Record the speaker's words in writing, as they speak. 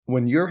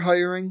When you're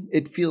hiring,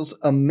 it feels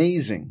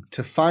amazing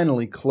to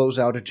finally close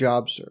out a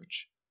job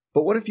search.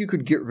 But what if you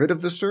could get rid of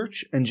the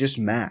search and just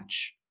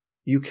match?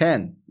 You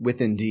can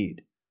with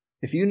Indeed.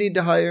 If you need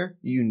to hire,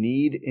 you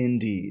need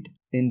Indeed.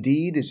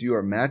 Indeed is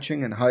your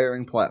matching and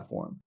hiring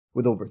platform.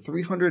 With over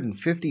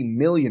 350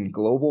 million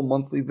global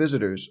monthly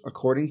visitors,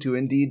 according to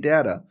Indeed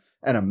data,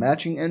 and a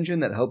matching engine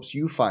that helps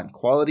you find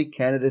quality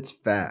candidates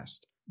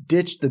fast.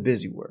 Ditch the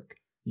busy work.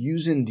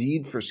 Use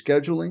Indeed for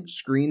scheduling,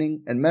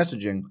 screening, and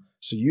messaging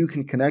so you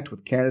can connect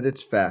with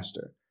candidates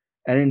faster.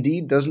 And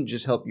Indeed doesn't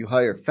just help you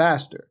hire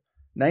faster.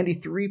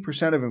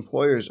 93% of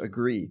employers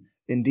agree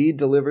Indeed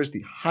delivers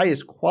the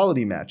highest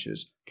quality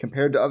matches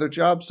compared to other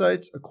job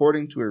sites,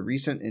 according to a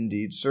recent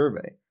Indeed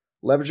survey.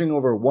 Leveraging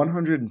over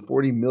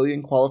 140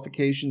 million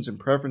qualifications and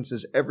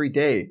preferences every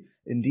day,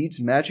 Indeed's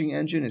matching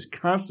engine is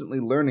constantly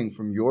learning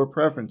from your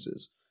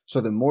preferences, so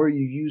the more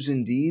you use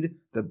Indeed,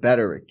 the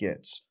better it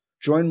gets.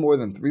 Join more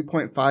than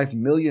 3.5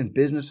 million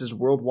businesses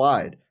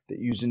worldwide that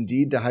use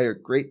Indeed to hire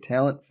great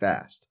talent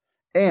fast.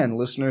 And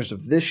listeners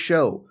of this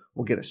show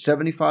will get a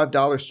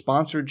 $75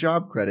 sponsored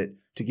job credit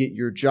to get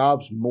your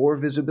jobs more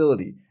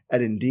visibility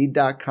at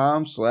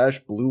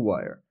Indeed.com/Blue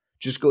Wire.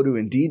 Just go to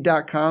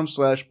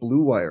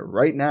Indeed.com/Blue Wire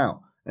right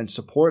now and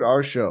support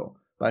our show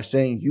by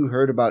saying you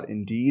heard about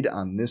Indeed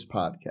on this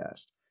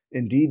podcast.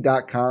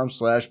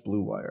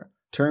 Indeed.com/Blue Wire.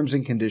 Terms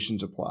and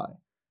conditions apply.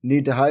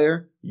 Need to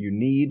hire? You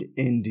need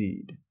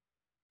Indeed.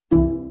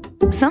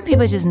 Some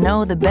people just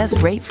know the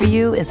best rate for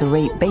you is a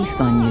rate based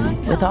on you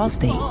with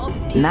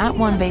Allstate. Not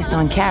one based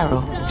on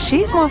Carol.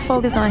 She's more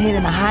focused on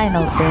hitting a high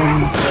note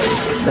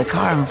than the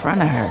car in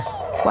front of her.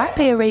 Why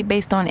pay a rate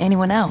based on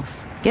anyone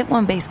else? Get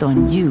one based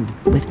on you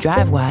with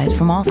DriveWise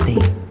from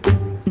Allstate.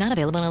 Not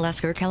available in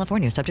Alaska or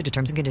California, subject to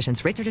terms and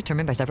conditions. Rates are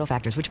determined by several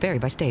factors, which vary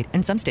by state.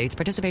 In some states,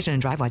 participation in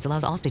DriveWise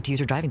allows Allstate to use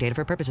your driving data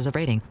for purposes of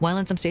rating. While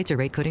in some states, your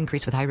rate could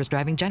increase with high-risk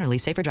driving. Generally,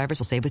 safer drivers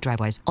will save with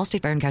DriveWise.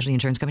 Allstate Fire and Casualty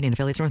Insurance Company and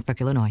affiliates,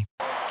 Northbrook, Illinois.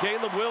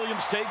 Caleb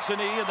Williams takes a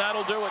knee, and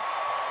that'll do it.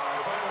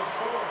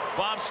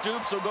 Bob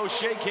Stoops will go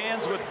shake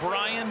hands with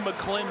Brian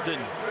McClendon.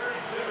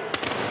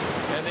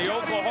 And the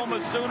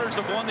Oklahoma Sooners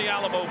have won the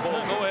Alamo Bowl.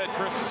 Go ahead,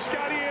 Chris.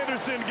 Scotty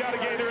Anderson got a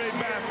Gatorade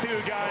bath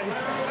too,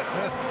 guys.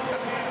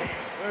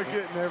 They're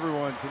getting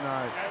everyone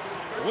tonight.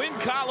 Win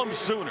column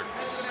Sooners.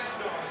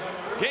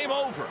 Game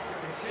over.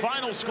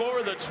 Final score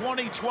of the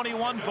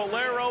 2021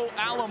 Valero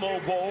Alamo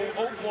Bowl.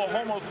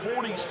 Oklahoma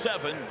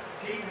 47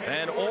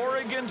 and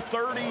Oregon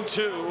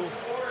 32.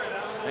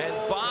 And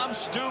Bob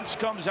Stoops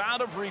comes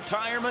out of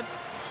retirement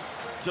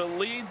to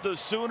lead the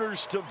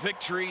Sooners to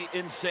victory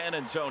in San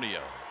Antonio.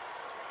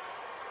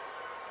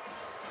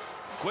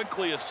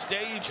 Quickly, a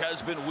stage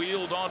has been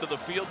wheeled onto the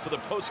field for the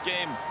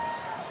post-game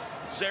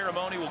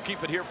ceremony. We'll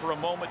keep it here for a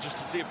moment just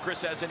to see if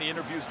Chris has any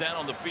interviews down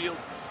on the field.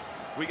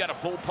 We got a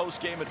full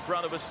post-game in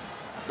front of us.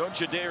 Don't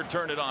you dare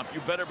turn it off.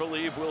 You better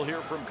believe we'll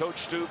hear from Coach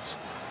Stoops,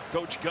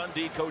 Coach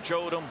Gundy, Coach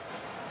Odom.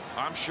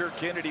 I'm sure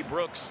Kennedy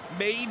Brooks,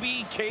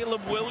 maybe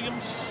Caleb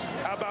Williams.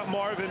 How about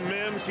Marvin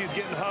Mims? He's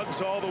getting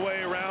hugs all the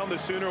way around. The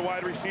Sooner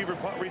wide receiver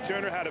punt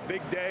returner had a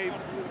big day.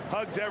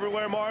 Hugs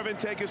everywhere. Marvin,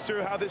 take us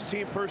through how this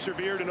team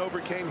persevered and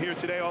overcame here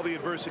today, all the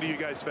adversity you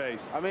guys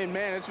faced. I mean,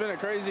 man, it's been a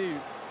crazy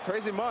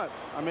month.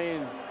 I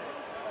mean,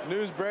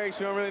 news breaks.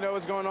 We don't really know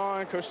what's going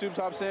on. Coach Stoops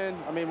hops in.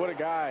 I mean, what a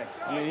guy.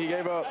 I mean, he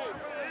gave up,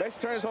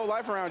 basically turned his whole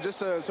life around just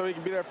so he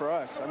can be there for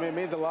us. I mean, it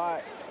means a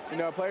lot. You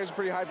know, players are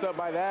pretty hyped up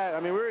by that. I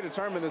mean, we were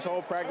determined this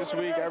whole practice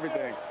week,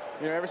 everything.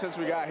 You know, ever since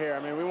we got here.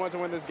 I mean, we wanted to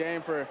win this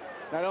game for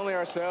not only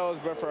ourselves,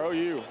 but for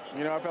OU.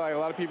 You know, I feel like a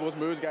lot of people's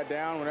moods got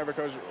down whenever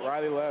Coach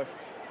Riley left.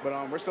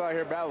 But we're still out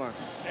here battling.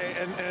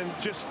 And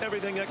just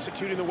everything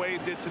executing the way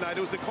it did tonight.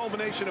 It was the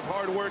culmination of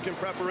hard work and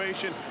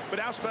preparation. But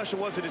how special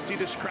was it to see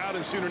this crowd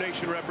and Sooner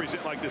Nation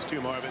represent like this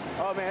too, Marvin?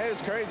 Oh, man, it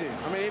was crazy.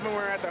 I mean, even when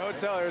we were at the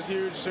hotel, there was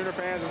huge Sooner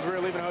fans as we were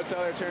leaving the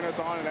hotel. They're cheering us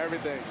on and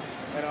everything.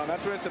 And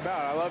that's what it's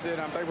about. I loved it,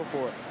 and I'm thankful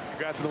for it.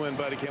 Congrats on the win,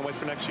 buddy. Can't wait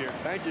for next year.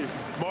 Thank you.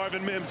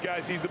 Marvin Mims,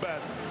 guys, he's the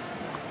best.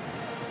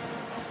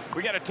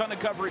 We got a ton of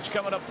coverage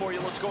coming up for you.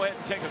 Let's go ahead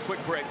and take a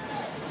quick break.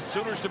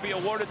 Sooners to be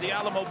awarded the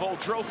Alamo Bowl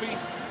trophy.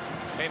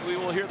 And we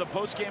will hear the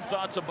post-game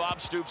thoughts of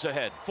Bob Stoops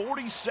ahead.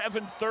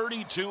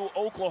 47-32,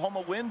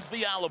 Oklahoma wins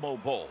the Alamo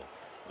Bowl.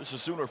 This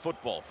is Sooner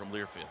football from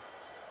Learfield.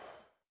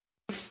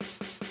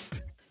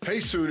 Hey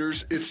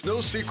Sooners, it's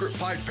no secret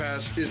Pike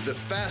Pass is the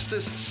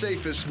fastest,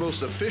 safest,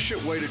 most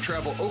efficient way to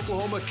travel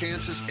Oklahoma,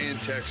 Kansas, and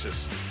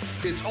Texas.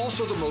 It's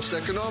also the most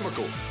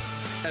economical.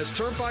 As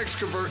turnpikes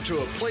convert to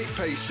a plate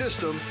pay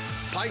system,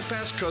 Pike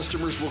Pass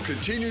customers will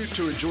continue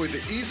to enjoy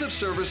the ease of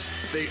service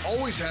they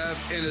always have,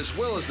 and as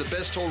well as the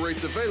best toll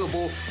rates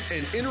available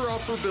and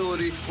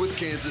interoperability with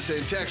Kansas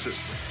and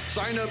Texas.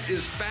 Sign up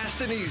is fast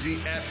and easy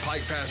at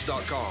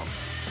PikePass.com.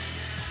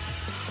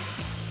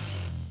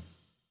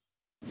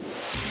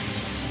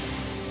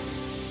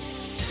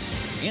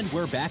 And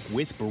we're back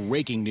with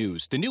breaking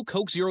news. The new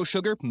Coke Zero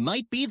Sugar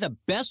might be the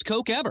best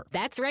Coke ever.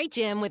 That's right,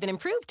 Jim. With an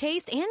improved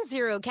taste and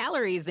 0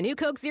 calories, the new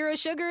Coke Zero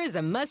Sugar is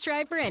a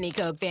must-try for any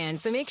Coke fan.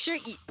 So make sure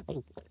you...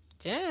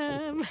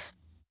 Jim.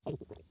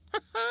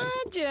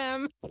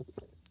 Jim.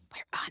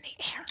 We're on the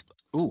air.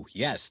 Ooh,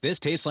 yes, this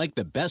tastes like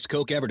the best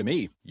Coke ever to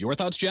me. Your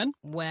thoughts, Jen?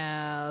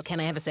 Well, can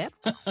I have a sip?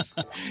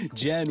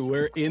 Jen,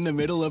 we're in the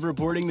middle of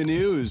reporting the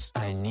news.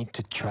 I need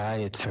to try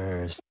it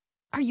first.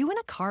 Are you in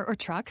a car or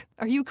truck?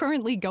 Are you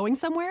currently going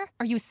somewhere?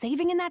 Are you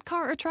saving in that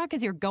car or truck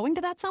as you're going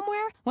to that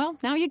somewhere? Well,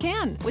 now you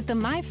can with the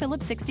My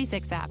Phillips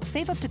 66 app.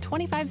 Save up to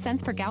 25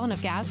 cents per gallon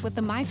of gas with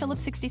the My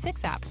Phillips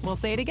 66 app. We'll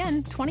say it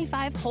again,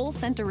 25 whole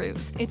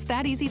centaroos. It's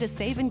that easy to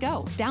save and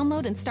go.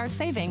 Download and start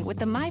saving with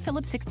the My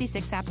Phillips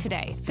 66 app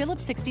today.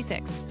 Phillips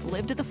 66.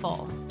 Live to the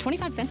full.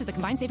 25 cents is a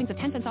combined savings of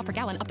 10 cents off per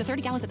gallon, up to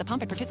 30 gallons at the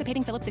pump at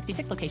participating Phillips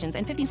 66 locations,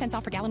 and 15 cents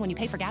off per gallon when you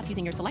pay for gas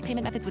using your select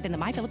payment methods within the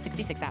My Phillips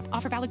 66 app.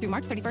 Offer valid through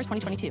March 31st,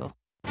 2022.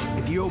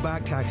 If you owe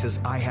back taxes,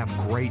 I have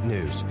great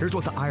news. Here's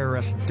what the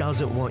IRS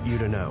doesn't want you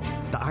to know.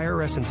 The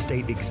IRS and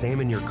state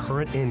examine your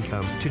current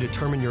income to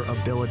determine your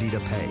ability to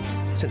pay.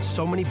 Since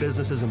so many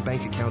businesses and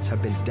bank accounts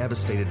have been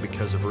devastated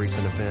because of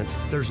recent events,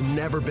 there's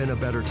never been a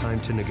better time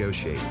to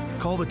negotiate.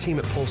 Call the team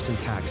at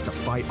Polston Tax to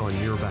fight on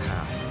your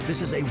behalf.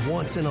 This is a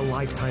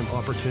once-in-a-lifetime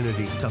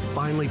opportunity to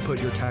finally put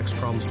your tax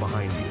problems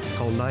behind you.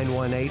 Call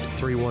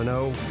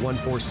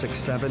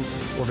 918-310-1467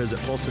 or visit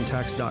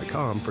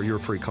polstontax.com for your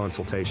free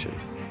consultation.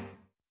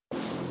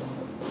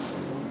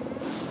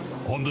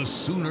 On the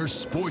Sooner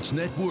Sports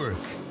Network,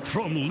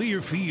 from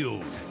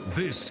Learfield,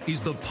 this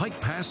is the Pike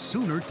Pass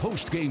Sooner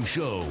postgame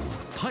show.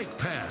 Pike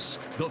Pass,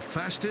 the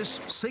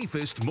fastest,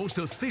 safest, most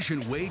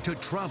efficient way to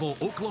travel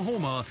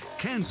Oklahoma,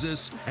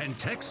 Kansas, and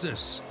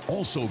Texas.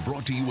 Also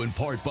brought to you in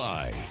part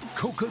by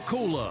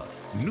Coca-Cola.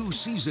 New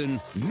season,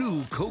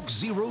 new Coke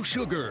Zero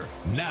Sugar.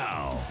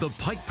 Now, the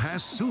Pike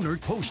Pass Sooner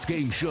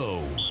postgame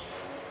show.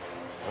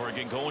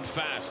 Oregon going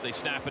fast. They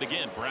snap it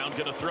again. Brown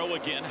going to throw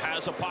again.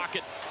 Has a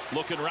pocket.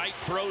 Looking right.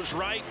 Throws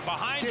right.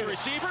 Behind the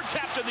receiver.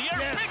 Tapped in the air.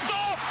 Yes. Picked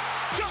off.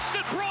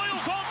 Justin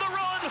Broyles on the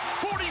run.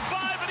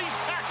 45, and he's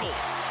tackled.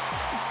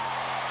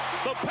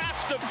 The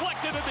pass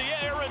deflected in the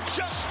air, and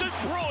Justin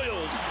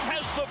Broyles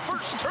has the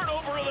first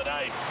turnover of the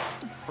night.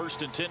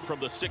 1st and 10 from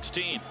the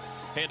 16.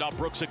 Handoff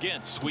Brooks again.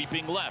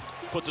 Sweeping left.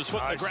 Puts his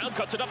foot in the ground.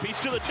 Cuts it up. He's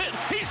to the 10.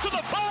 He's to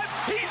the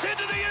 5. He's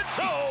into the end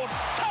zone.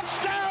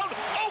 Touchdown,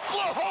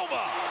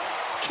 Oklahoma.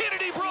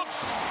 Kennedy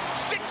Brooks,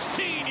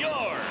 16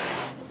 yards.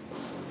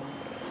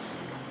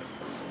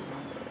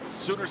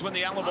 Sooners win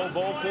the Alamo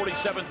Bowl,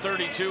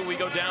 47-32. We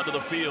go down to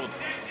the field.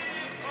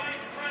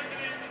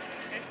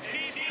 And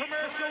Chief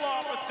Commercial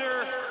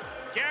Officer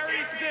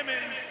Gary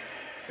Simmons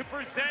to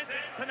present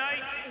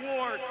tonight's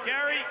awards.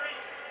 Gary,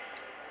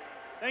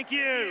 thank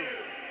you.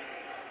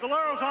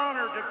 Valero's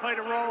honored to play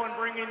a role in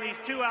bringing these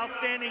two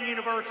outstanding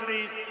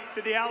universities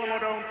to the Alamo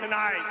Dome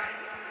tonight.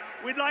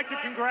 We'd like to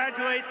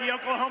congratulate the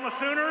Oklahoma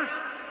Sooners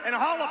and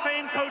Hall of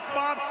Fame coach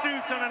Bob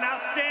Stoops on an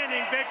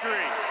outstanding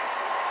victory.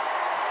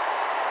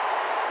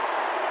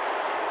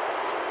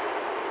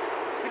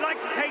 We'd like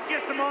to take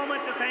just a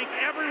moment to thank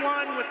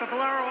everyone with the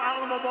Valero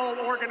Alamo Bowl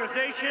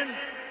organization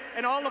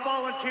and all the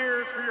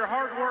volunteers for your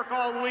hard work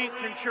all week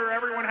to ensure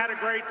everyone had a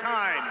great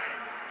time.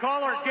 To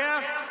all our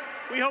guests,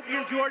 we hope you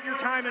enjoyed your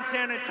time in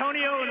San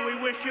Antonio, and we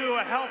wish you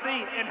a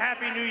healthy and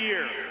happy new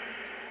year.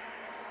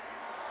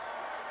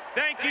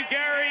 Thank you,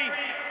 Gary.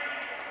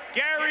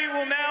 Gary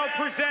will now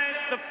present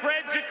the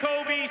Fred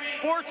Jacoby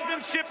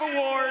Sportsmanship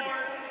Award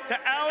to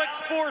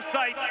Alex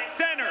Forsythe,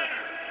 center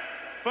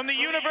from the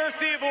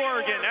University of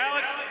Oregon.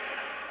 Alex.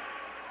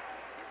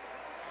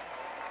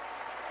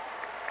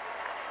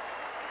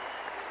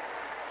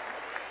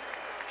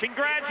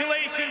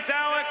 Congratulations,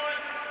 Alex,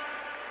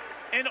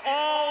 and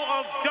all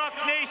of Duck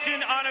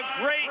Nation on a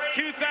great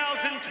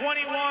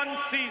 2021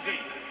 season.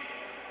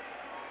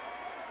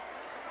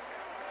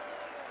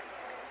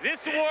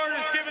 This award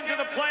is given to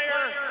the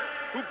player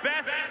who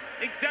best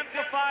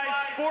exemplifies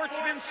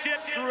sportsmanship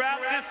throughout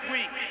this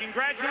week.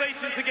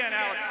 Congratulations again,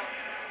 Alex.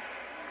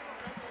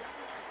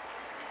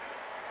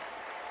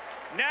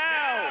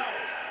 Now,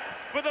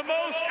 for the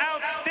most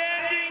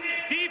outstanding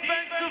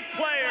defensive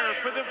player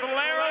for the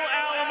Valero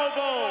Alamo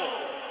Bowl,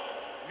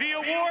 the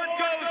award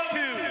goes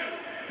to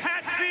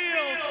Pat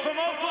Fields from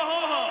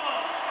Oklahoma.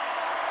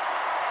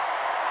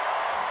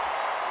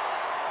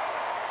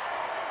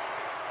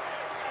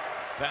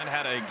 Pat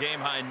had a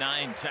game-high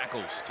 9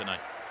 tackles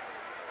tonight.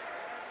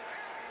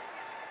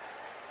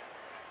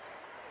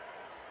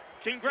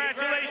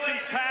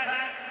 Congratulations,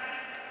 Pat.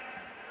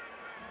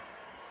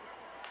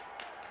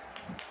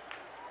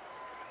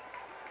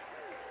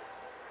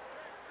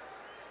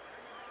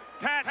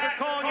 Pat, we're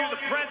calling you the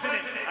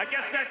president. I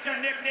guess that's your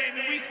nickname.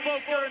 And we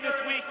spoke during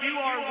this week. You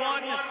are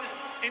one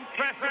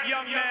impressive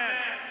young man.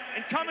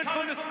 And coming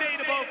from the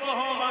state of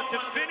Oklahoma to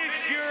finish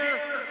your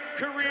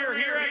career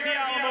here at the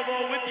Alamo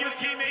Bowl with your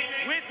teammates,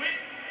 with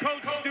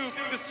Coach Stoops,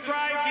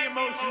 describe the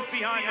emotions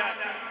behind that.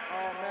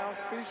 Oh, man, I'm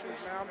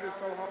speechless, man. I'm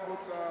just so humbled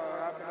to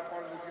have been a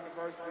part of this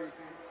university.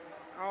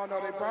 I don't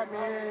know, they brought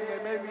me in, they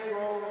made me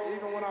grow,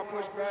 even when I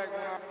pushed back,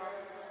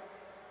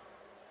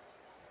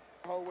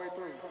 the whole way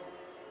through.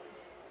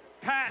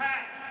 Pat,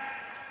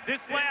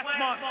 this last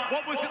month,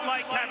 what was it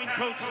like having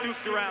Coach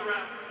Stoops around?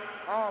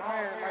 Oh,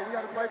 man, like, we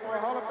got to play for a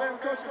Hall of Fame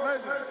coach of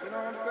legends, you know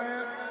what I'm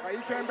saying? Like,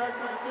 he came back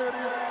to the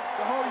facilities,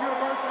 the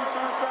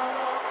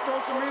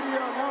social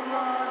media,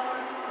 alumni,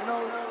 you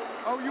know,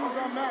 OU's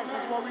unmatched.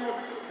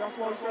 That's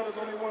why we said there's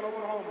only one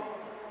Oklahoma.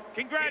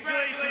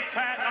 Congratulations,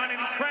 Pat, on an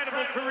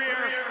incredible career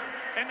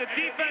and the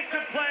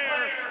defensive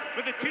player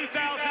for the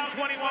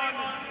 2021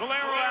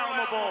 Valero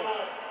Alamo Bowl.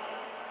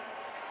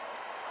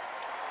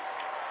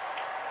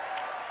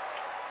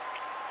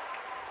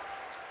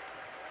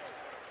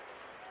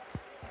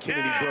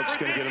 Kennedy Brooks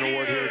going to get an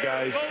award here,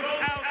 guys. Most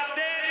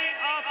outstanding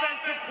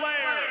offensive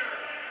player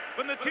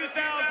from the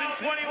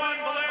 2021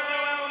 Valero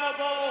Alamo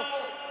Bowl,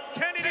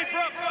 Kennedy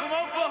Brooks from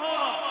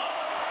Oklahoma.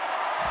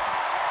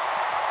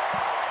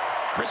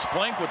 Chris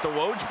Blank with the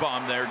Woj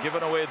bomb there,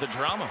 giving away the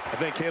drama. I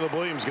think Caleb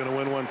Williams going to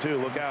win one too.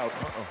 Look out.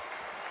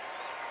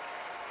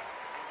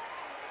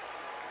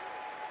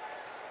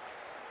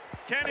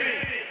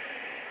 Kennedy.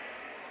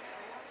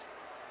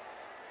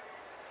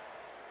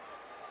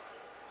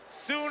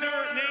 Sooner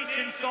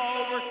Nation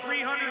saw over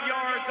 300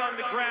 yards on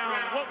the ground.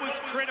 What was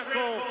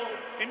critical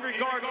in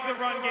regards to the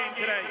run game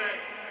today?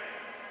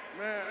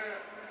 Man,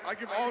 I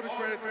give all the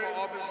credit to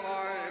my offensive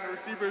line and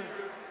the receivers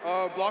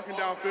blocking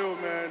downfield,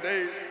 man.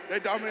 They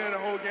dominated the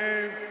whole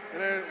game,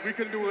 and then we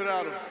couldn't do it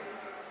without them.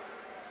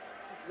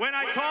 When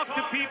I talk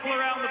to people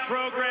around the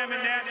program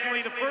and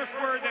nationally, the first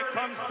word that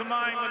comes to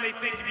mind when they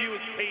think of you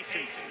is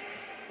patience.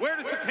 Where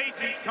does the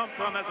patience come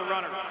from as a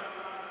runner?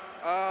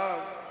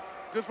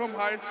 Just from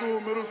high school,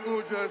 middle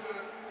school, just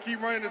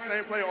keep running the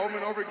same play over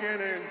and over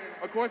again. And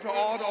of course, for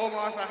all the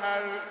O-lines I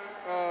had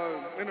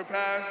in the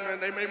past,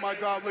 man, they made my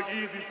job look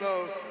easy.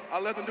 So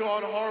I let them do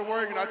all the hard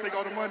work, and I take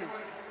all the money.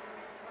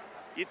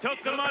 You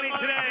took the money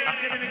today.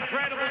 You did an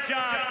incredible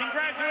job.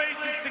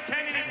 Congratulations to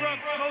Kennedy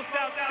Brooks, most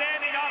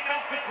outstanding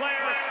offensive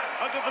player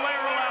of the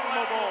Valero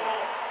Alamo Bowl.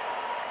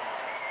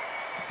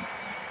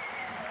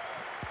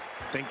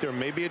 I think there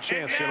may be a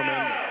chance,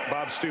 gentlemen.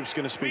 Bob Stoops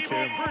going to speak here.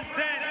 We will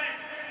present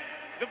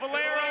the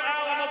Valero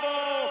Alamo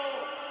Bowl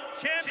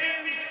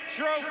Champions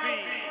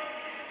Trophy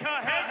to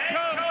head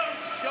coach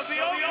of the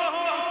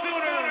Oklahoma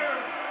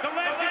Sooners, the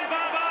legend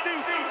Bob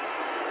Stoops.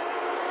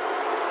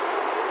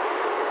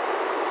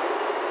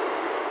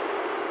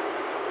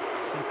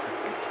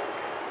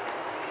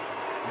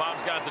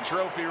 Bob's got the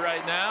trophy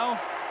right now.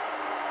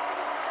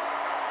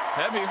 It's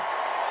heavy.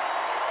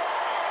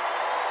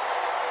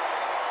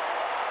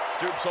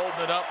 Stoops holding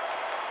it up,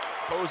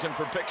 posing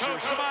for pictures.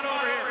 Coach, come on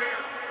over here.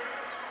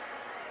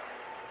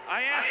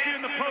 I asked you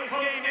in the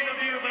post-game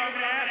interview, but I'm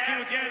going to ask you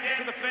again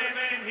so the fans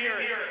can hear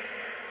it.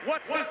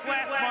 What's this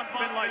last month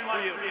been like for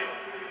you?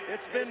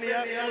 It's been the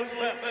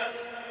absolute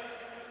best.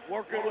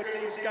 Working with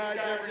these guys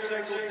every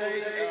single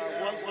day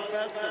was the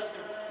best.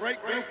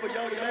 Great group of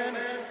young men,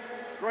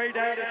 great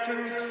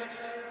attitudes.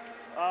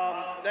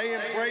 They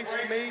embraced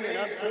me, and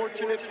I'm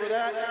fortunate for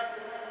that.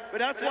 But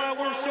that's why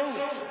we're Sooners.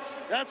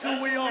 That's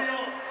who we are.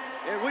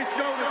 And we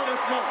showed it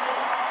this month.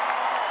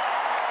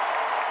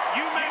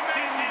 You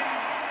mentioned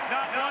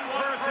not one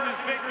person is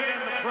bigger than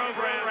the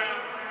program.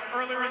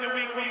 Earlier in the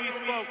week when we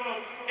spoke,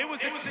 it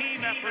was a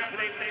team effort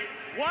today.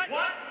 What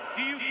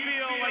do you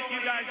feel like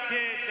you guys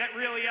did that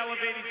really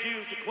elevated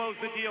you to close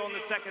the deal in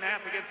the second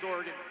half against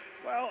Oregon?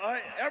 Well,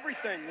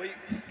 everything. We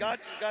got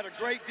a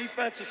great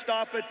defensive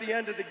stop at the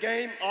end of the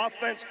game.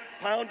 Offense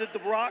pounded the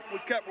rock. We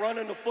kept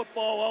running the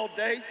football all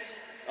day.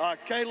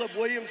 Caleb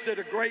Williams did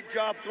a great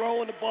job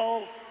throwing the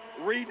ball,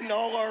 reading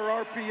all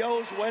our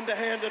RPOs, when to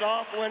hand it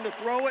off, when to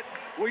throw it.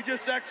 We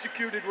just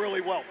executed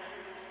really well.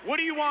 What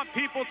do you want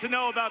people to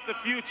know about the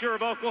future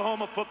of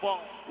Oklahoma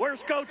football?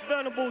 Where's Coach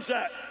Venables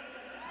at?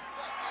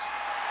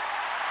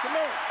 Come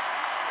on.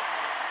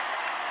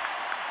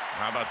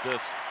 How about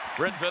this?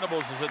 Brent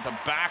Venables is at the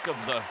back of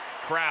the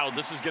crowd.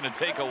 This is going to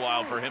take a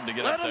while for him to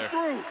get up there.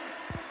 Through.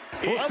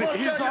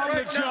 He's on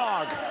the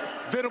jog.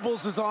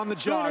 Venables is on the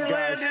jog,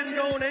 guys. Sooner isn't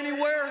going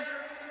anywhere.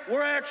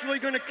 We're actually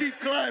going to keep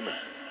climbing.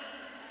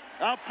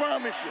 I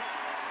promise you.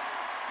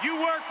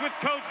 You worked with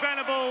Coach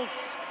Venables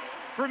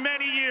for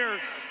many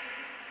years.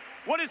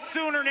 What is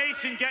Sooner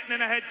Nation getting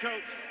in a head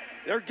coach?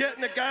 They're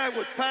getting a guy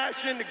with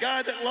passion, a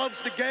guy that loves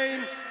the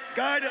game, a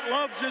guy that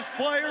loves his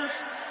players,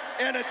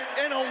 and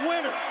a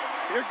winner.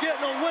 You're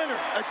getting a winner,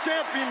 a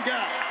champion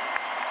guy.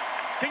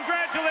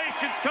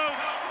 Congratulations,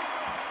 Coach.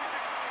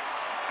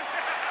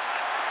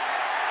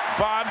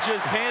 Bob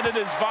just handed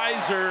his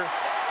visor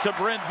to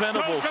Brent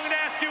Venables. Coach, I'm going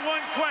to ask you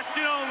one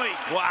question only.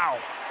 Wow.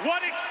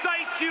 What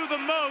excites you the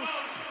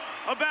most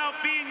about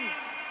being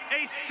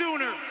a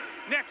Sooner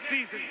next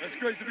season? It's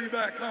great to be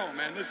back home,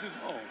 man. This is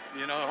home.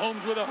 You know,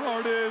 home's where the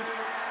heart is.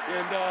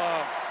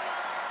 And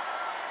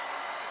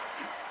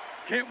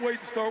can't wait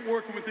to start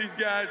working with these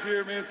guys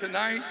here, man.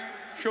 Tonight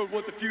showed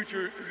what the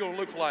future is going to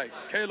look like.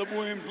 Caleb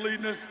Williams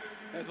leading us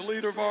as a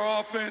leader of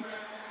our offense.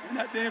 And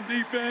that damn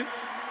defense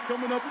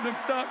coming up with them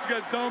stops. You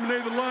guys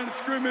dominated the line of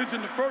scrimmage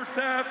in the first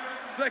half.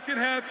 Second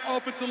half,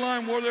 offensive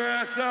line wore their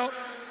ass out.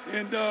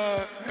 And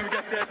we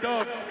got that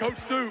dub. Coach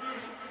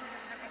Stoops.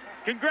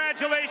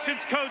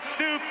 Congratulations, Coach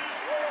Stoops.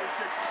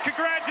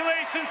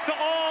 Congratulations to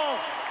all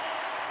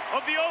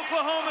of the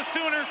Oklahoma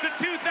Sooners, the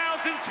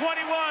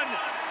 2021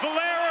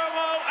 Valero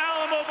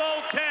Alamo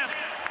Bowl champs.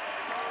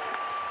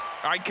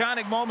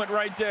 Iconic moment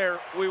right there.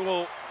 We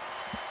will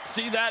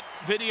see that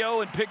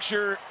video and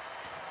picture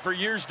for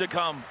years to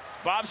come.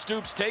 Bob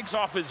Stoops takes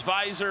off his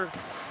visor,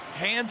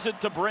 hands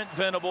it to Brent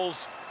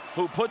Venables,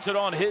 who puts it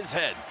on his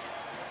head.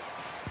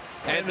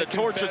 And the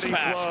torch is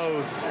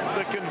passed.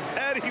 The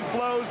confetti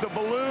flows, the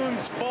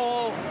balloons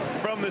fall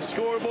from the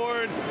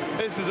scoreboard.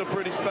 This is a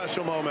pretty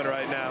special moment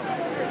right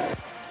now.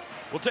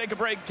 We'll take a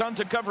break. Tons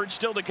of coverage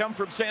still to come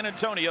from San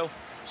Antonio.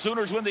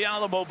 Sooners win the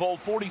Alamo Bowl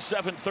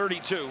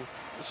 47-32.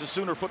 This is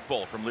Sooner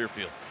football from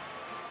Learfield.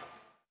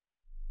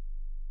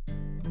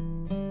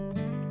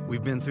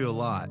 We've been through a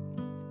lot.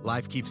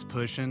 Life keeps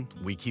pushing,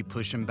 we keep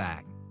pushing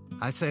back.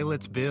 I say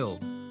let's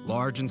build.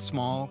 Large and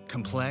small,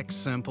 complex,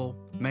 simple,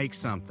 make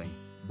something.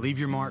 Leave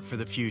your mark for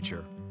the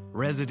future.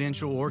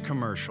 Residential or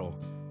commercial,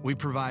 we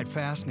provide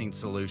fastening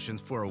solutions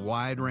for a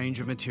wide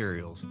range of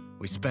materials.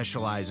 We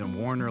specialize in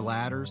Warner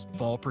ladders,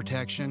 fall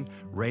protection,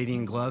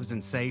 radiant gloves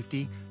and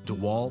safety,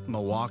 DeWalt,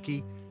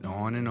 Milwaukee, and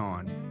on and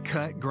on.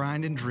 Cut,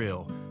 grind, and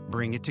drill.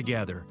 Bring it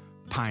together.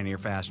 Pioneer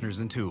Fasteners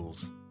and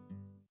Tools.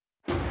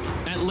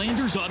 At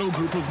Landers Auto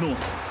Group of Norman,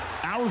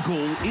 our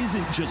goal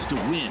isn't just to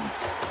win.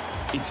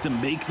 It's to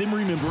make them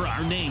remember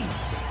our name,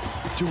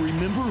 to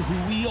remember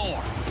who we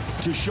are,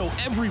 to show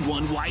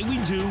everyone why we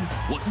do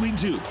what we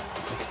do,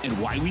 and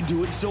why we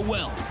do it so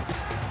well.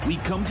 We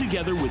come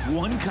together with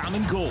one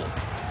common goal,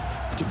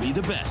 to be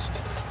the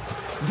best.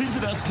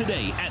 Visit us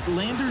today at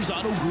Landers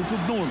Auto Group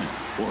of Norman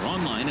or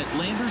online at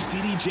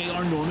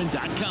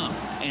LandersCDJRNorman.com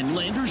and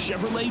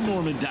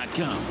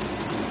LandersChevroletNorman.com.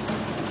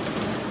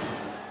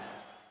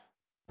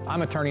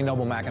 I'm Attorney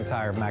Noble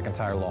McIntyre of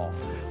McIntyre Law.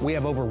 We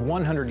have over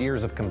 100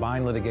 years of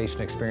combined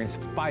litigation experience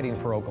fighting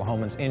for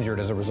Oklahomans injured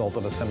as a result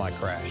of a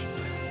semi-crash.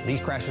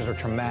 These crashes are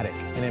traumatic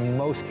and in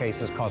most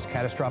cases cause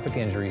catastrophic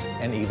injuries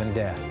and even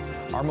death.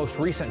 Our most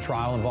recent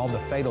trial involved a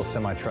fatal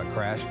semi-truck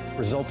crash,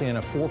 resulting in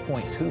a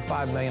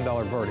 $4.25 million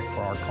verdict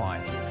for our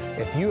client.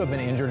 If you have been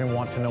injured and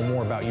want to know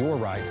more about your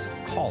rights,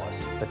 call us.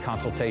 The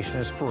consultation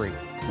is free.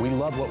 We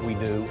love what we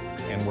do,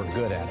 and we're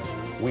good at it.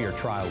 We are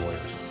trial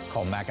lawyers.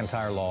 Call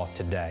McIntyre Law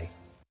today.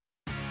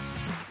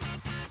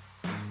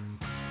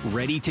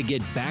 Ready to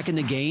get back in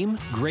the game?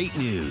 Great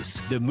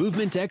news. The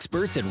movement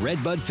experts at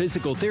Redbud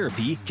Physical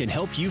Therapy can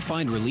help you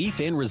find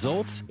relief and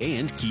results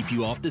and keep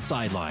you off the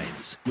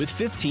sidelines. With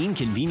 15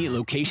 convenient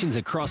locations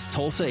across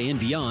Tulsa and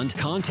beyond,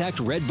 contact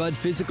Redbud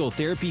Physical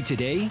Therapy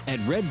today at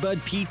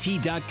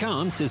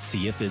redbudpt.com to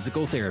see a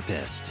physical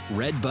therapist.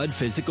 Redbud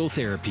Physical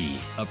Therapy,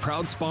 a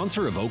proud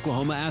sponsor of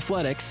Oklahoma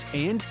Athletics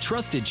and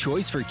trusted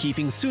choice for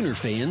keeping Sooner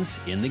fans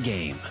in the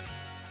game.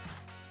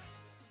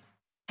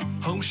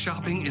 Home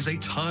shopping is a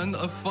ton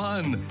of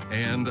fun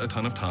and a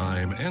ton of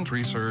time and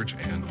research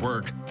and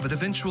work, but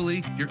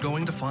eventually you're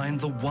going to find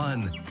the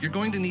one. You're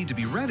going to need to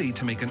be ready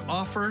to make an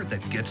offer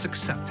that gets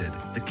accepted.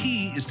 The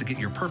key is to get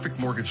your perfect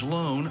mortgage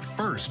loan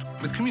first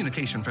with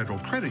Communication Federal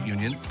Credit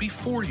Union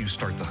before you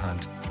start the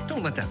hunt.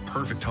 Don't let that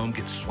perfect home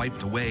get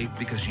swiped away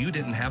because you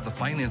didn't have the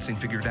financing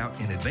figured out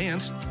in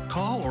advance.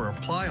 Call or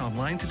apply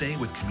online today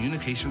with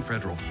Communication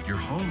Federal, your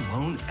home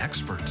loan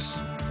experts.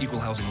 Equal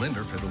housing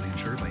lender, federally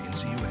insured by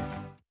NCUA.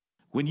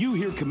 When you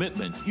hear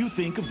commitment, you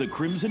think of the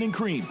Crimson and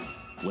Cream.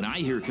 When I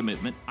hear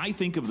commitment, I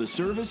think of the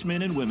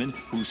servicemen and women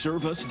who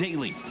serve us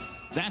daily.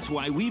 That's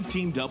why we've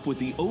teamed up with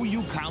the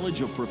OU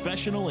College of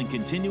Professional and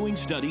Continuing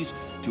Studies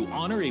to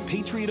honor a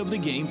Patriot of the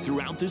Game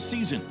throughout this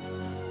season.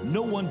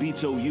 No one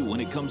beats OU when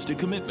it comes to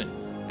commitment.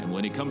 And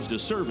when it comes to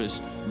service,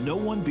 no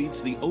one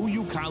beats the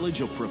OU College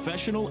of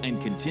Professional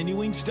and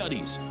Continuing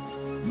Studies.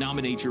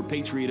 Nominate your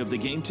Patriot of the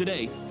Game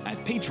today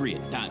at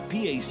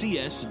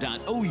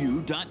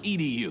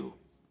patriot.pacs.ou.edu.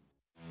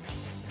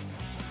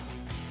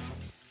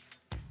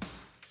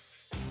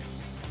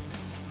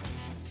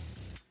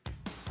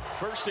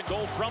 First and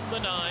goal from the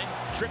 9.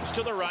 Trips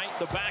to the right.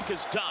 The back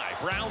is Dye.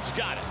 Brown's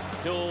got it.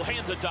 He'll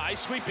hand the Dye.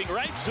 Sweeping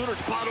right.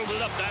 Sooners bottled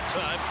it up that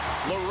time.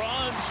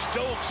 LaRon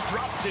Stokes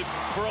dropped him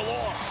for a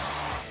loss.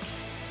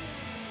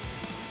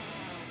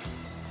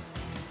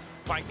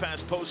 Pike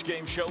Pass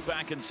post-game show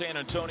back in San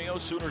Antonio.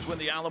 Sooners win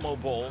the Alamo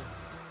Bowl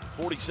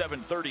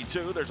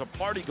 47-32. There's a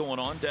party going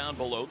on down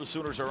below. The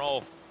Sooners are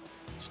all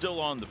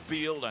still on the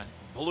field.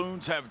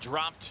 Balloons have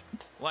dropped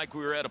like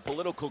we were at a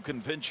political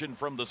convention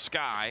from the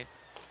sky.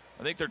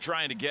 I think they're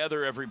trying to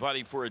gather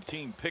everybody for a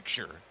team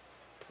picture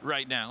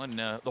right now. And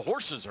the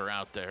horses are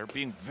out there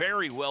being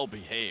very well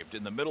behaved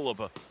in the middle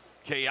of a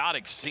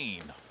chaotic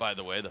scene, by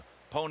the way. The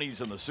ponies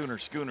and the Sooner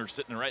schooner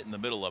sitting right in the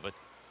middle of it.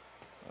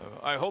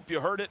 I hope you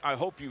heard it. I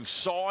hope you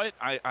saw it.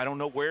 I don't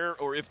know where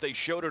or if they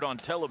showed it on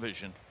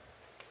television.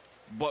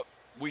 But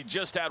we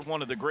just had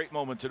one of the great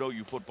moments in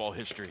OU football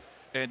history.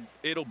 And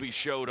it'll be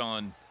showed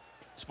on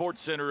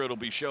SportsCenter. It'll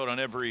be showed on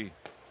every...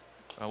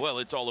 well,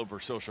 it's all over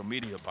social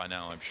media by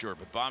now, I'm sure.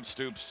 But Bob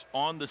Stoops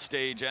on the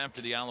stage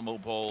after the Alamo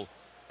Bowl,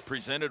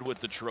 presented with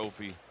the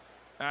trophy,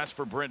 asked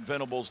for Brent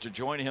Venables to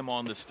join him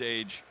on the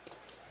stage,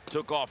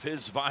 took off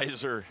his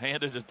visor,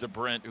 handed it to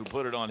Brent, who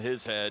put it on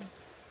his head.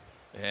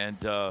 And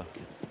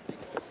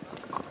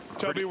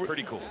Toby,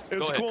 pretty cool. It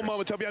was a cool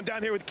moment, Toby. I'm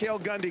down here with Cale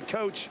Gundy.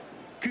 Coach,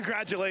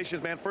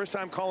 Congratulations, man. First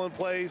time calling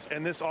plays,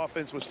 and this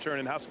offense was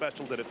churning. How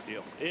special did it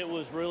feel? It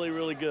was really,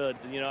 really good.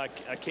 You know,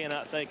 I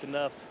cannot thank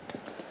enough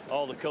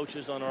all the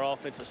coaches on our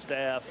offensive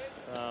staff.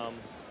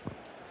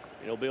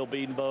 You know, Bill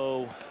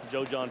Beedenbow,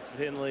 Joe John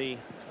Finley,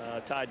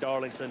 Ty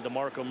Darlington,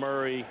 DeMarco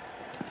Murray,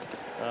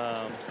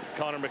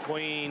 Connor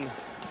McQueen,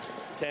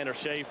 Tanner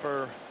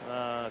Schaefer,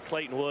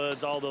 Clayton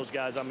Woods, all those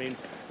guys. I mean,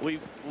 we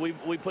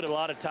put a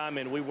lot of time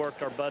in. We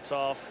worked our butts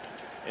off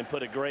and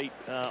put a great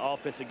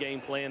offensive game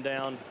plan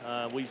down.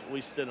 We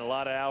spent a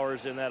lot of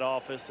hours in that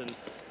office, and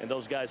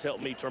those guys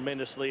helped me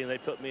tremendously, and they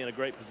put me in a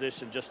great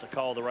position just to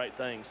call the right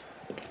things.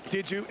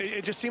 Did you?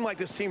 It just seemed like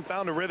this team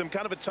found a rhythm.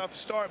 Kind of a tough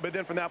start, but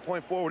then from that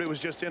point forward, it was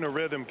just in a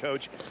rhythm,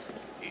 Coach.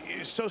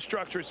 It's so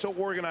structured, so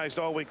organized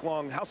all week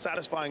long. How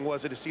satisfying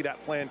was it to see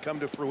that plan come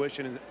to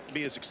fruition and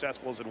be as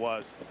successful as it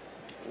was?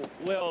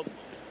 Well,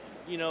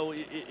 you know,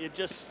 it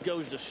just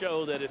goes to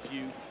show that if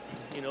you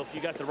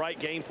got the right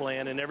game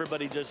plan and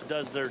everybody just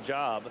does their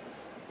job,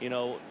 you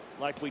know,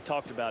 like we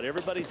talked about,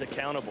 everybody's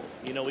accountable.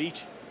 You know,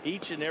 each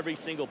and every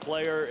single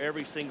player,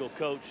 every single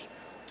coach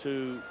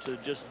to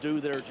just do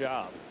their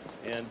job.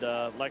 And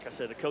like I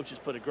said, the coaches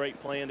put a great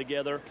plan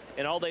together,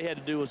 and all they had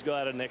to do was go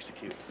out and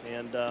execute.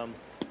 And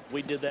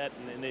we did that,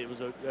 and it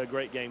was a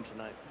great game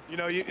tonight. You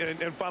know,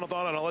 and final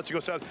thought, and I'll let you go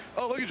south.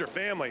 Oh, look at your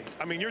family.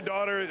 I mean, your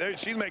daughter,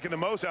 she's making the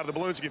most out of the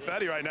balloons and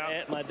confetti right now.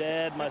 My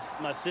dad,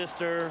 my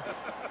sister,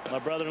 my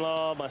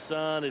brother-in-law, my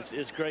son.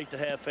 It's great to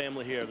have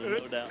family here,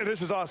 there's no doubt.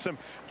 This is awesome.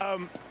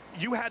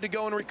 You had to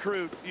go and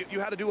recruit. You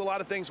had to do a lot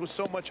of things with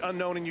so much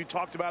unknown, and you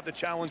talked about the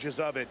challenges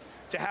of it.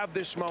 To have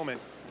this moment,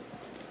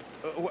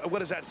 what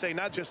does that say?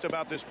 Not just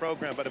about this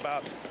program, but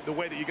about the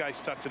way that you guys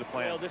stuck to the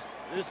plan. Well, this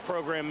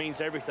program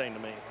means everything to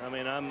me. I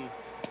mean, I'm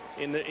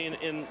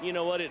in you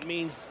know what, it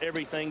means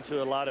everything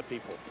to a lot of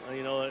people.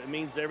 You know, it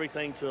means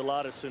everything to a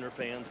lot of Sooner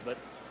fans. But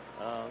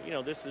you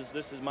know, this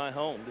is my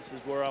home. This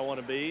is where I want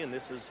to be, and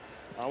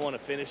I want to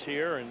finish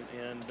here. And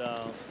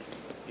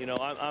you know,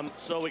 I'm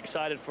so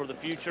excited for the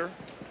future.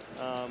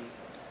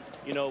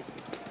 You know,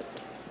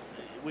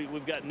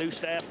 we've got new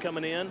staff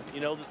coming in.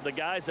 You know, the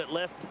guys that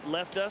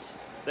left us,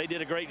 they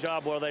did a great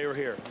job while they were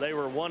here. They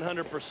were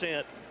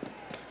 100%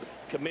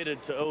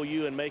 committed to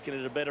OU and making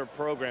it a better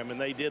program,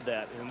 and they did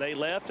that. And they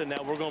left, and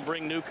now we're going to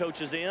bring new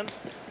coaches in,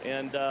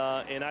 and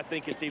I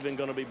think it's even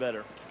going to be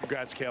better.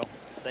 Congrats, Cale.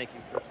 Thank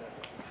you.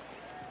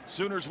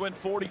 Sooners win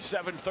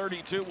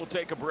 47-32. We'll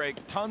take a break.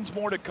 Tons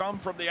more to come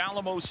from the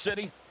Alamo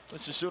City.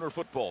 This is Sooner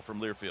football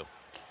from Learfield.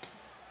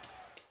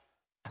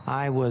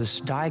 I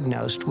was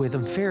diagnosed with a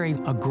very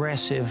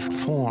aggressive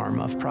form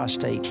of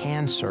prostate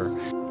cancer.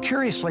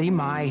 Curiously,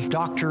 my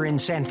doctor in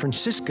San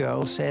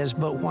Francisco says,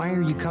 but why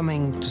are you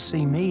coming to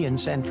see me in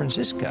San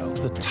Francisco?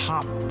 The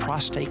top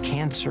prostate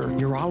cancer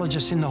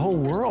urologist in the whole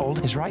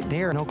world is right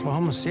there in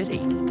Oklahoma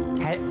City.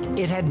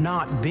 It had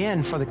not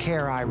been for the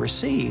care I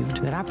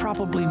received, then I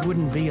probably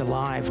wouldn't be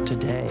alive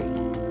today.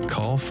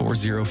 Call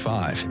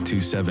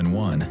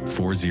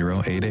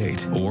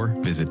 405-271-4088 or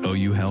visit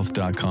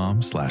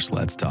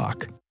ouhealth.com/let's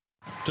talk.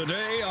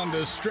 Today on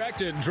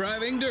Distracted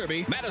Driving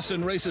Derby,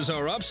 Madison races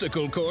our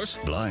obstacle course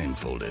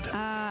blindfolded.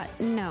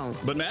 No.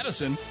 But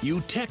Madison, you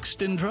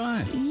text and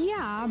drive.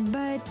 Yeah,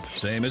 but...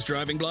 Same as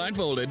driving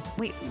blindfolded.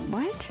 Wait,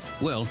 what?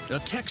 Well, a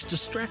text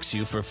distracts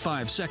you for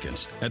 5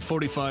 seconds. At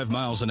 45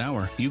 miles an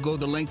hour, you go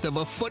the length of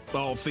a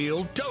football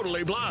field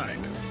totally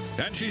blind.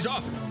 And she's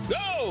off.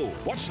 Go!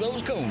 Watch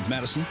those cones,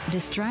 Madison.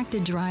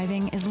 Distracted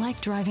driving is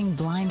like driving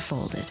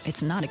blindfolded.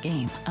 It's not a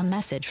game. A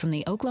message from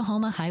the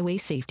Oklahoma Highway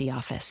Safety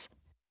Office.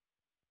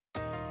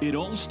 It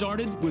all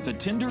started with a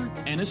tender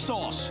and a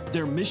sauce.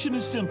 Their mission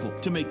is simple: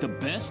 to make the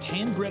best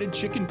hand-breaded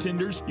chicken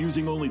tenders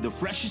using only the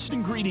freshest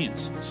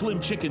ingredients. Slim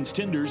Chicken's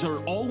tenders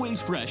are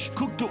always fresh,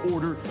 cooked to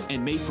order,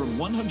 and made from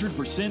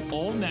 100%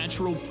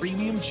 all-natural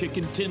premium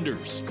chicken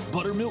tenders.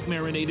 Buttermilk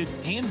marinated,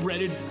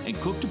 hand-breaded, and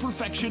cooked to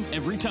perfection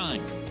every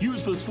time.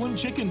 Use the Slim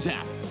Chicken's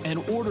app and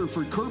order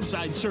for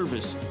curbside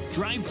service,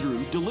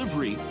 drive-through,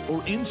 delivery,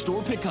 or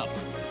in-store pickup.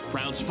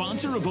 Proud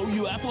sponsor of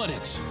OU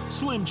Athletics,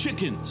 Slim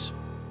Chickens.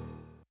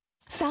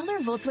 Fowler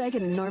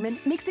Volkswagen in Norman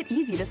makes it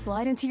easy to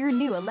slide into your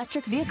new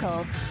electric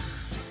vehicle.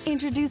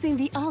 Introducing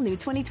the all-new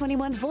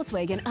 2021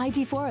 Volkswagen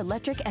ID4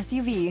 electric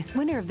SUV,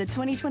 winner of the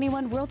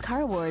 2021 World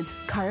Car Awards,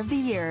 Car of the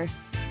Year.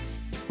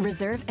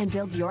 Reserve and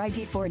build your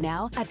ID4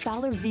 now at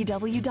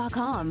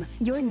FowlerVW.com.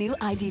 Your new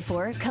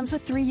ID4 comes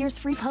with 3 years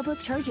free public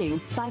charging,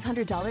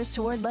 $500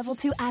 toward level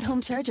 2 at-home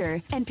charger,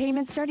 and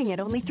payments starting at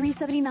only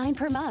 $379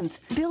 per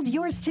month. Build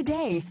yours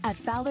today at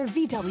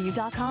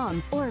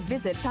FowlerVW.com or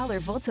visit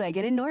Fowler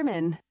Volkswagen in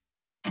Norman.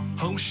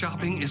 Home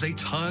shopping is a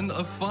ton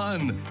of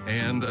fun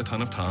and a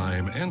ton of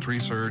time and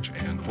research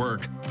and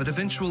work, but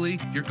eventually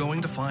you're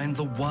going to find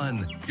the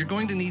one. You're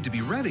going to need to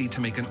be ready to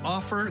make an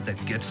offer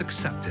that gets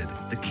accepted.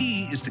 The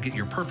key is to get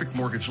your perfect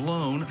mortgage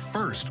loan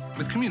first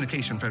with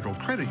Communication Federal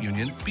Credit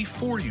Union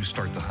before you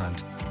start the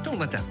hunt. Don't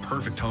let that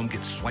perfect home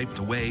get swiped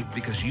away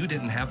because you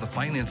didn't have the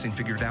financing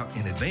figured out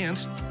in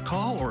advance.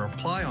 Call or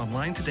apply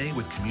online today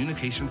with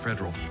Communication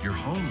Federal, your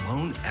home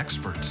loan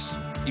experts.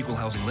 Equal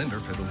housing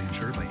lender, federally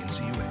insured by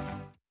NCUA.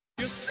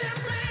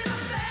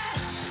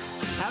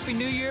 Happy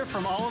New Year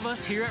from all of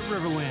us here at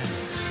Riverwind.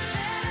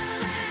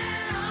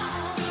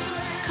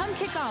 Come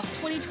kick off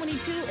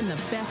 2022 in the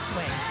best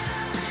way.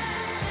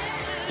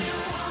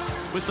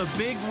 With a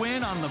big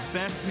win on the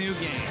best new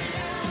game.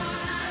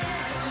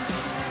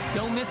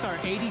 Don't miss our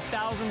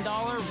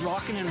 $80,000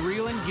 Rockin' and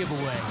Reelin'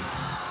 giveaway.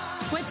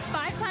 With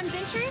 5 times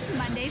entries,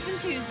 Mondays and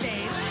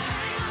Tuesdays.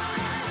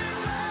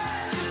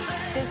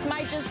 This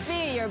might just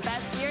be your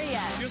best year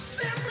yet. You're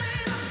simply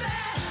the best.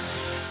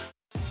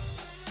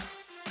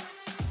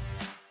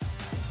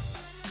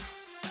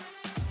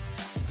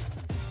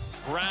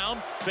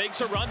 Brown fakes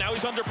a run. Now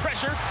he's under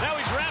pressure. Now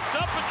he's wrapped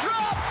up and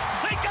dropped.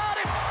 They got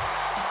him.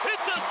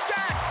 It's a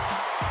sack.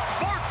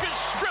 Marcus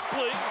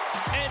Stripling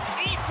and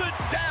Ethan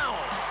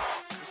Downs.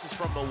 This is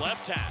from the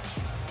left hash.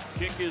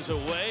 Kick is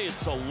away.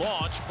 It's a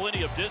launch.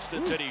 Plenty of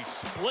distance, and he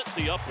split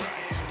the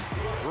uprights.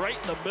 Right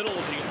in the middle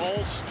of the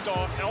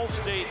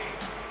All-State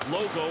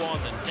logo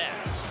on the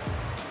net.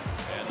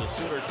 And the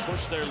Sooners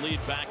push their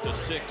lead back to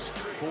 6.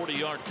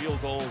 40-yard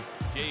field goal,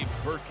 Gabe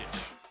Burkich.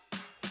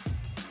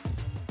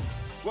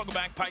 Welcome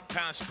back. Pike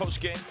Pass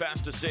postgame,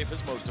 fastest,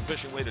 safest, most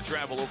efficient way to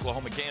travel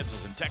Oklahoma,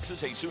 Kansas, and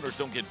Texas. Hey, Sooners,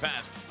 don't get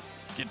past.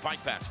 Get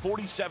Pike Pass.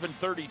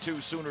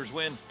 47-32, Sooners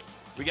win.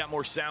 We got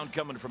more sound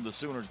coming from the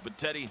Sooners, but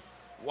Teddy,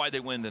 why'd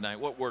they win tonight?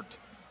 What worked?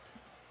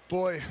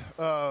 Boy,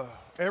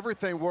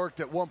 everything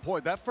worked at one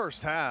point. That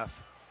first half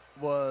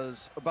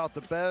was about the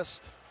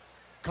best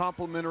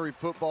complimentary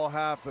football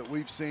half that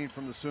we've seen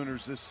from the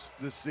Sooners this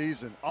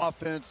season.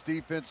 Offense,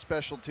 defense,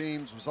 special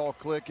teams was all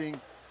clicking.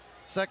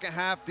 Second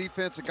half,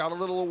 defense, it got a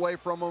little away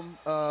from them.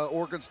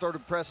 Oregon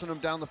started pressing them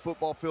down the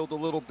football field a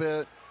little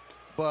bit.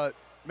 But,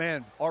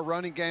 man, our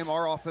running game,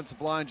 our offensive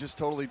line just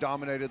totally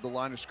dominated the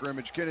line of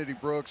scrimmage. Kennedy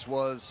Brooks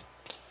was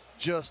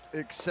just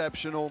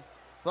exceptional.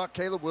 I thought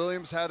Caleb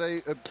Williams had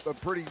a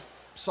pretty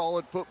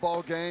solid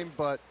football game.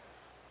 But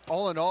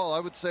all in all,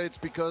 I would say it's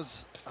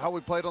because how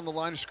we played on the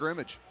line of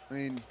scrimmage. I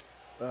mean,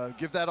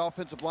 give that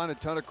offensive line a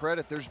ton of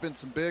credit. There's been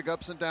some big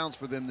ups and downs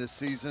for them this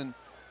season.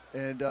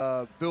 And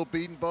Bill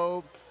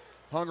Bedenbaugh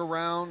hung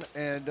around,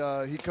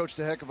 and he coached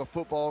a heck of a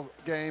football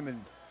game,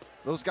 and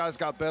those guys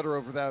got better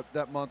over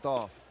that month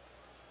off.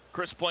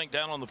 Chris Plank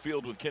down on the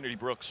field with Kennedy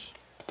Brooks.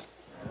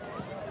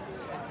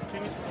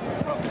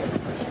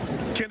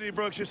 Kennedy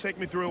Brooks, just take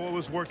me through what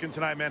was working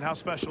tonight, man. How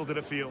special did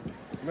it feel?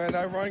 Man,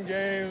 that run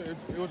game,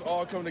 it was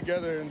all coming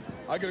together, and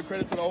I give a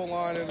credit to the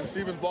O-line and the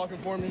receivers blocking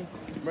for me.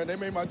 Man, they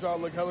made my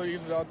job look hella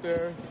easy out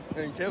there,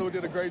 and Caleb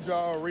did a great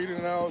job reading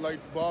it out, like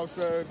Bob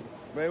said.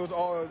 Man, it was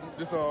all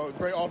just a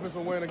great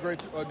offensive win and great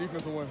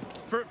defensive win.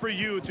 For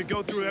you to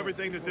go through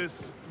everything that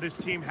this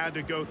team had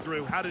to go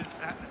through, how did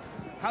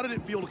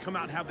it feel to come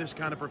out and have this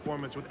kind of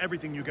performance with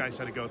everything you guys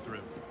had to go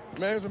through?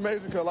 Man, it's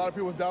amazing because a lot of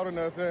people was doubting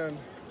us, and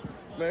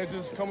man,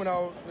 just coming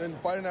out and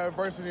fighting that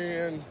adversity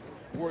and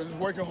we're just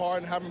working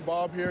hard and having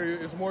Bob here,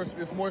 it's more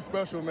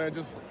special, man.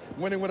 Just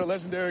winning with a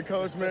legendary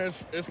coach, man,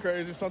 it's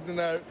crazy. It's something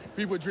that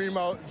people dream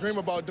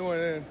about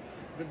doing, and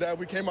that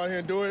we came out here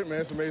and do it,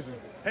 man, it's amazing.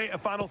 Hey, a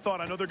final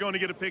thought. I know they're going to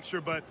get a picture,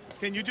 but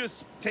can you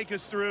just take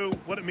us through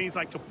what it means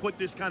like to put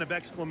this kind of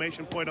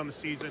exclamation point on the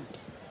season?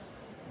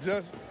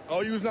 Just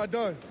OU's not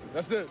done.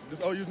 That's it.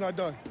 Just OU's not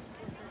done.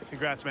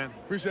 Congrats, man.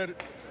 Appreciate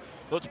it.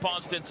 Let's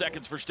pause 10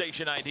 seconds for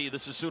station ID.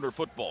 This is Sooner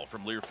football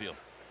from Learfield.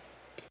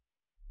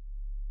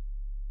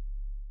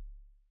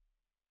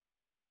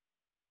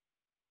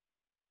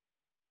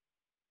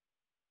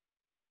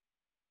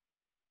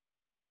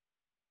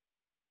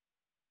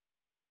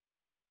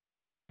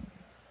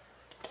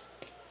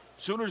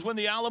 Sooners win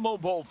the Alamo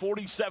Bowl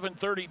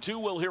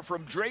 47-32. We'll hear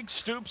from Drake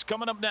Stoops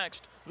coming up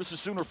next. This is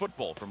Sooner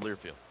football from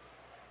Learfield.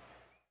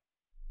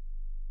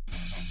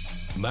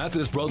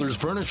 Mathis Brothers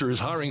Furniture is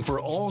hiring for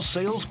all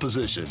sales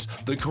positions.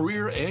 The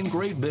career and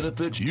great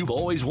benefits you've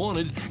always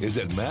wanted is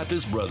at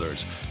Mathis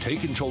Brothers.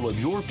 Take control of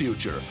your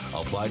future.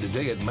 Apply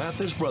today at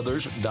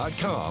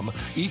mathisbrothers.com.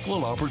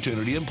 Equal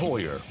opportunity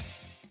employer.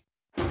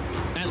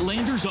 At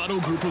Landers Auto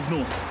Group of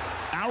North,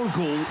 our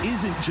goal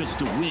isn't just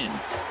to win.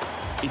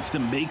 It's to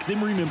make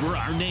them remember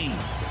our name,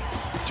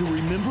 to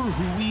remember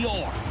who we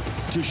are,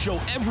 to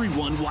show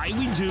everyone why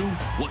we do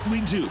what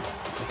we do,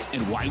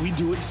 and why we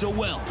do it so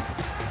well.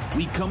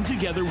 We come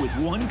together with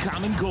one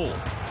common goal,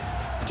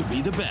 to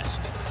be the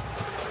best.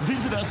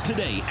 Visit us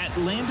today at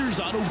Landers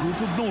Auto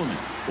Group of Norman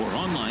or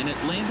online at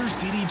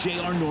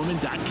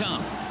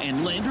LandersCDJRNorman.com and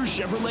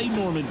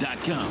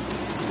LandersChevroletNorman.com.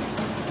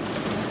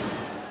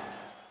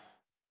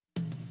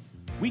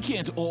 We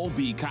can't all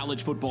be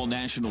college football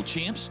national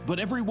champs, but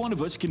every one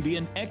of us can be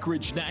an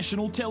Eckrich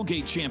National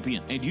Tailgate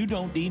Champion. And you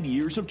don't need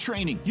years of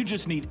training. You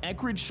just need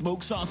Eckrich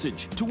smoked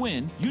sausage. To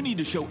win, you need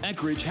to show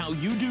Eckrich how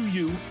you do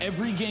you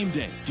every game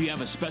day. Do you have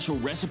a special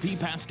recipe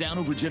passed down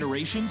over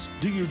generations?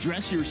 Do you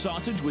dress your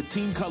sausage with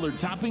team-colored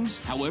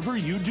toppings? However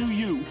you do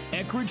you,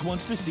 Eckrich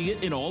wants to see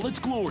it in all its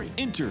glory.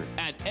 Enter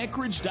at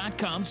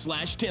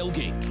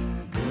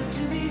Eckrich.com/tailgate. Good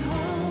to be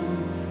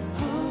home,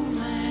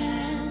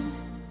 homeland.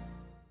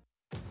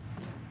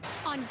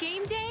 On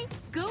game day,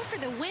 go for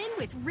the win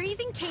with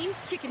Raising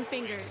Cane's Chicken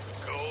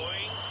Fingers.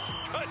 Going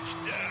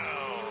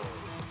touchdown.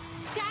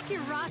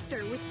 your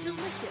roster with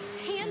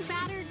delicious,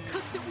 hand-battered,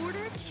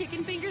 cooked-to-order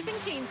chicken fingers and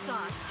cane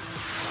sauce.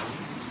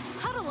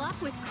 Huddle up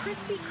with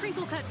crispy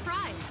crinkle-cut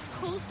fries,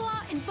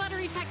 coleslaw, and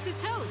buttery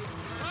Texas toast.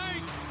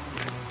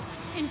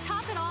 And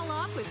top it all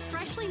off with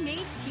freshly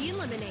made tea and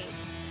lemonade.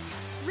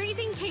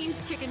 Raising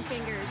Cane's Chicken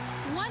Fingers.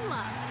 One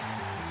love.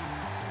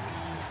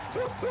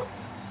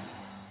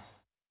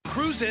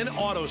 Cruise In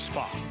Auto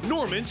Spa,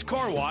 Norman's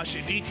Car Wash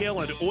and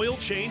Detail and Oil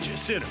Change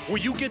Center, where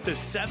you get the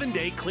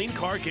 7-day clean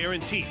car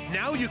guarantee.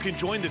 Now you can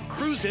join the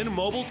Cruise In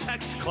Mobile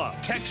Text Club.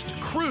 Text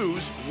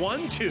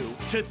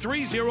CRUISE12 to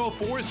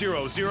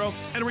 30400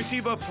 and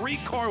receive a free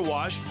car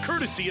wash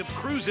courtesy of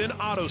Cruise In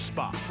Auto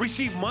Spa.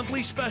 Receive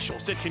monthly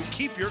specials that can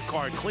keep your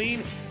car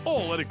clean,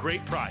 all at a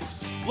great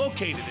price.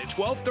 Located at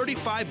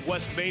 1235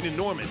 West Main in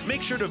Norman.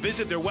 Make sure to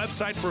visit their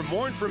website for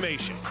more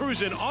information.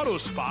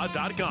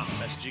 CruiseInAutospa.com.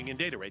 Messaging and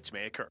data rates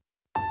may occur.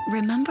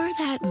 Remember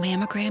that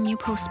mammogram you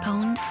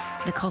postponed?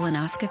 The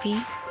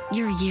colonoscopy?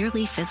 Your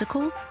yearly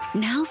physical?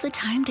 Now's the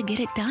time to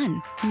get it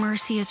done.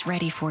 Mercy is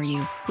ready for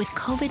you with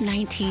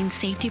COVID-19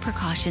 safety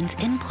precautions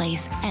in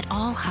place at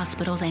all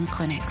hospitals and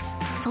clinics.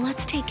 So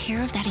let's take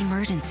care of that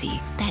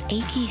emergency, that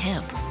achy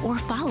hip, or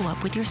follow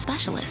up with your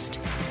specialist.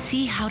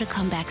 See how to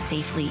come back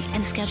safely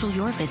and schedule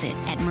your visit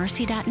at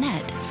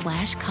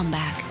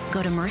mercy.net/comeback.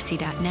 Go to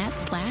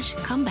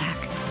mercy.net/comeback.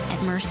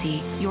 At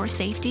Mercy, your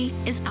safety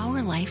is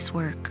our life's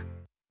work.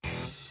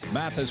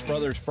 Mathis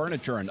Brothers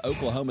Furniture in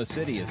Oklahoma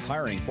City is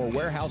hiring for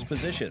warehouse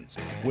positions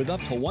with up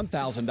to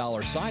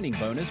 $1,000 signing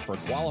bonus for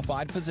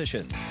qualified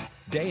positions.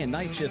 Day and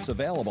night shifts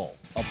available.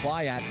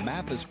 Apply at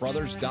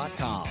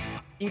mathisbrothers.com.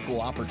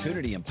 Equal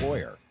opportunity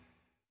employer.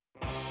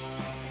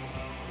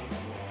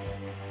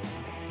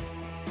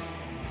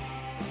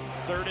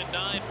 Third and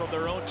 9 from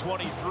their own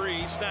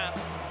 23. Snap.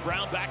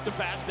 Brown back to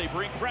pass. They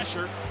bring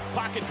pressure.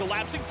 Pocket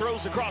collapsing.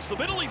 Throws across the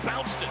middle. He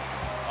bounced it.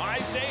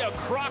 Isaiah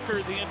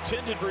Crocker, the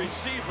intended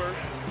receiver.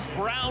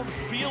 Brown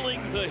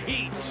feeling the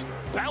heat.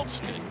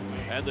 Bounced it.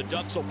 And the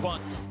Ducks will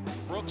punt.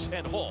 Brooks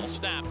and Hall.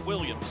 Snap.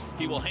 Williams.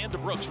 He will hand to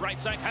Brooks.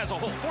 Right side has a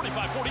hole.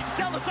 45-40.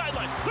 Down the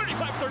sideline.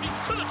 35-30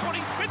 to the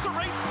 20. It's a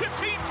race.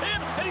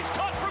 15-10. And he's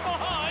caught from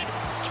behind.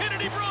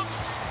 Kennedy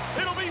Brooks.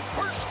 It'll be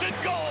first and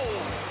goal.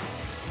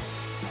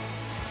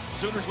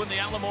 Sooners win the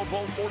Alamo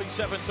Bowl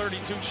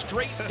 47-32.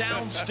 Straight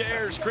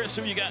downstairs. Chris,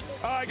 who you got?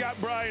 I got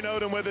Brian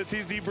Odom with us.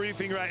 He's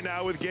debriefing right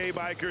now with Gabe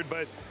Eichert.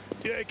 But,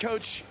 yeah,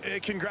 Coach,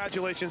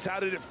 congratulations. How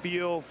did it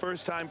feel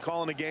first time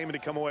calling a game and to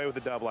come away with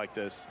a dub like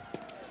this?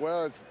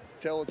 Well, it's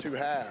tale of two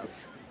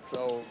halves.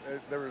 So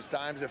there was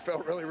times it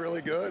felt really,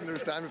 really good, and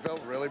there's times it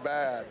felt really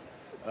bad.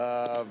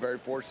 Very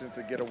fortunate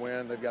to get a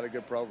win. They've got a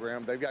good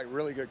program. They've got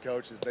really good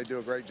coaches. They do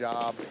a great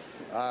job.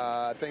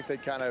 I think they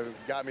kind of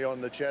got me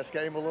on the chess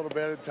game a little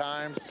bit at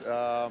times.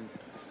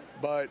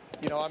 But,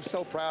 you know, I'm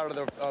so proud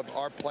of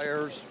our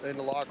players in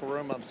the locker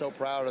room. I'm so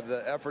proud of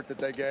the effort that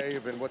they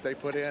gave and what they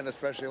put in,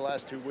 especially the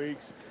last 2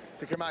 weeks,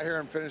 to come out here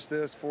and finish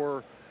this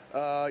for,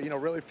 you know,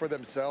 really for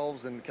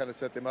themselves and kind of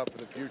set them up for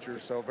the future.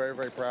 So very,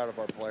 very proud of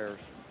our players.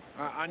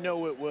 I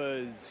know it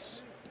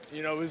was,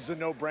 you know, it was a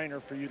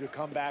no-brainer for you to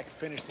come back,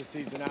 finish the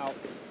season out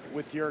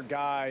with your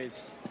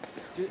guys.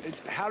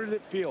 How did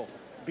it feel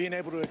being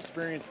able to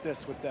experience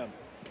this with them?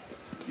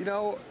 You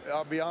know,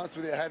 I'll be honest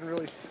with you, I hadn't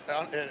really,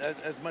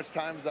 as much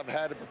time as I've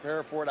had to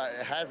prepare for it,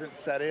 it hasn't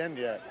set in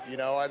yet. You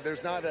know,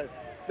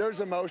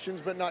 there's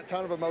emotions, but not a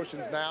ton of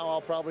emotions now.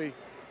 I'll probably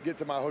get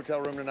to my hotel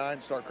room tonight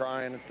and start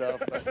crying and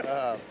stuff.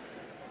 But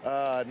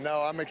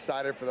no, I'm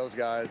excited for those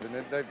guys,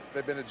 and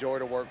they've been a joy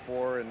to work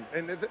for. And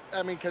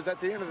I mean, because at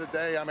the end of the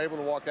day, I'm able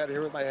to walk out of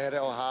here with my head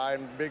held high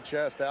and big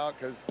chest out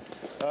because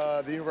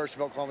the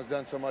University of Oklahoma has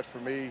done so much for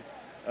me.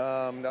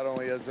 Not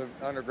only as an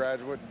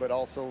undergraduate, but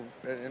also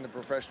in the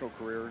professional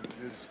career.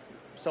 Just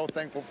so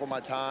thankful for my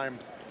time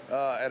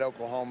at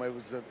Oklahoma. It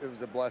was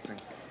a blessing.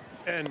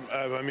 And,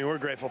 I mean, we're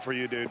grateful for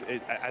you, dude.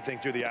 I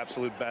think you're the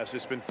absolute best.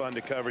 It's been fun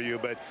to cover you.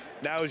 But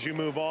now as you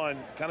move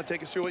on, kind of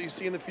take us through what you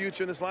see in the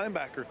future in this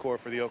linebacker core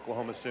for the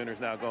Oklahoma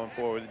Sooners now going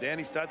forward.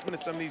 Danny Stutzman and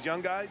some of these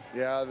young guys?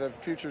 Yeah, the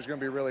future is going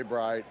to be really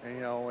bright. And,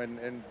 you know,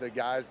 and the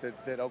guys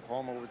that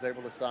Oklahoma was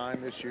able to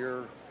sign this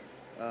year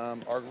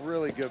are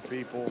really good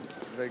people.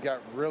 They got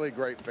really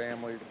great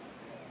families.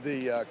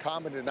 The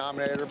common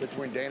denominator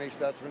between Danny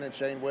Stutzman and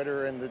Shane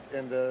Witter and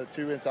the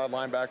two inside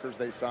linebackers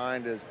they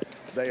signed is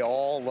they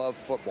all love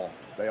football.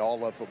 They all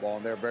love football,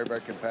 and they're very, very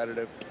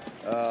competitive.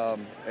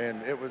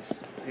 And it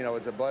was, you know,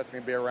 it's a blessing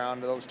to be around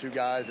those two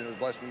guys, and it was a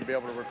blessing to be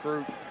able to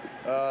recruit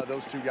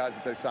those two guys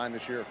that they signed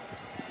this year.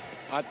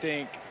 I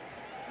think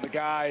the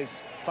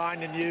guys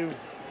finding you,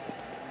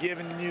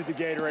 giving you the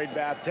Gatorade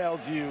bath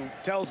tells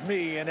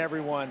me and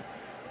everyone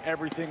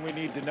everything we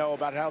need to know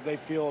about how they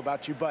feel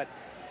about you. But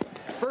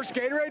first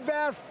Gatorade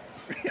bath?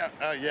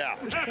 Yeah.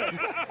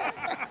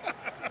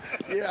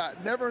 Yeah,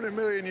 never in a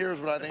million years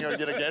would I think I would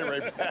get a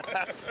Gatorade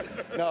back.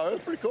 No, it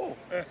was pretty cool.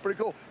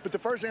 Pretty cool. But the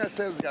first thing I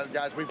said was,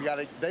 guys,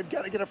 they've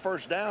got to get a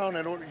first down,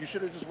 and you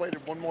should have just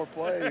waited one more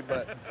play.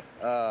 But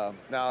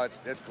no,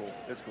 it's cool.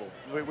 It's cool.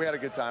 We had a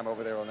good time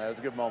over there on that. It was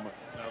a good moment.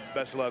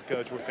 Best of luck,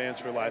 Coach. We're fans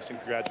for life, and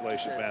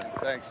congratulations, man.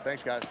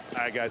 Thanks, guys.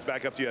 All right, guys,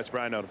 back up to you. That's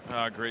Brian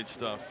Odom. Great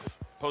stuff.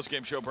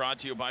 Post-game show brought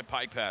to you by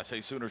Pike Pass.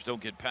 Hey, Sooners,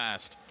 don't get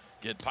passed.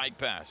 Get Pike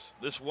Pass.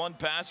 This one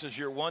pass is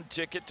your one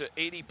ticket to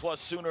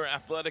 80-plus Sooner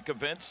athletic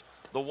events.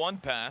 The one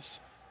pass,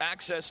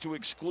 access to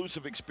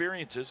exclusive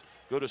experiences.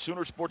 Go to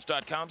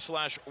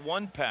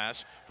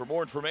Soonersports.com/onepass for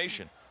more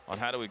information on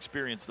how to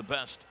experience the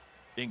best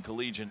in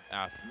collegiate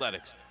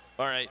athletics.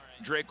 All right,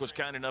 Drake was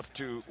kind enough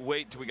to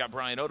wait till we got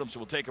Brian Odom, so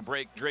we'll take a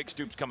break. Drake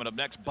Stoops coming up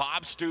next.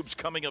 Bob Stoops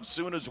coming up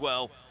soon as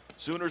well.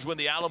 Sooners win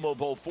the Alamo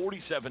Bowl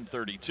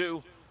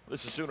 47-32.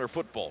 This is Sooner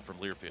football from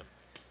Learfield.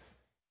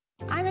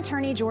 I'm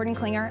attorney Jordan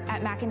Klinger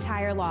at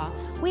McIntyre Law.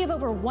 We have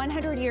over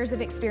 100 years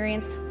of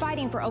experience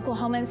fighting for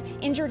Oklahomans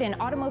injured in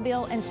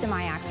automobile and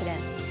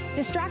semi-accidents.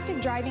 Distracted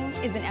driving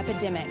is an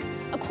epidemic.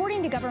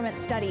 According to government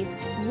studies,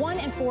 1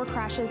 in 4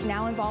 crashes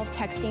now involve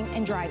texting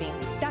and driving.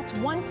 That's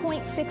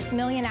 1.6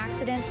 million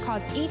accidents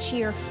caused each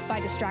year by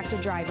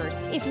distracted drivers.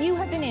 If you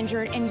have been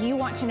injured and you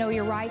want to know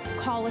your rights,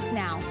 call us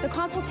now. The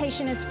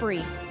consultation is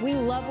free. We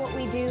love what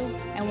we do,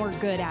 and we're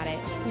good at it.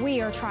 We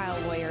are trial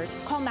lawyers.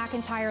 Call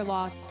McIntyre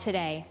Law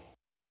today.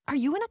 Are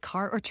you in a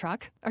car or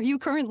truck? Are you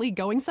currently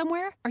going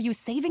somewhere? Are you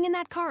saving in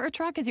that car or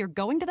truck as you're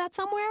going to that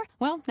somewhere?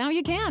 Well, now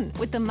you can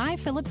with the My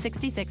Phillips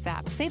 66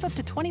 app. Save up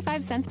to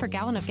 25 cents per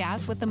gallon of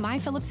gas with the My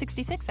Phillips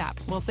 66 app.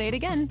 We'll say it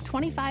again,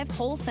 25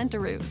 whole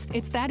centaroos.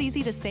 It's that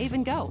easy to save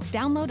and go.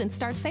 Download and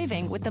start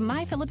saving with the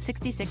My Phillips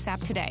 66 app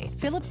today.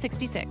 Phillips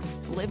 66.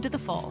 Live to the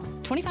full.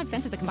 25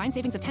 cents is a combined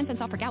savings of 10 cents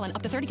off per gallon,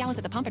 up to 30 gallons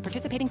at the pump at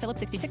participating Phillips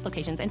 66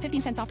 locations, and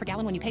 15 cents off per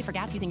gallon when you pay for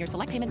gas using your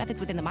select payment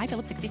methods within the My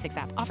Phillips 66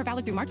 app. Offer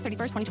valid through March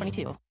 31st,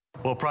 2022.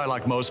 Well, probably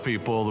like most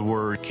people, the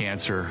word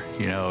cancer,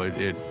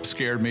 it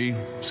scared me,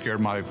 scared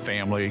my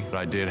family.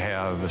 I did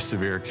have a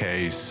severe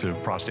case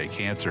of prostate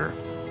cancer.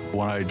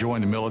 When I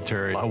joined the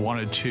military, I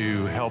wanted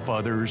to help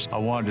others. I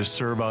wanted to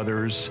serve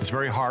others. It's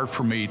very hard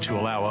for me to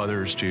allow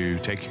others to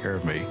take care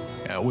of me.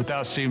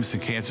 Without Stevenson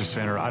Cancer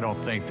Center, I don't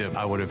think that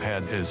I would have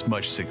had as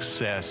much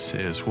success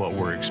as what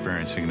we're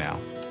experiencing now.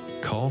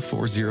 Call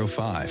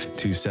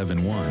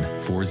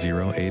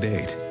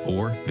 405-271-4088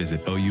 or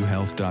visit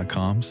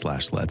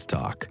ouhealth.com/let's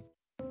talk.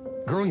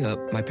 Growing up,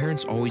 my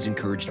parents always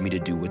encouraged me to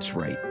do what's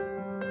right,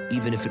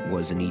 even if it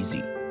wasn't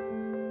easy.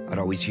 I'd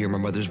always hear my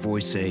mother's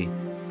voice say,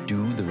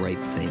 "Do the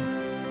right thing."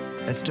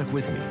 That stuck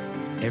with me.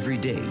 Every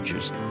day,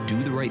 just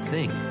do the right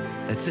thing.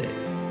 That's it.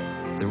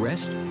 The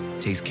rest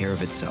takes care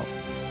of itself.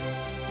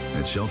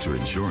 At Shelter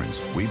Insurance,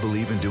 we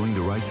believe in doing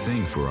the right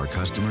thing for our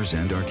customers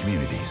and our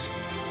communities.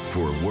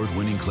 For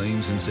award-winning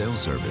claims and sales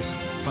service,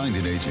 find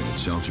an agent at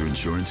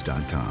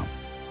shelterinsurance.com.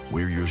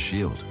 We're your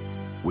shield.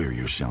 We're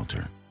your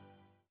shelter.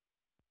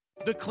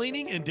 The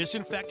cleaning and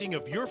disinfecting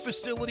of your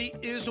facility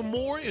is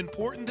more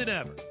important than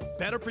ever.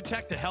 Better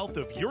protect the health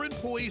of your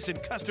employees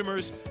and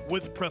customers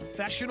with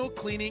professional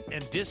cleaning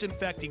and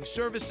disinfecting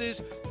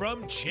services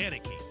from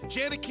Janiking.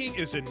 Janiking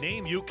is a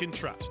name you can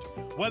trust,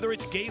 whether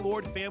it's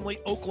Gaylord Family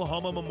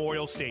Oklahoma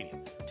Memorial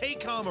Stadium,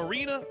 Paycom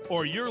Arena,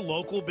 or your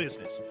local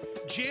business.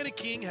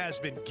 Janiking has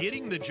been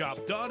getting the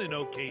job done in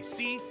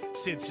OKC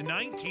since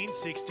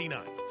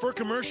 1969. For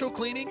commercial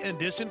cleaning and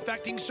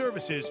disinfecting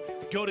services,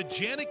 go to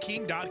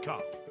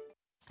janiking.com.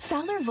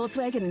 Fowler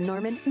Volkswagen in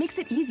Norman makes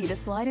it easy to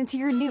slide into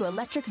your new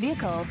electric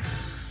vehicle.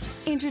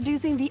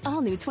 Introducing the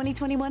all-new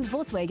 2021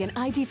 Volkswagen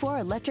ID4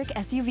 electric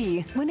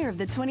SUV, winner of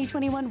the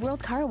 2021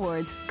 World Car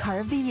Awards, Car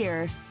of the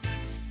Year.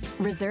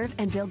 Reserve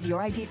and build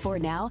your ID4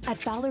 now at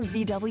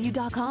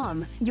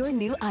FowlerVW.com. Your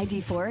new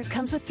ID4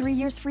 comes with 3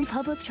 years free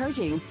public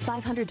charging,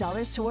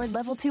 $500 toward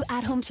level 2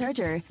 at-home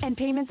charger, and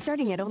payments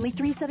starting at only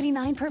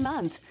 $379 per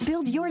month.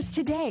 Build yours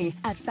today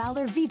at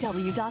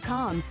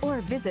FowlerVW.com or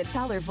visit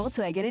Fowler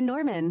Volkswagen in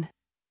Norman.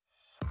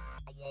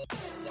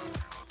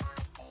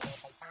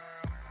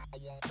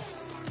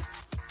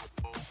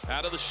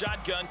 Out of the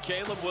shotgun,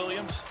 Caleb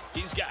Williams.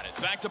 He's got it.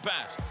 Back to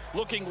pass.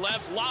 Looking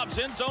left, lobs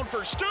end zone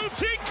for Stoops.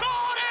 He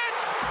caught it!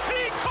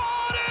 He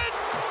caught it!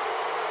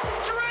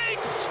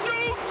 Drake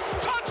Stoops,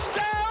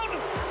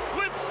 touchdown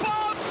with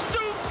Bob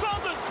Stoops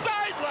on the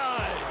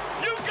sideline.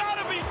 You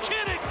gotta be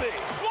kidding me.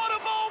 What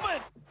a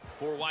moment.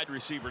 4 wide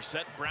receivers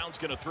set. Brown's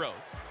gonna throw.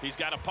 He's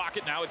got a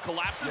pocket. Now it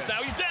collapses. Yes.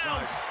 Now he's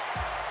down. Nice.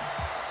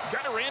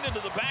 Kind of ran into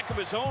the back of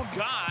his own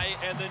guy,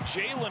 and then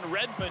Jalen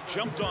Redmond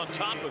jumped on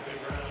top of him.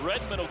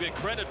 Redmond will get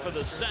credit for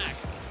the sack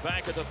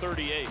back at the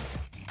 38.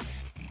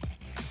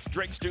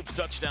 Drake Stoops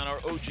touchdown, our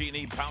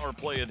OG&E power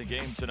play of the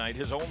game tonight.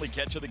 His only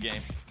catch of the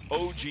game.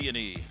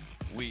 OG&E.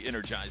 We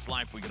energize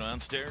life. We go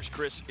downstairs.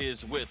 Chris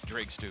is with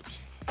Drake Stoops.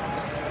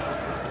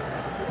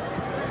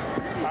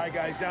 All right,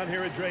 guys, down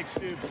here at Drake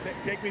Stoops,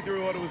 take me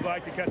through what it was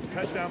like to catch a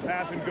touchdown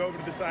pass and go over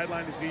to the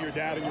sideline to see your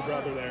dad and your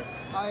brother there.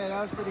 Oh, yeah,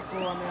 that was pretty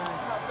cool. I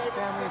mean,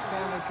 family is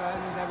family, so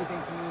that means everything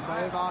to me.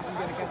 But it was awesome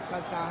getting to catch a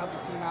touchdown, help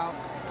the team out,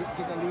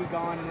 get the league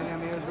going. And then, I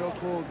mean, it was real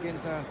cool getting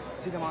to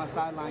see them on the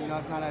sideline. You know,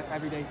 it's not an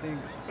everyday thing.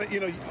 But, you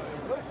know,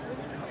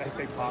 I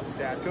say Pop's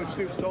dad. Coach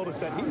Stoops told us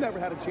that he never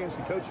had a chance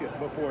to coach you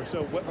before.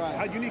 So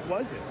how unique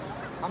was it?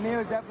 I mean, it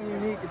was definitely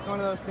unique. It's one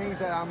of those things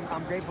that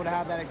I'm grateful to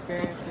have that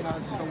experience. You know,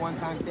 it's just a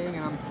one-time thing,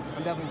 and I'm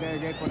definitely very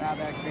grateful to have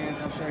that experience.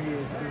 I'm sure he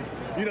is too.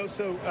 You know,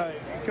 so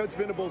Coach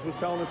Venables was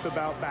telling us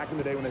about back in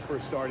the day when they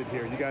first started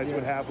here. You guys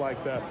would have like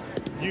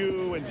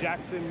you and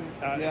Jackson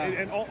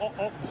and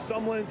all the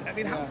Sumlins. I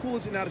mean, how cool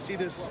is it now to see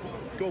this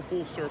go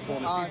full circle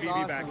and to see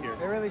VD back here?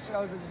 It really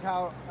shows just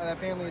how that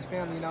family is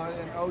family. You know,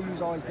 and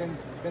OU's always been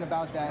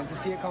about that. And to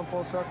see it come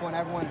full circle and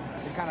everyone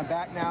is kind of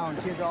back now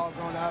and kids are all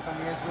grown up. I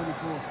mean, it's really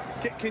cool.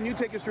 Can you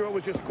take us through what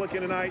was just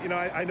clicking tonight? You know,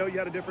 I know you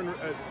had a different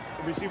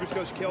receivers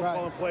coach, Kale,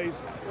 calling plays.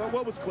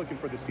 What was clicking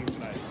for this team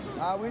tonight?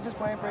 We were just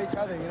playing for each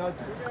other, you know,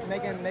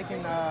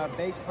 making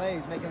base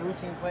plays, making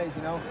routine plays,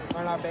 you know,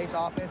 running our base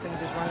offense and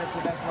just running it to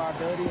the best of our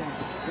ability and,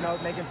 you know,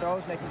 making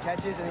throws, making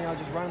catches, and, you know,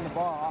 just running the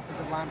ball.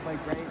 Offensive line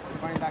played great,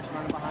 running backs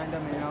running behind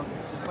them, and, you know,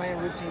 just playing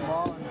routine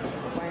ball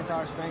and playing to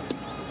our strengths.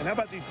 And how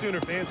about these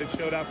Sooner fans that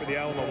showed out for the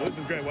Alamo? This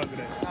was great,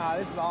 wasn't it?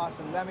 This is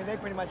awesome. I mean, they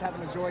pretty much had the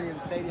majority of the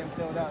stadium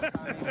filled up. So,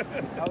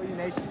 I mean, OU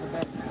Nation's the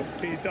best.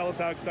 Can you tell us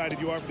how excited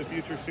you are for the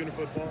future of Sooner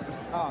football?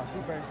 Oh,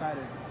 super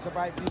excited. It's a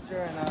bright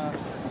future, and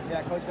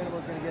yeah, Coach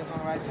Venables is going to get us on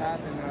the right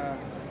path, and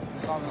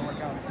it's all going to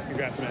work out.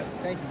 Congrats, man.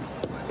 Thank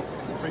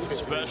you.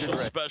 Appreciate it.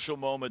 Special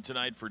moment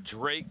tonight for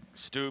Drake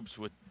Stoops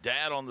with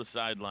Dad on the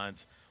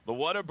sidelines. The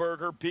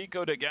Whataburger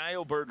Pico de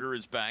Gallo burger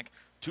is back.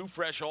 2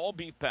 fresh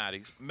all-beef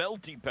patties,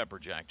 melty pepper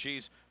jack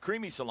cheese,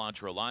 creamy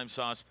cilantro lime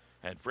sauce,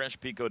 and fresh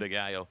Pico de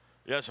Gallo.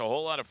 Yes, a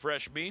whole lot of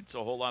fresh meats,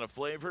 a whole lot of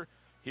flavor,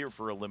 here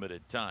for a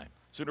limited time.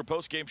 Sooner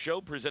Postgame Show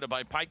presented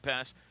by Pike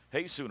Pass.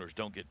 Hey, Sooners,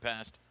 don't get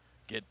past.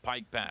 Get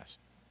Pike Pass.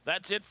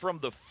 That's it from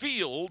the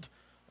field.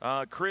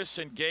 Chris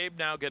and Gabe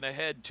now going to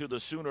head to the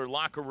Sooner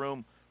locker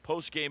room.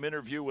 Postgame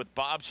interview with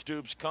Bob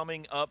Stoops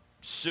coming up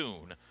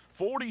soon.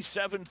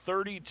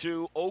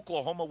 47-32,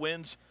 Oklahoma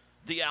wins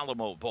the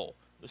Alamo Bowl.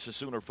 This is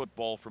Sooner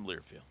football from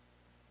Learfield.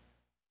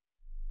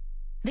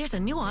 There's a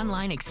new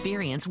online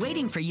experience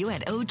waiting for you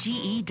at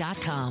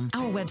OGE.com.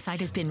 Our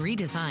website has been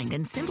redesigned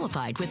and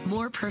simplified with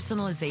more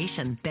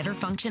personalization, better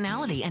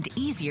functionality, and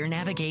easier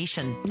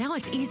navigation. Now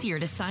it's easier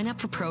to sign up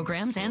for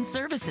programs and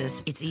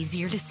services. It's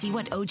easier to see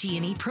what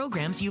OG&E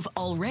programs you've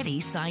already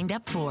signed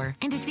up for.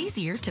 And it's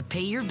easier to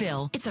pay your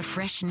bill. It's a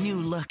fresh new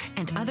look.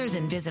 And other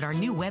than visit our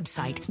new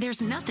website, there's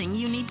nothing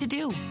you need to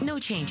do. No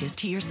changes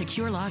to your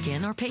secure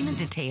login or payment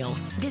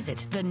details.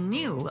 Visit the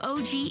new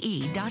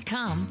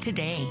OGE.com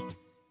today.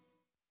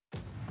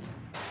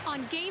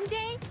 On game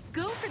day,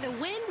 go for the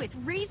win with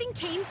Raising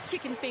Cane's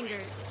Chicken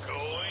Fingers.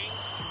 Going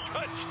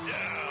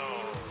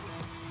touchdown.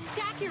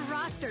 Stack your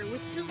roster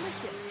with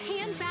delicious,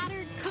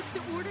 hand-battered,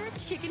 cooked-to-order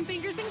chicken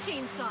fingers and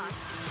cane sauce.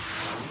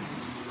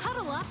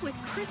 Huddle up with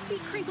crispy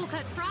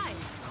crinkle-cut fries,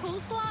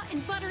 coleslaw,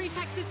 and buttery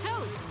Texas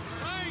toast.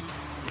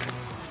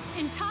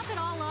 And top it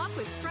all off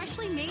with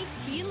freshly made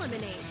tea and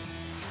lemonade.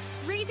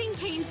 Raising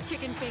Cane's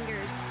Chicken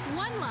Fingers.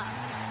 One love.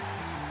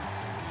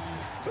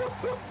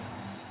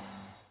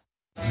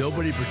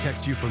 Nobody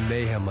protects you from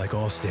mayhem like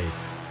Allstate.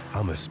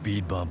 I'm a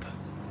speed bump.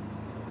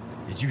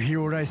 Did you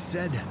hear what I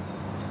said?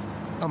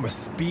 I'm a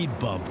speed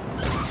bump.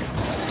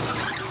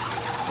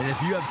 And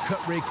if you have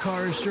cut-rate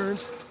car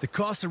insurance, the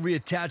cost to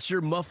reattach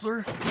your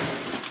muffler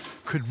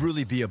could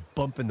really be a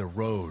bump in the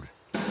road.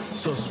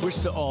 So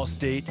switch to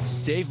Allstate,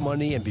 save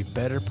money, and be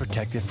better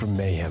protected from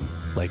mayhem,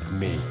 like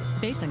me.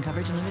 Based on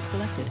coverage and limits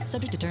selected.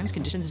 Subject to terms,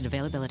 conditions, and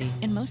availability.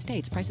 In most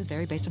states, prices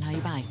vary based on how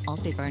you buy.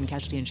 Allstate Fire and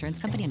Casualty Insurance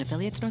Company and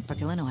affiliates,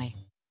 Northbrook, Illinois.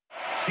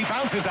 He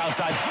bounces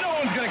outside. No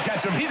one's going to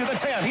catch him. He's at the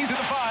 10. He's at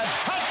the 5.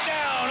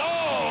 Touchdown!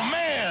 Oh,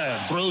 man!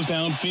 Throws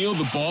downfield.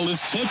 The ball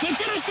is tipped.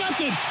 It's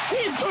intercepted.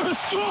 He's going to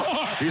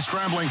score! He's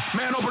scrambling.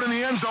 Man open in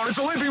the end zone. It's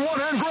a leaping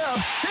one-hand grab.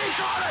 He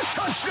got it!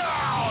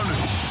 Touchdown!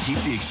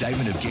 Keep the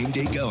excitement of game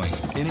day going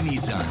in a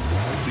Nissan.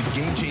 With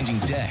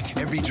game-changing tech,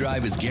 every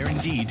drive is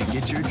guaranteed to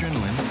get your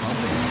adrenaline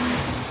pumping.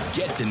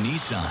 Get to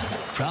Nissan,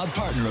 proud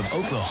partner of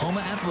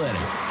Oklahoma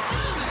Athletics.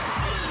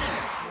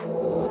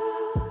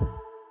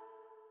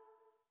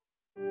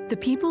 The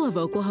people of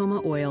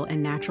Oklahoma Oil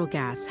and Natural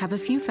Gas have a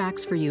few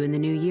facts for you in the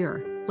new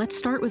year. Let's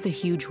start with a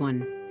huge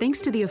one. Thanks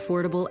to the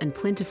affordable and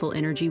plentiful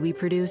energy we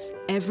produce,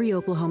 every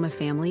Oklahoma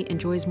family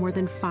enjoys more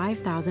than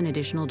 $5,000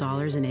 additional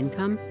dollars in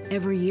income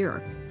every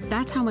year.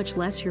 That's how much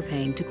less you're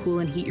paying to cool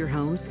and heat your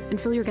homes and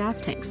fill your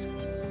gas tanks.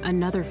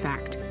 Another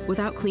fact,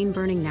 without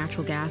clean-burning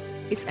natural gas,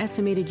 it's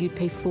estimated you'd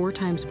pay 4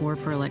 times more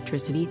for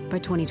electricity by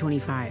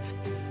 2025.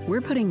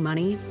 We're putting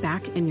money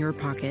back in your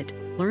pocket.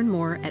 Learn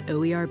more at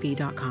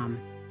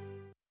OERB.com.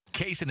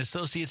 Case &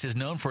 Associates is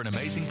known for an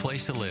amazing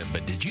place to live,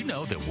 but did you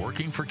know that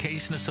working for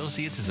Case &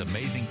 Associates is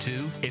amazing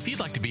too? If you'd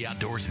like to be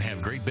outdoors and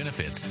have great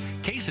benefits,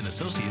 Case &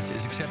 Associates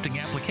is accepting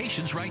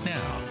applications right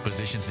now.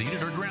 Positions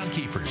needed are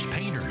groundkeepers,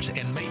 painters,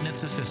 and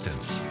maintenance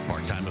assistants.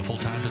 Part-time and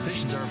full-time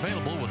positions are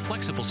available with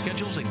flexible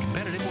schedules and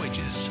competitive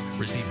wages.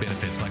 Receive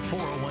benefits like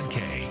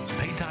 401k,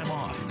 paid time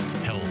off,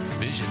 health,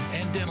 vision,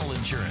 and dental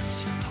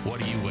insurance.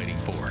 What are you waiting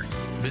for?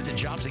 Visit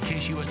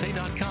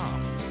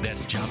jobs@caseusa.com.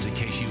 That's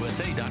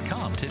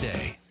jobs@caseusa.com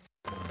today.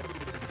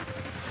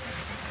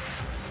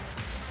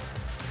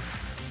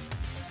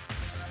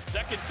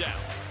 Second down,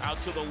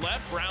 out to the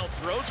left, Brown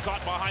throws,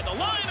 caught behind the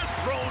line and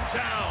thrown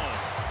down.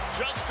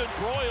 Justin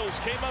Broyles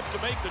came up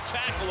to make the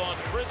tackle on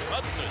Chris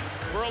Hudson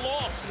for a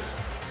loss.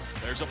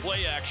 There's a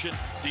play action,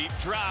 deep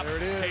drop. There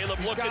it is. Caleb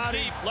He's looking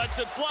deep, lets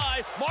it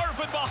fly.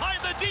 Marvin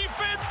behind the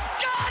defense,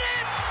 got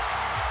it!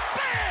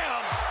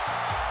 Bam!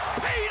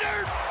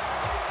 Peter!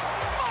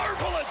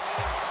 Marvelous!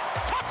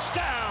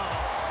 Touchdown!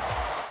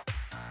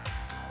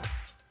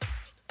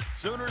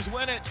 Sooners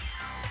win it.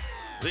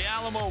 The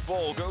Alamo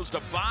Bowl goes to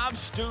Bob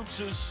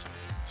Stoops'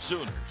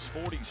 Sooners,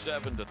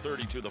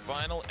 47-32 the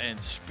final. And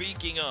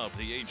speaking of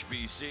the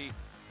HBC,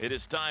 it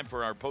is time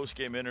for our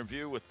postgame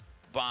interview with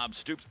Bob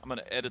Stoops. I'm going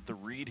to edit the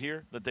read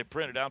here that they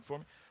printed out for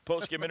me.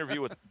 Postgame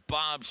interview with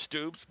Bob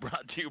Stoops,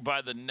 brought to you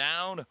by the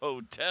Noun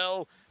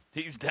Hotel.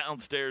 He's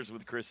downstairs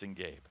with Chris and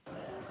Gabe.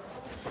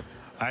 All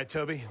right,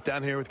 Toby,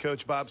 down here with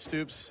Coach Bob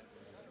Stoops.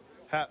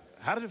 How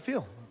did it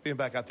feel being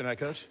back out there tonight,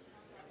 Coach?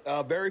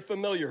 Very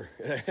familiar,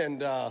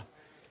 and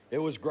it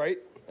was great.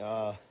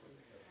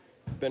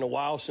 Been a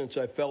while since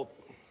I felt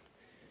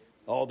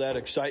all that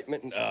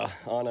excitement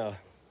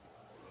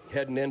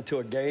heading into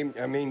a game.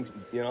 I mean,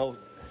 you know,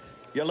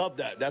 you love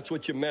that. That's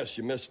what you miss.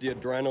 You miss the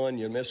adrenaline.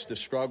 You miss the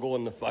struggle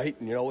and the fight.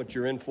 And you know what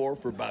you're in for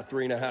about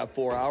 3.5,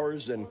 4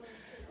 hours. And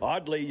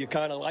oddly, you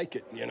kind of like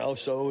it, you know.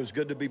 So it was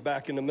good to be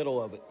back in the middle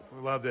of it.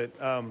 We loved it.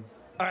 All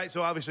right,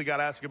 so obviously got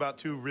to ask about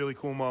two really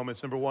cool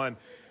moments. Number one,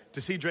 to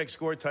see Drake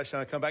score a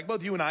touchdown and come back.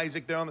 Both you and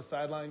Isaac there on the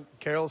sideline.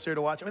 Carol's here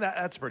to watch. I mean,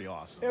 that's pretty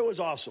awesome. It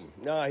was awesome.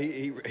 No,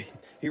 he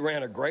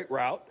ran a great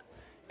route.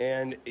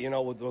 And, you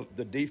know, with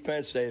the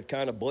defense, they had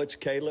kind of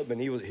blitzed Caleb,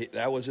 and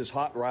that was his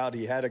hot route.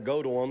 He had to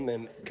go to him,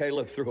 and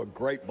Caleb threw a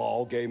great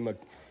ball, gave him a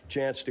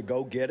chance to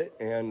go get it,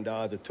 and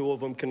the two of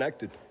them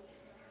connected.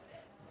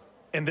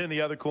 And then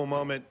the other cool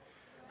moment,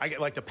 I get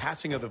like the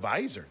passing of the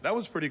visor. That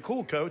was pretty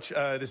cool, Coach,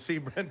 to see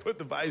Brent put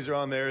the visor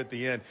on there at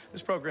the end.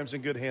 This program's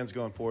in good hands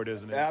going forward,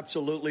 isn't it?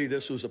 Absolutely.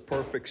 This was a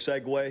perfect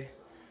segue.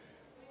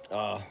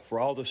 For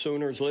all the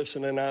Sooners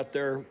listening out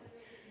there,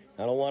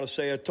 I don't want to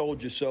say I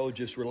told you so.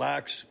 Just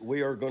relax.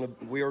 We are going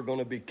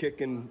to be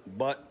kicking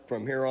butt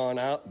from here on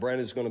out.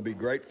 Brent is going to be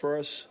great for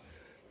us.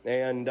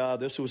 And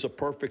this was a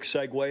perfect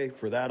segue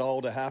for that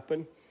all to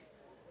happen.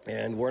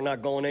 And we're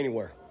not going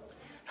anywhere.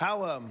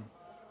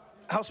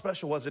 How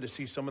special was it to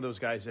see some of those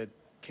guys that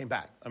came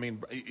back? I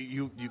mean,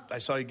 I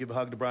saw you give a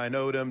hug to Brian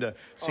Odom, to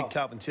see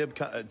Calvin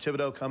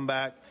Thibodeau come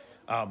back.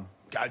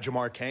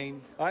 Jamar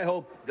Cain. I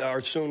hope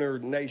our Sooner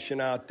Nation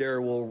out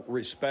there will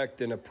respect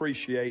and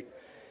appreciate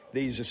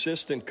these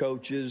assistant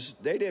coaches.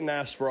 They didn't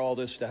ask for all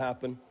this to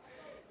happen,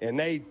 and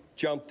they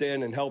jumped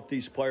in and helped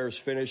these players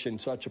finish in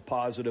such a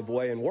positive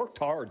way and worked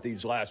hard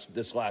this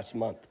last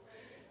month.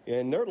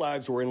 And their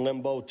lives were in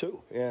limbo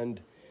too, and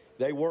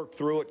they worked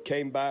through it,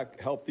 came back,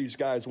 helped these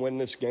guys win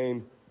this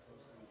game,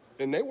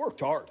 and they worked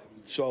hard.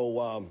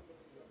 So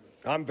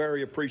I'm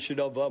very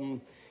appreciative of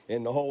them,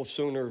 and the whole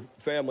Sooner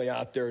family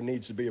out there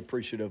needs to be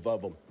appreciative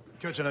of them.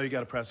 Coach, I know you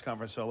got a press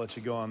conference, so I'll let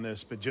you go on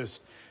this, but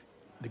just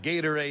the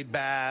Gatorade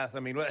bath, I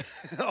mean,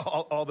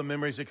 all the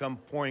memories that come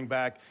pouring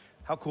back.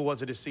 How cool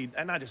was it to see,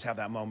 and not just have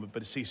that moment, but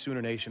to see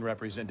Sooner Nation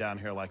represent down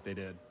here like they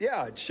did?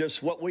 Yeah, it's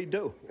just what we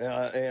do,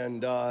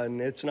 and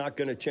it's not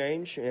going to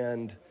change,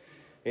 and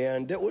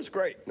it was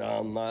great.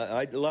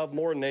 I love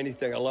more than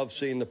anything, I love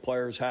seeing the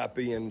players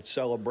happy and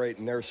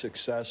celebrating their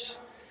success.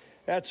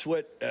 That's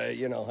what,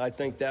 I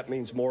think that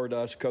means more to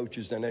us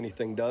coaches than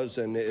anything does,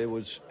 and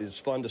it's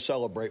fun to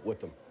celebrate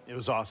with them. It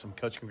was awesome.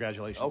 Coach,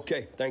 congratulations.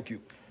 Okay, thank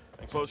you.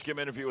 Post-game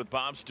interview with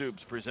Bob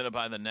Stoops, presented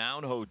by the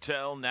Noun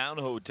Hotel. Noun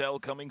Hotel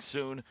coming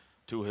soon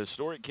to a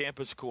historic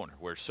campus corner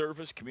where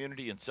service,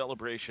 community, and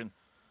celebration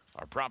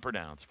are proper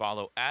nouns.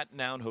 Follow at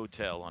Noun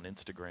Hotel on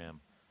Instagram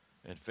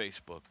and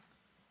Facebook.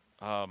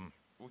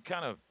 We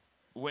kind of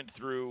went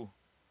through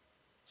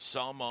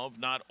some of,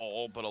 not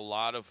all, but a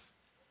lot of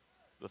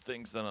the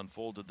things that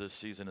unfolded this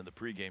season in the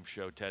pregame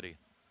show, Teddy,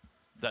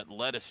 that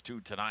led us to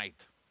tonight.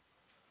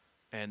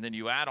 And then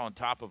you add on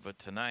top of it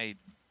tonight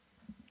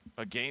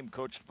a game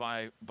coached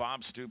by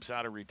Bob Stoops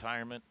out of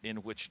retirement in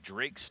which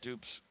Drake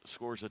Stoops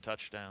scores a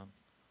touchdown.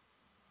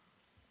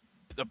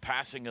 The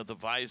passing of the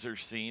visor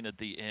scene at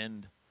the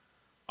end.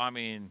 I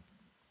mean,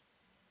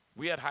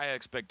 we had high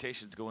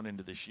expectations going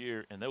into this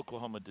year, and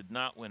Oklahoma did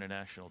not win a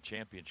national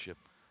championship.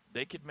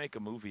 They could make a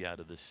movie out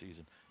of this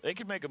season. They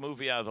could make a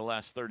movie out of the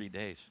last 30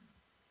 days.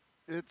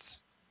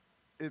 It's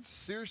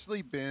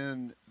seriously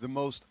been the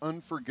most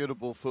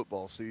unforgettable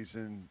football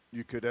season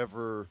you could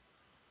ever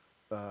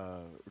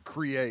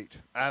create,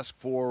 ask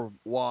for,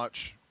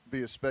 watch,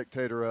 be a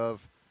spectator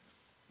of.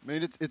 I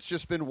mean, it's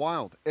just been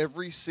wild.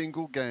 Every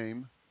single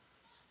game,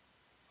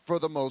 for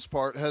the most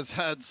part, has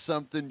had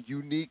something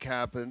unique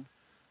happen.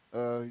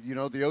 The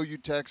OU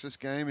Texas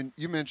game, and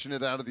you mentioned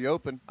it out of the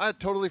open. I had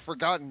totally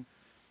forgotten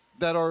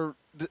that our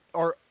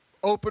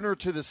opener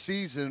to the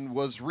season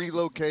was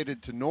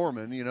relocated to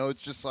Norman.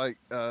 It's just like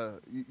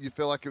you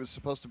feel like it was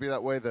supposed to be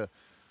that way the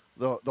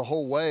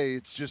whole way.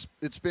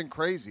 It's been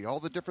crazy. All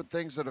the different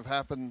things that have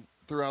happened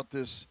throughout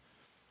this,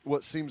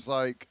 what seems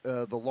like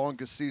the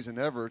longest season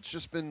ever. It's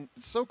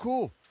so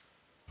cool.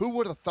 Who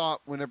would have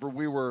thought whenever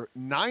we were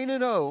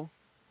 9-0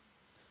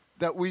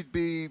 that we'd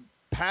be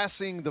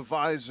passing the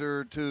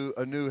visor to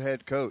a new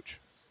head coach?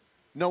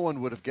 No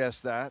one would have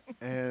guessed that.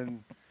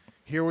 And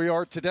here we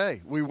are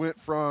today. We went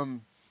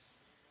from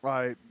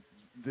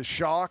the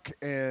shock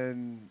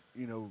and,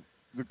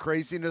 the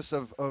craziness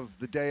of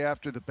the day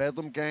after the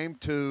Bedlam game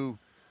to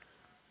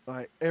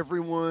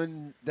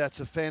everyone that's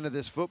a fan of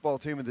this football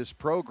team and this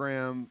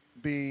program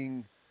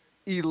being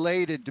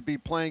elated to be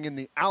playing in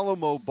the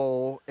Alamo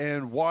Bowl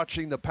and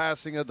watching the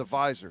passing of the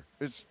visor.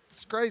 It's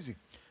crazy.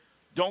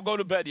 Don't go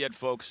to bed yet,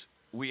 folks.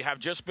 We have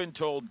just been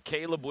told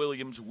Caleb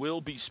Williams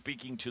will be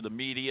speaking to the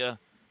media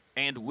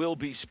and will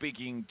be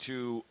speaking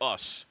to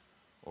us,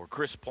 or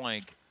Chris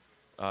Plank,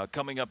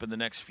 coming up in the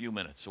next few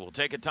minutes. So we'll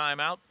take a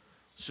timeout.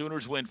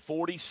 Sooners win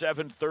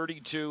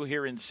 47-32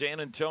 here in San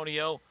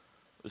Antonio.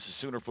 This is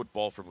Sooner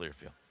football from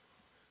Learfield.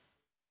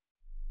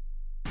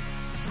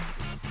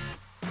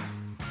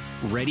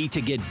 Ready to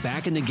get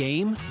back in the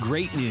game?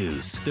 Great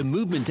news. The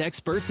movement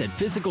experts at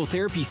Physical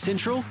Therapy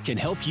Central can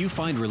help you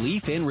find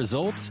relief and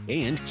results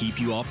and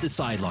keep you off the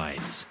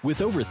sidelines.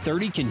 With over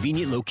 30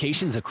 convenient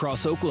locations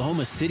across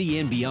Oklahoma City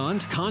and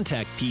beyond,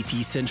 contact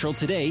PT Central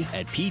today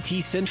at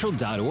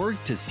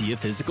ptcentral.org to see a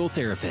physical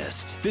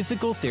therapist.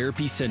 Physical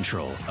Therapy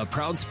Central, a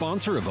proud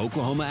sponsor of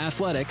Oklahoma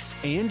Athletics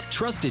and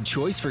trusted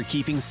choice for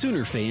keeping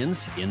Sooner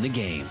fans in the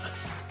game.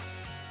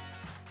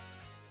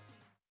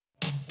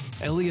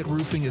 Elliott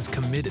Roofing is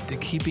committed to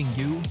keeping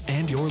you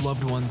and your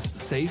loved ones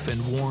safe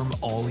and warm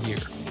all year.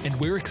 And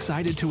we're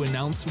excited to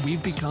announce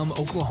we've become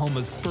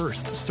Oklahoma's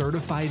first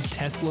certified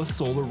Tesla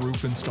solar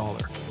roof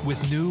installer.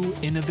 With new,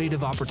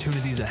 innovative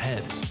opportunities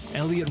ahead,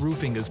 Elliott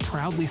Roofing is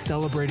proudly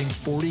celebrating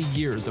 40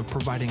 years of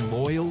providing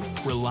loyal,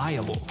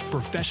 reliable,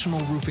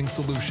 professional roofing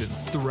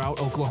solutions throughout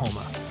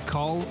Oklahoma.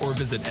 Call or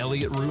visit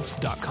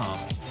ElliottRoofs.com.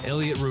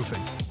 Elliott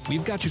Roofing,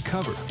 we've got you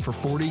covered for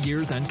 40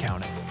 years and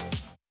counting.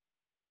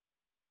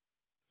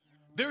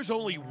 There's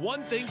only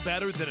one thing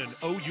better than an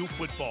OU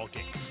football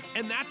game,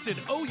 and that's an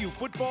OU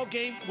football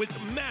game with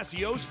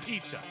Mazzio's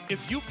Pizza.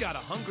 If you've got a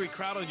hungry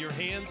crowd on your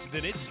hands,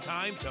 then it's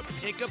time to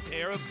pick a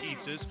pair of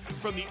pizzas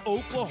from the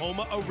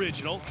Oklahoma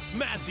original,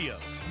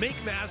 Mazzio's. Make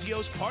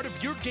Mazzio's part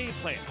of your game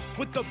plan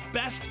with the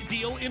best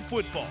deal in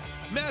football.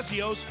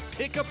 Mazzio's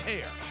Pick a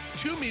Pair.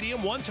 2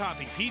 medium, 1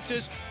 topping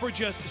pizzas for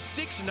just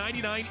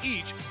 $6.99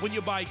 each when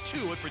you buy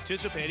 2 at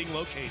participating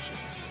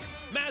locations.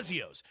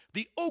 Mazzio's,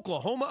 the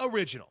Oklahoma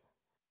original.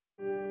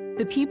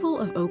 The people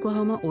of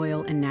Oklahoma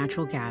Oil and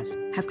Natural Gas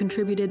have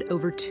contributed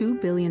over $2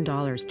 billion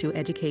to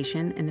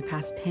education in the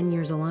past 10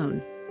 years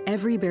alone.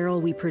 Every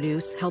barrel we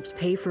produce helps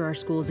pay for our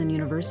schools and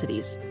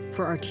universities,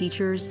 for our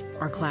teachers,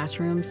 our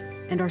classrooms,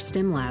 and our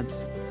STEM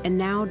labs. And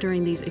now,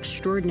 during these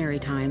extraordinary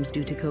times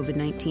due to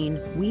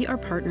COVID-19, we are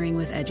partnering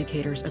with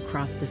educators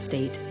across the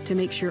state to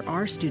make sure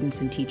our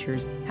students and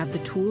teachers have the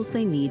tools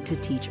they need to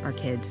teach our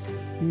kids.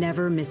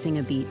 Never missing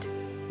a beat.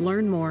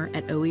 Learn more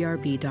at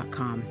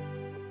oerb.com.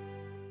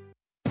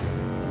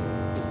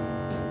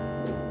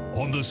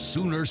 On the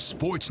Sooner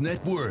Sports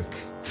Network,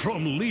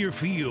 from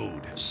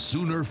Learfield,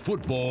 Sooner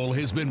football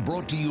has been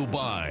brought to you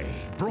by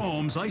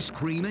Brahms Ice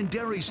Cream and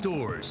Dairy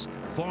Stores,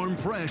 farm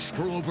fresh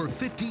for over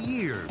 50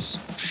 years.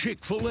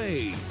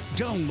 Chick-fil-A,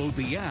 download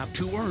the app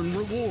to earn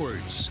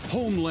rewards.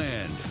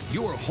 Homeland,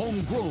 your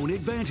homegrown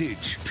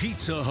advantage.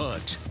 Pizza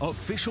Hut,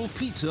 official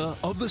pizza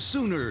of the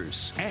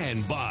Sooners.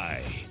 And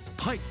by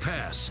Pike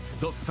Pass,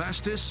 the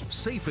fastest,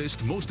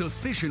 safest, most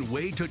efficient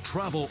way to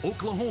travel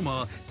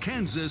Oklahoma,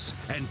 Kansas,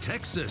 and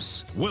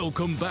Texas.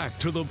 Welcome back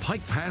to the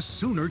Pike Pass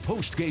Sooner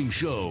postgame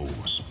show.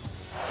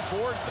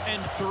 4th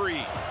and 3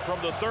 from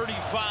the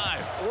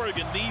 35.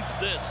 Oregon needs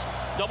this.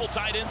 Double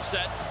tight end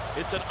set.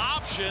 It's an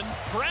option.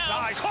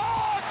 Brown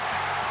caught!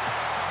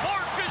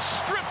 Marcus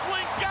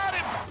Stripling got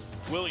him.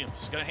 Williams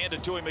going to hand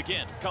it to him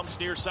again. Comes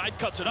near side,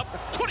 cuts it up.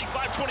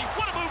 25-20.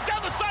 What a move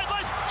down the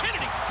sidelines.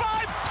 Kennedy,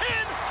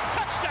 5-10.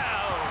 Touchdown!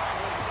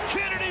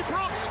 Kennedy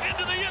Brooks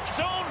into the end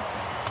zone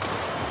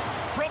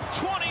from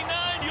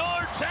 29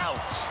 yards out.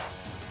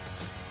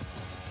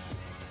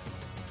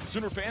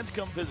 Sooner fans,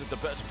 come visit the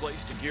best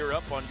place to gear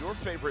up on your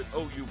favorite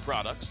OU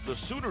products, the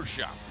Sooner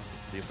Shop,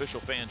 the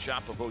official fan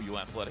shop of OU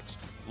Athletics,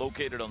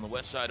 located on the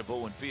west side of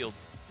Owen Field.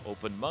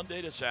 Open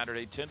Monday to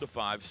Saturday, 10 to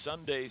 5,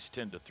 Sundays,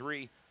 10 to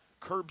 3.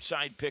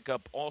 Curbside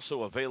pickup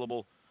also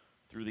available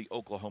through the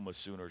Oklahoma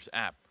Sooners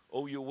app.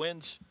 OU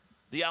wins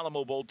the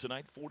Alamo Bowl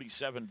tonight,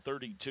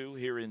 47-32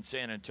 here in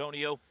San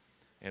Antonio.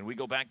 And we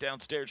go back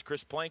downstairs.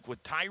 Chris Plank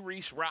with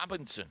Tyrese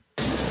Robinson.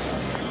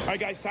 All right,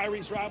 guys,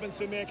 Tyrese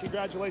Robinson, man,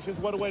 congratulations.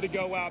 What a way to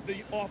go out. The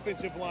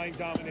offensive line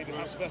dominated.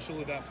 How special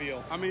did that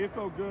feel? I mean, it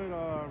felt good.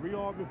 We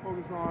all been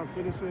focused on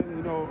finishing.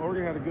 You know,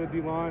 Oregon had a good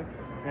D-line,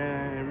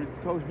 and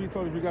Coach B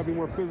told us we got to be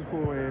more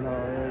physical,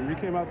 and we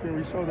came out there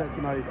and we showed that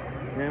tonight.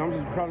 And I'm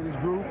just proud of this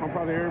group. I'm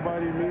proud of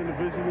everybody, me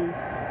individually,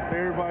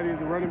 everybody,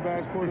 the running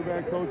backs,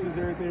 quarterback, coaches,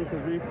 everything,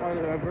 because we fought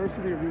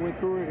adversity and we went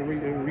through it,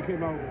 and we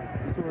came out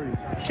victorious.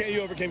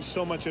 You overcame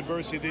so much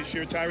adversity this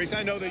year, Tyrese.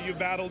 I know that you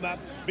battled not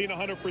being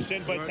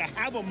 100%, but to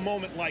have a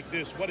moment like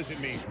this, what does it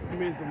mean? It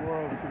means the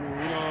world to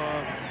me. You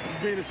know,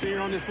 just being a senior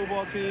on this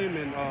football team,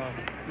 and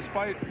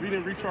despite we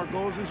didn't reach our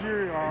goals this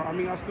year,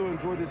 I still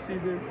enjoyed this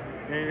season,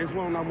 and it's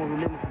one I'm going to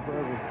remember for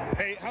forever.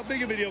 Hey, how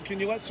big of a deal? Can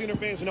you let Sooner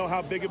fans know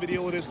how big of a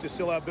deal it is to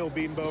still have Bill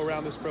Bedenbaugh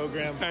around this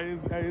program? Hey,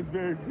 it's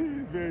very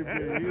big. It's very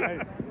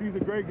big. He's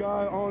a great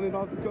guy on and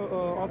off the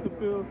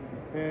field,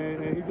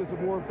 and he's just a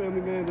more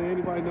family man than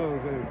anybody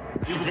knows. Hey,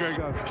 he's a great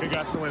guy.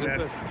 Congrats to him,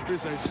 man.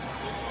 Appreciate you.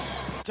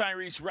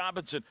 Tyrese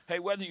Robinson. Hey,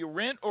 whether you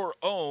rent or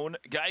own,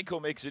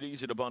 Geico makes it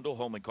easy to bundle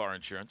home and car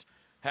insurance.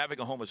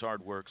 Having a home is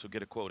hard work, so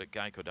get a quote at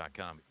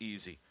geico.com.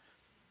 Easy.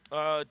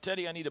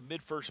 Teddy, I need a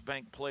mid-first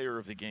bank player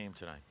of the game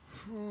tonight.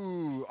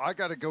 I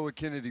got to go with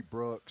Kennedy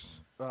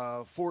Brooks.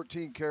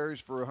 14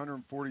 carries for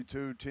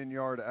 142,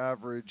 10-yard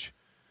average,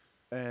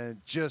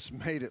 and just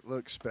made it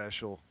look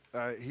special.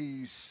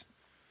 He's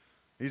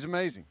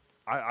amazing.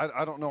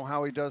 I don't know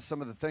how he does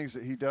some of the things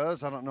that he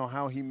does. I don't know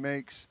how he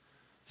makes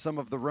some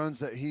of the runs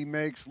that he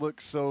makes look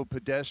so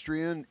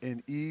pedestrian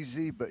and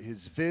easy, but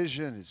his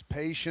vision, his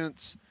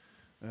patience,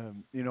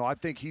 I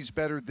think he's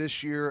better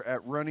this year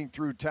at running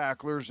through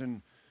tacklers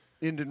and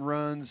ending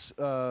runs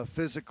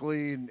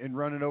physically and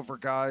running over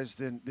guys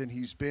than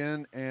he's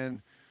been.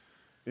 And,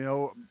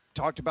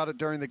 talked about it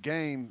during the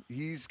game.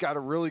 He's got a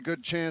really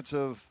good chance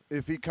of,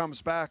 if he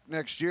comes back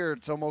next year,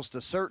 it's almost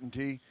a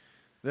certainty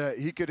that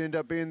he could end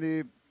up being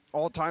the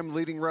all-time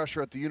leading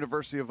rusher at the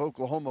University of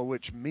Oklahoma,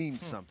 which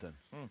means something.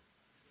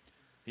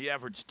 He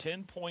averaged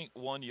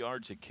 10.1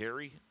 yards a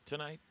carry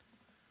tonight,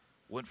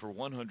 went for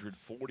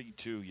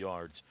 142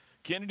 yards.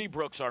 Kennedy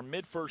Brooks, our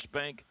Mid-First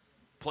Bank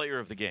player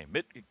of the game.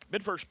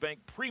 Mid-First Bank,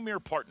 premier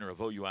partner of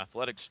OU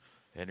Athletics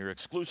and your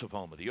exclusive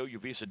home of the OU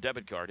Visa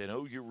debit card and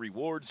OU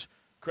Rewards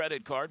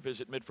credit card.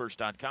 Visit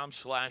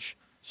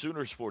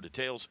midfirst.com/Sooners for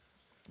details.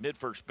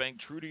 Mid-First Bank,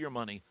 true to your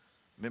money,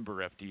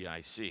 member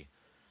FDIC.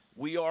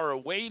 We are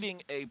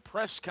awaiting a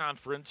press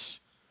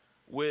conference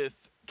with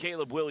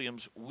Caleb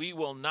Williams. We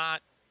will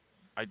not,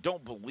 I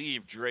don't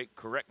believe, Drake,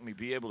 correct me,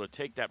 be able to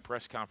take that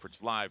press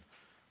conference live,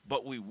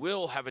 but we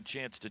will have a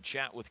chance to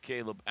chat with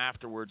Caleb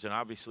afterwards, and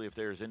obviously if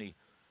there's any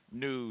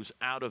news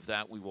out of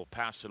that, we will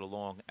pass it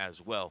along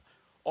as well.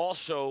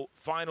 Also,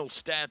 final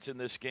stats in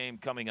this game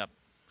coming up.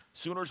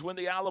 Sooners win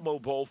the Alamo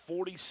Bowl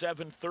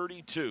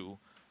 47-32.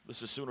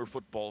 This is Sooner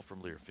football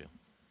from Learfield.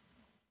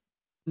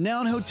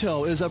 Noun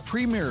Hotel is a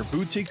premier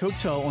boutique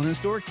hotel on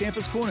historic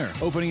Campus Corner,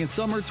 opening in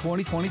summer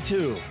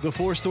 2022. The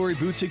 4-story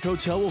boutique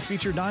hotel will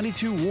feature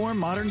 92 warm,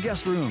 modern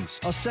guest rooms,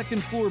 a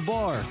second-floor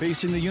bar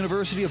facing the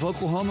University of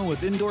Oklahoma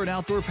with indoor and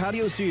outdoor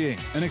patio seating,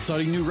 an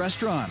exciting new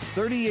restaurant,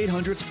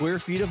 3,800 square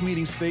feet of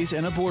meeting space,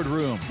 and a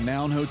boardroom.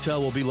 Noun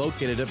Hotel will be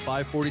located at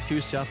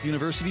 542 South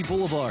University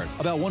Boulevard,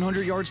 about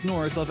 100 yards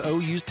north of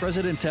OU's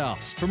President's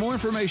House. For more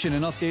information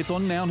and updates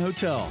on Noun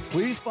Hotel,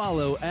 please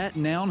follow at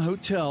Noun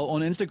Hotel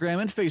on Instagram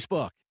and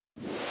Facebook.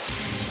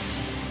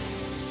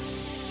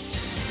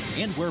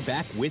 And we're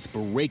back with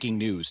breaking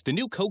news. The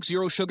new Coke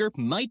Zero Sugar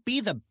might be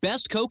the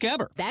best Coke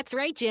ever. That's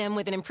right, Jim.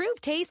 With an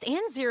improved taste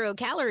and 0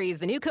 calories,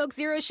 the new Coke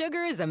Zero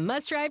Sugar is a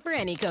must-try for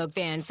any Coke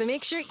fan. So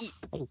make sure you...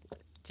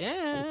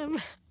 Jim.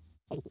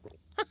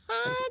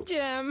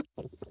 Jim.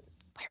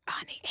 We're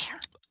on the air.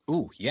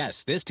 Ooh,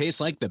 yes, this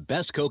tastes like the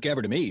best Coke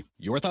ever to me.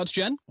 Your thoughts,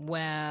 Jen?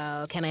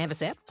 Well, can I have a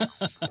sip?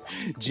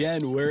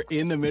 Jen, we're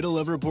in the middle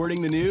of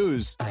reporting the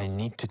news. I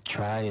need to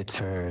try it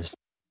first.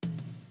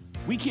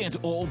 We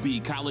can't all be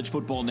college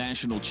football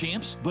national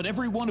champs, but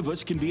every one of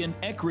us can be an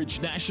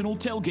Eckridge National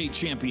Tailgate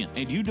Champion.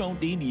 And you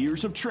don't need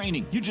years of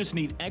training. You just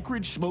need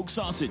Eckridge smoked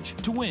sausage.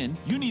 To win,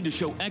 you need to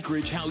show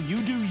Eckridge how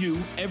you do you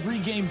every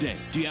game day.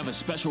 Do you have a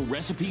special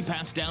recipe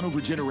passed down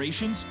over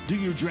generations? Do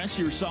you dress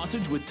your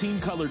sausage with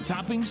team-colored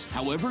toppings?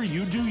 However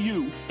you do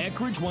you,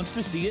 Eckridge wants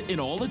to see it in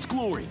all its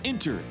glory.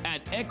 Enter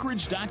at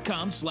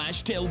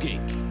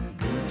Eckridge.com/tailgate.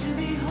 Good to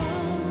be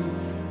home,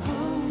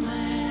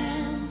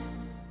 homeland.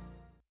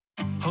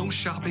 Home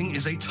shopping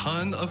is a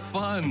ton of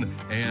fun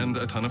and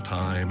a ton of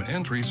time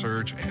and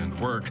research and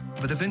work.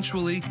 But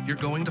eventually, you're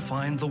going to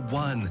find the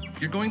one.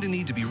 You're going to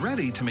need to be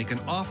ready to make an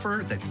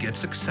offer that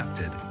gets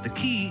accepted. The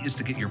key is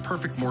to get your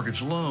perfect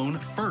mortgage loan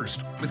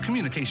first with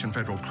Communication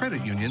Federal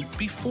Credit Union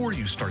before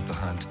you start the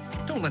hunt.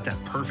 Don't let that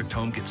perfect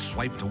home get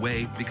swiped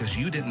away because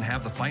you didn't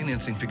have the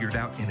financing figured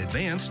out in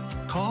advance.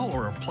 Call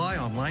or apply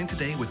online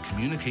today with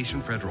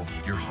Communication Federal,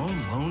 your home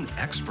loan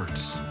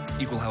experts.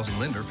 Equal housing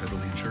lender,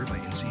 federally insured by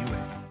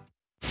NCUA.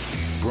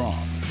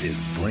 Brahms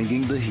is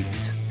bringing the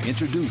heat.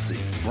 Introducing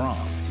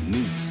Brahms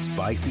new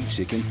spicy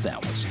chicken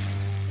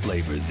sandwiches.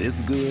 Flavor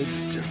this good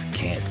just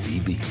can't be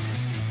beat.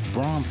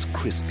 Braum's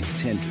crispy,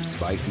 tender,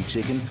 spicy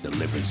chicken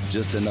delivers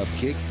just enough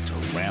kick to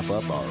ramp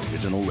up our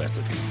original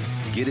recipe.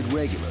 Get it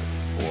regular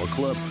or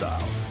club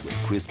style with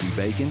crispy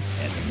bacon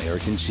and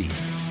American cheese.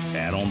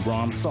 Add on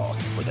Braum's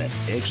sauce for that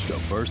extra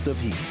burst of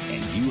heat,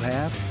 and you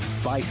have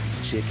spicy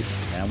chicken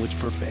sandwich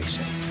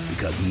perfection.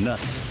 Because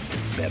nothing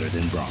is better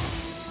than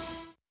Braum's.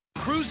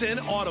 Cruise In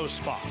Auto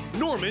Spa,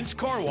 Norman's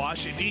Car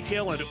Wash,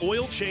 Detail, and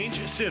Oil Change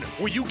Center,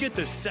 where you get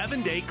the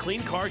 7-day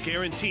clean car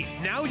guarantee.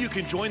 Now you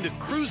can join the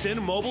Cruise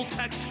In Mobile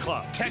Text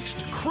Club. Text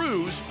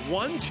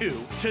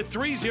CRUISE12 to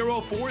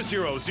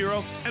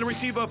 30400 and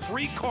receive a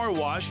free car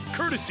wash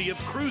courtesy of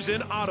Cruise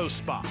In Auto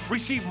Spa.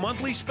 Receive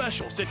monthly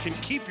specials that can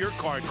keep your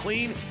car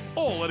clean,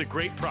 all at a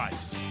great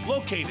price.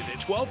 Located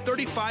at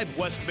 1235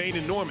 West Main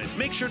in Norman.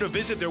 Make sure to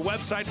visit their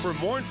website for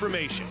more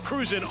information.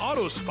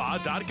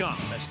 CruiseInAutospa.com.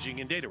 Messaging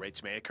and data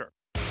rates may occur.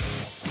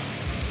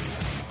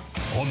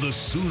 On the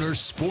Sooner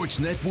Sports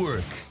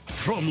Network,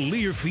 from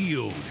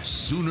Learfield,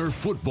 Sooner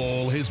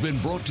football has been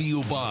brought to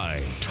you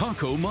by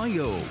Taco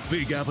Mayo.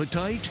 Big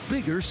appetite,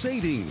 bigger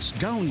savings.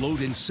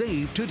 Download and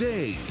save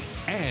today.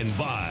 And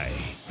by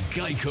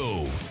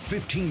Geico.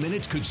 15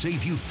 minutes could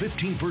save you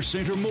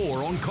 15% or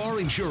more on car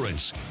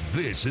insurance.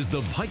 This is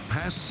the Pike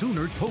Pass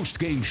Sooner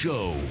postgame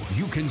show.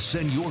 You can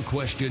send your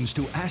questions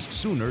to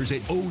AskSooners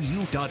at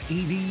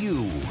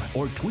OU.edu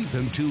or tweet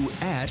them to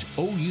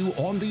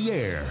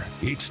 @OUOnTheAir.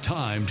 It's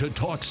time to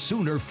talk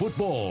Sooner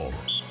football.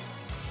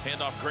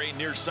 Handoff Gray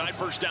near side,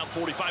 first down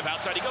 45,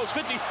 outside he goes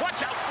 50,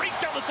 watch out, race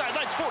down the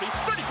sidelines 40,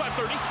 35,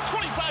 30,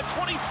 25,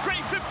 20,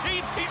 Gray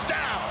 15, he's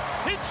down,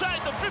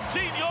 inside the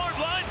 15-yard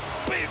line,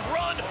 big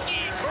run,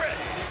 Gray.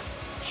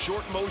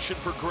 Short motion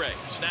for Gray,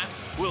 snap,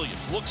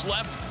 Williams looks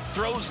left,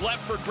 throws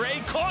left for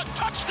Gray, caught,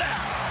 touchdown,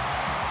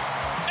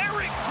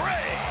 Eric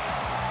Gray.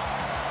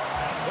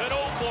 And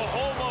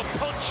Oklahoma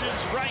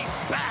punches right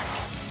back.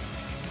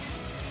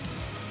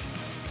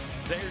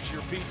 There's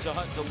your Pizza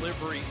Hut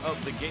delivery of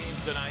the game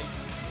tonight.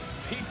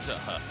 Pizza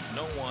Hut.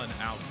 No one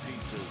out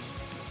pizzas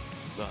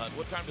the Hut.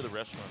 What time do the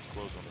restaurants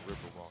close on the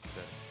Riverwalk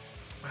today?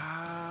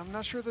 I'm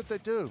not sure that they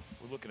do.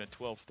 We're looking at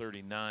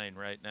 12:39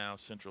 right now,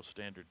 Central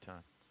Standard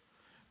Time.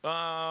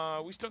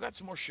 We still got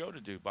some more show to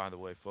do, by the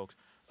way, folks.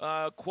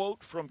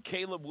 Quote from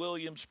Caleb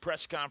Williams'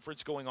 press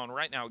conference going on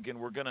right now. Again,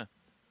 we're going to,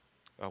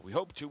 we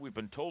hope to, we've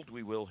been told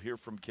we will hear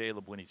from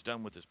Caleb when he's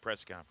done with his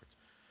press conference.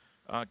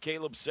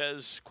 Caleb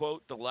says,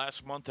 quote, the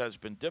last month has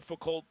been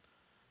difficult,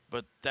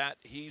 but that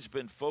he's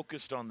been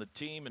focused on the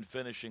team and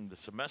finishing the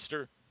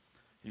semester.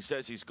 He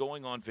says he's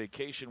going on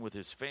vacation with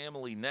his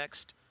family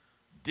next.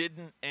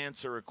 Didn't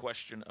answer a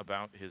question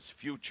about his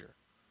future.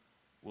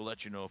 We'll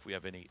let you know if we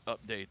have any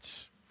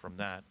updates from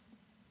that.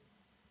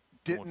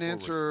 Didn't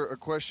answer a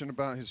question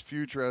about his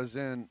future, as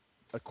in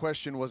a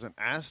question wasn't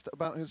asked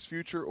about his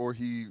future, or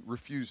he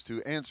refused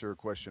to answer a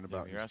question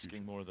about his future? You're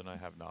asking more than I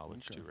have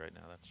knowledge to right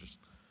now.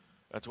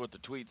 That's what the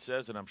tweet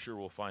says, and I'm sure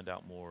we'll find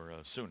out more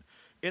soon.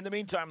 In the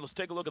meantime, let's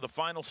take a look at the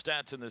final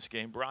stats in this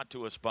game, brought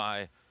to us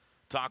by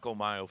Taco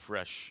Mayo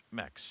Fresh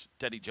Mex.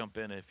 Teddy, jump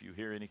in if you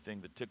hear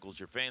anything that tickles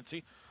your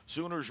fancy.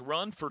 Sooners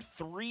run for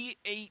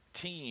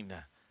 318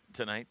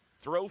 tonight,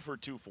 throw for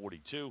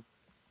 242,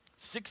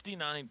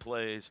 69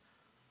 plays,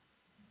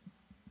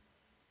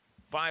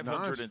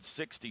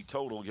 560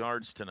 total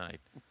yards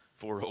tonight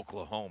for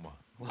Oklahoma.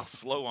 A little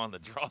slow on the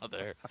draw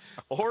there.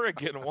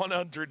 Oregon,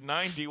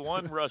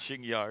 191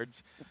 rushing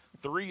yards,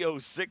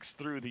 306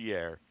 through the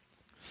air,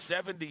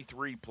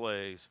 73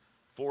 plays,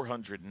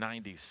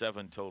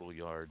 497 total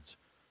yards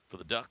for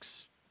the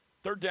Ducks.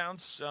 Third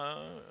downs,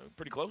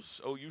 pretty close.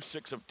 OU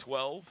 6 of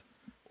 12,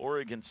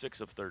 Oregon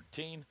 6 of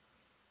 13.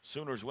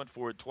 Sooners went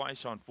for it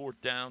twice on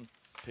fourth down,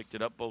 picked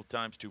it up both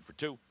times, 2 for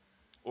 2.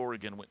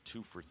 Oregon went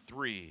 2 for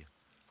 3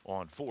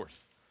 on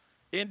fourth.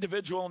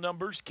 Individual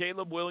numbers,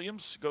 Caleb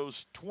Williams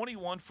goes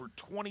 21 for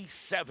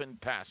 27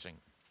 passing,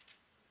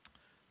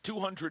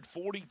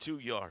 242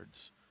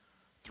 yards,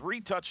 3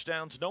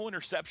 touchdowns, no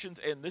interceptions,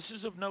 and this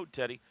is of note,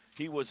 Teddy,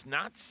 he was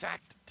not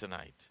sacked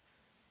tonight.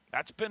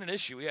 That's been an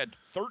issue. He had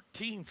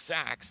 13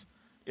 sacks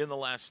in the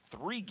last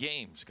 3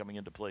 games coming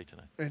into play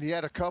tonight. And he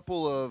had a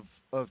couple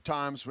of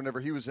times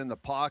whenever he was in the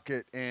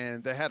pocket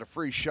and they had a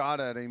free shot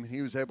at him, and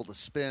he was able to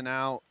spin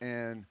out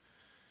and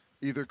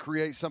either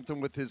create something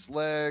with his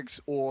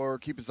legs or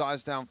keep his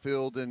eyes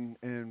downfield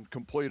and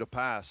complete a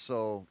pass.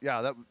 So,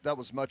 yeah, that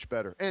was much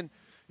better. And,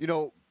 you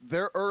know,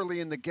 they're early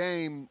in the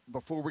game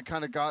before we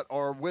kind of got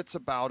our wits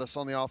about us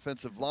on the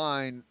offensive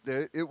line.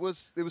 It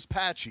was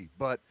patchy,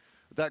 but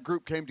that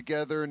group came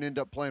together and ended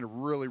up playing a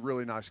really,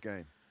 really nice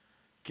game.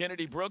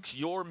 Kennedy Brooks,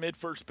 your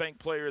Mid-First Bank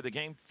player of the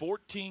game,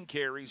 14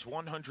 carries,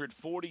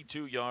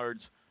 142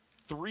 yards,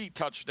 3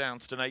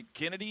 touchdowns tonight.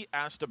 Kennedy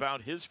asked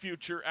about his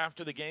future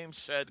after the game,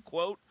 said,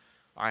 quote,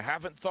 I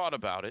haven't thought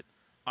about it.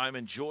 I'm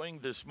enjoying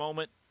this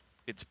moment.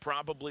 It's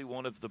probably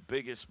one of the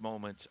biggest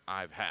moments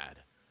I've had,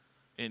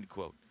 end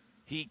quote.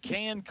 He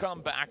can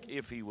come back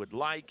if he would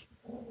like.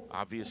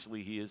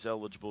 Obviously, he is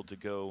eligible to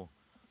go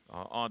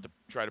on to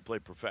try to play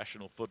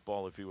professional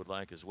football if he would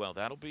like as well.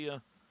 That'll be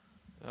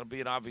That'll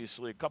be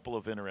obviously a couple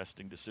of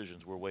interesting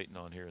decisions we're waiting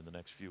on here in the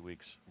next few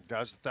weeks.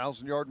 Guy's a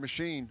 1,000-yard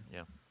machine.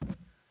 Yeah.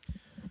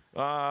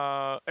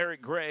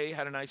 Eric Gray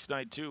had a nice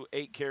night, too.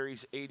 8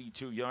 carries,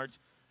 82 yards.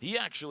 He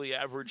actually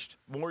averaged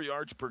more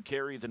yards per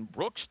carry than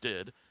Brooks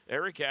did.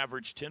 Eric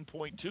averaged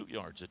 10.2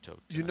 yards a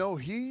total. You know,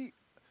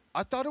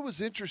 I thought it was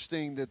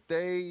interesting that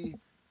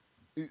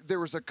there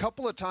was a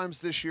couple of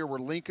times this year where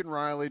Lincoln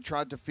Riley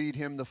tried to feed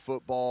him the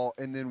football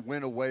and then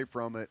went away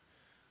from it.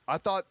 I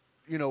thought,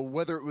 you know,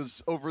 whether it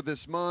was over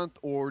this month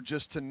or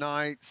just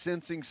tonight,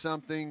 sensing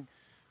something,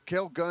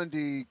 Cale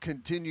Gundy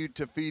continued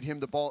to feed him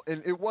the ball.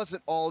 And it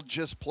wasn't all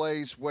just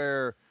plays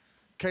where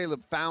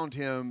Caleb found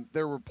him.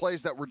 There were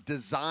plays that were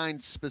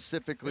designed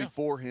specifically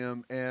for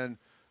him, and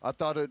I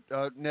thought it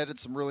netted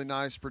some really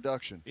nice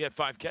production. He had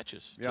 5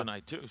 catches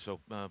tonight, too. So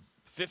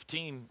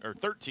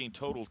 13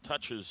 total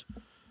touches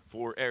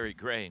for Eric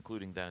Gray,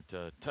 including that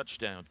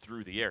touchdown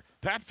through the air.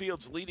 Pat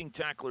Fields leading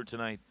tackler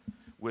tonight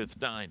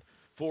with 9.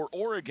 For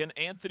Oregon,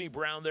 Anthony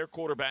Brown, their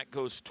quarterback,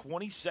 goes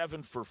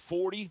 27 for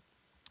 40,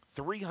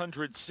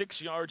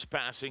 306 yards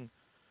passing,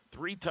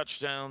 3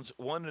 touchdowns,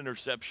 1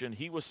 interception.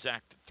 He was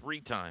sacked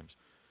 3 times.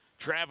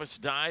 Travis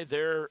Dye,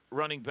 their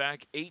running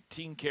back,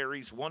 18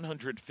 carries,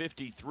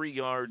 153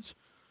 yards,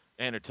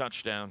 and a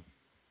touchdown.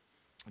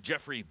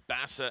 Jeffrey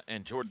Bassa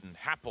and Jordan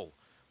Happel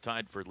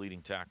tied for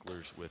leading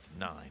tacklers with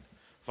 9.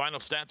 Final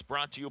stats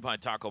brought to you by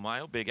Taco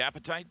Mayo. Big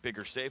appetite,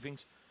 bigger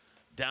savings.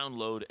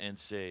 Download and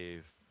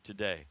save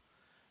today.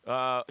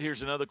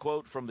 Here's another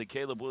quote from the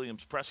Caleb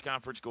Williams press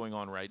conference going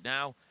on right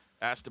now.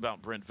 Asked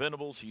about Brent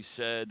Venables, he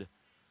said,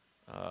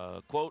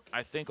 quote,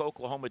 I think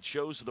Oklahoma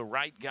chose the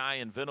right guy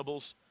in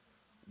Venables.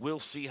 We'll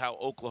see how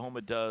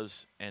Oklahoma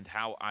does and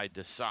how I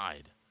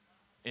decide,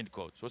 end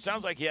quote. So it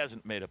sounds like he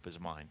hasn't made up his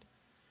mind.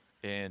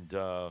 And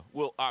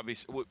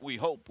we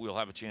hope we'll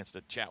have a chance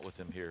to chat with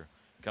him here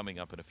coming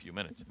up in a few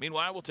minutes.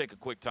 Meanwhile, we'll take a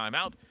quick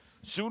timeout.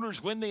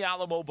 Sooners win the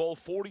Alamo Bowl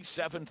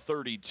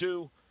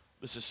 47-32.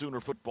 This is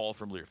Sooner football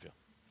from Learfield.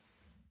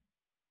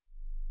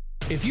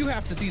 If you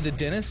have to see the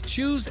dentist,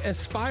 choose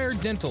Aspire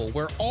Dental,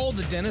 where all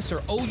the dentists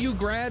are OU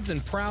grads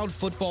and proud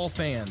football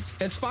fans.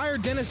 Aspire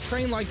dentists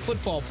train like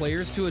football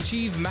players to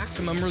achieve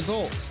maximum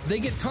results. They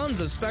get tons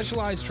of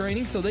specialized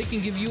training so they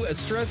can give you a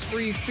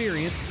stress-free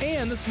experience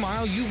and the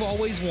smile you've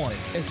always wanted.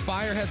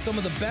 Aspire has some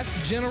of the best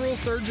general,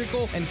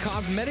 surgical, and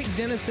cosmetic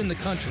dentists in the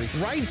country,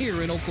 right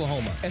here in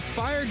Oklahoma.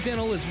 Aspire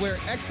Dental is where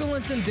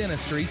excellence in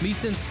dentistry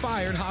meets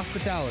inspired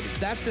hospitality.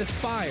 That's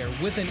Aspire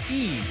with an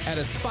E at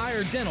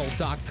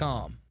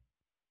aspiredental.com.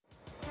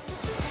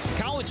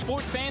 College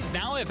sports fans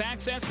now have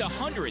access to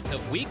hundreds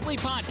of weekly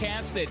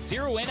podcasts that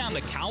zero in on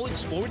the college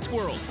sports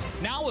world.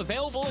 Now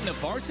available in the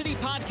Varsity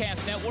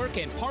Podcast Network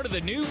and part of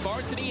the new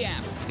Varsity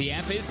app. The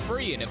app is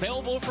free and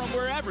available from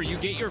wherever you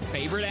get your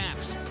favorite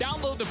apps.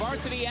 Download the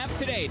Varsity app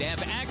today to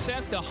have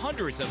access to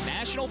hundreds of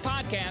national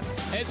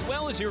podcasts as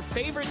well as your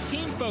favorite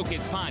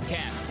team-focused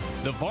podcasts.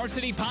 The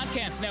Varsity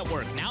Podcast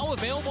Network, now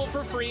available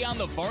for free on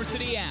the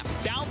Varsity app.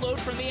 Download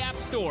from the App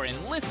Store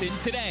and listen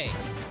today.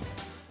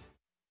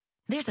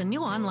 There's a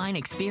new online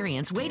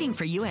experience waiting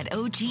for you at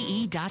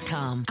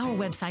OGE.com. Our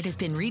website has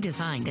been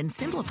redesigned and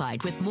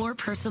simplified with more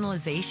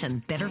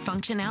personalization, better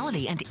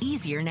functionality, and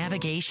easier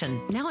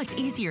navigation. Now it's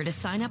easier to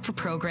sign up for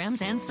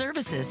programs and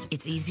services.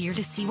 It's easier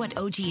to see what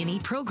OG&E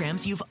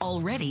programs you've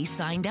already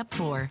signed up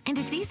for. And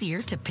it's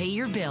easier to pay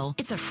your bill.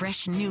 It's a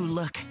fresh new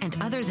look. And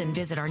other than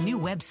visit our new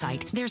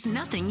website, there's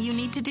nothing you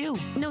need to do.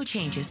 No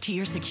changes to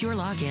your secure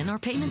login or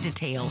payment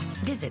details.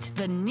 Visit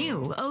the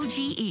new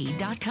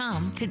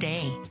OGE.com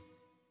today.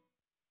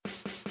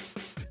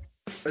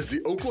 As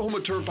the Oklahoma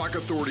Turnpike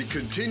Authority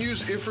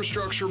continues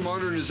infrastructure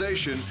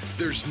modernization,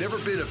 there's never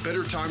been a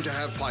better time to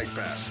have Pike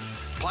Pass.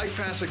 Pike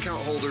Pass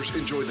account holders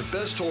enjoy the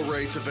best toll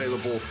rates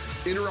available,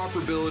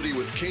 interoperability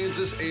with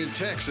Kansas and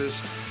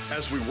Texas.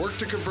 As we work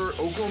to convert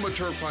Oklahoma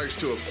Turnpikes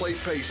to a plate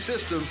pay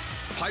system,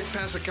 Pike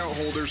Pass account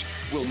holders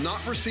will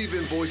not receive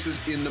invoices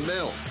in the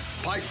mail.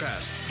 Pike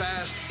Pass,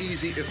 fast,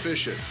 easy,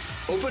 efficient.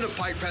 Open a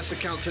Pike Pass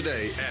account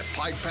today at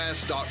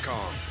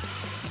pikepass.com.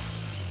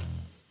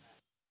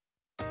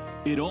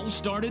 It all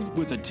started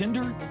with a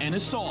tender and a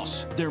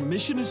sauce. Their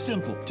mission is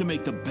simple: to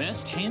make the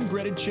best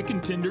hand-breaded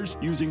chicken tenders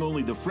using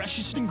only the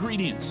freshest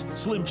ingredients.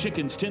 Slim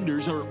Chicken's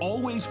tenders are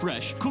always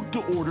fresh, cooked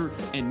to order,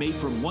 and made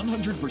from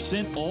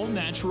 100%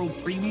 all-natural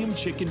premium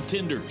chicken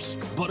tenders.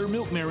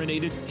 Buttermilk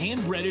marinated,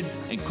 hand-breaded,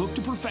 and cooked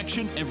to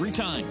perfection every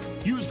time.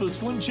 Use the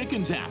Slim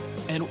Chicken's app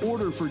and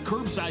order for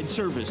curbside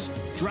service,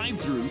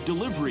 drive-through,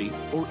 delivery,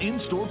 or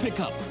in-store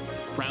pickup.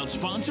 Proud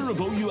sponsor of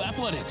OU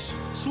Athletics,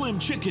 Slim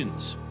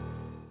Chickens.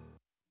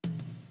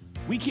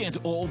 We can't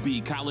all be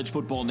college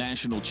football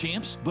national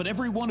champs, but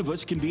every one of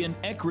us can be an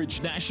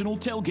Eckridge national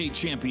tailgate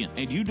champion.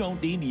 And you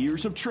don't need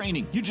years of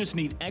training. You just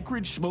need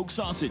Eckridge smoked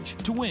sausage.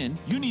 To win,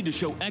 you need to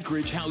show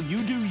Eckridge how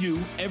you do you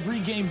every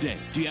game day.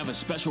 Do you have a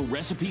special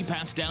recipe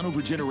passed down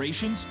over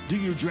generations? Do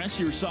you dress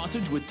your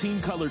sausage with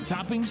team-colored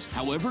toppings?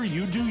 However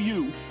you do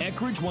you,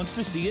 Eckridge wants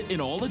to see it in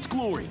all its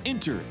glory.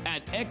 Enter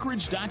at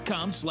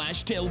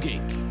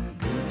Eckridge.com/tailgate.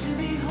 Good to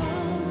be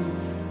home,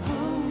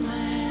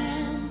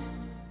 homeland.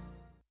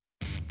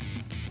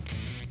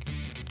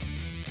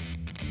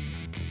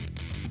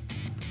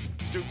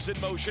 in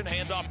motion,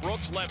 handoff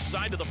Brooks, left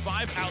side to the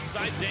 5,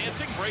 outside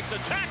dancing, breaks a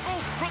tackle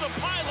for the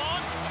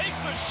pylon,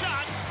 takes a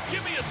shot,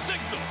 give me a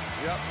signal.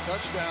 Yep,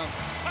 touchdown.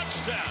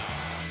 Touchdown.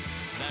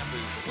 Snap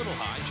is a little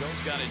high,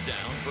 Jones got it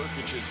down,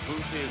 Burkich's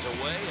boot is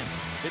away and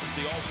hits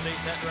the All-State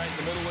net right in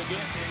the middle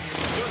again.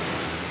 Good.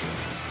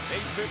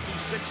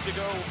 8:56 to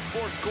go,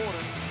 fourth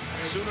quarter.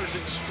 Sooners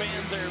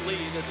expand their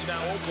lead. It's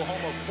now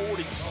Oklahoma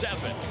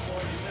 47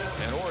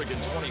 and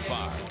Oregon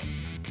 25.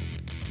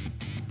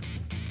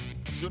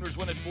 Sooners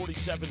win at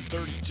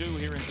 47-32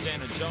 here in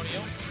San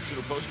Antonio.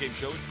 Sooner postgame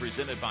show is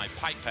presented by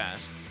Pike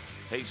Pass.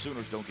 Hey,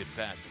 Sooners, don't get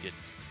fast, get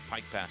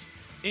Pike Pass.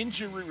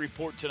 Injury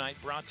report tonight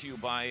brought to you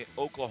by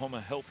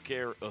Oklahoma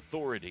Healthcare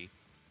Authority.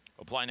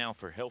 Apply now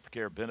for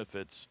healthcare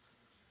benefits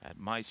at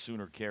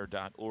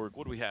mysoonercare.org.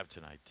 What do we have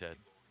tonight, Ted?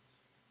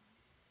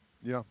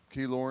 Yeah,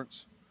 Key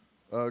Lawrence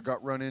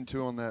got run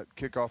into on that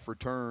kickoff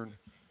return.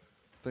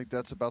 I think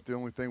that's about the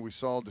only thing we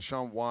saw.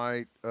 Deshaun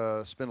White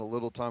spent a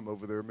little time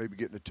over there, maybe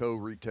getting a toe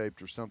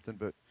retaped or something,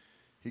 but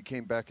he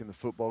came back in the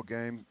football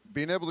game.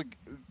 Being able to,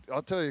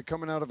 I'll tell you,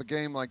 coming out of a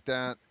game like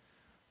that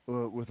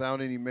without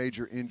any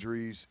major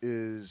injuries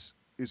is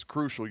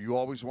crucial. You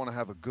always want to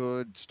have a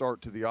good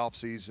start to the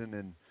offseason,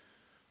 and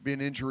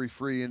being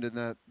injury-free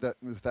into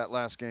that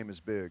last game is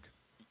big.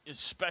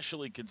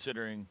 Especially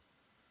considering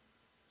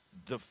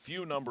the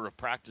few number of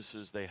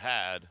practices they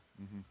had,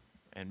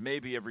 and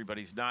maybe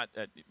everybody's not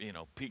at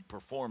peak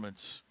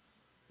performance.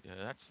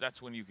 Yeah,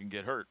 that's when you can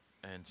get hurt.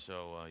 And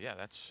so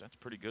that's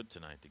pretty good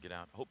tonight to get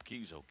out. Hope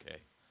Key's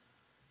okay.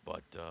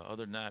 But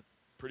other than that,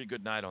 pretty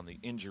good night on the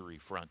injury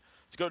front.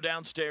 Let's go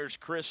downstairs.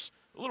 Chris,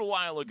 a little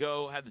while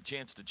ago, had the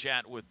chance to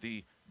chat with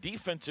the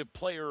defensive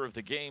player of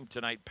the game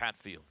tonight, Pat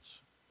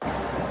Fields.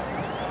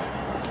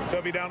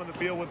 Toby down on the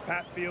field with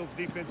Pat Fields,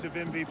 defensive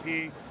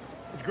MVP.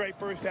 It was great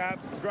first half,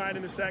 grind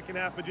in the second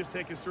half, but just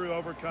take us through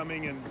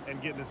overcoming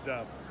and getting this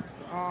dub.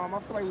 I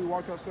feel like we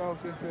walked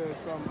ourselves into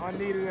some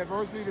unneeded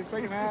adversity the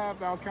second half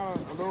that I was kind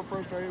of a little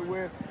frustrated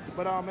with.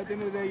 But at the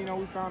end of the day,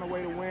 we found a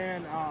way to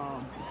win.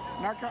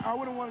 I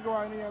wouldn't want to go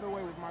out any other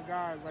way with my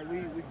guys. Like,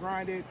 we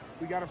grinded.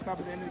 We got to stop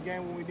at the end of the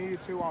game when we needed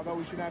to, although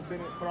we shouldn't have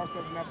put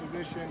ourselves in that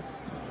position.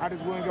 I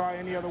just wouldn't go out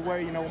any other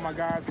way, with my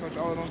guys, Coach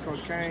Odom,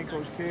 Coach Kane,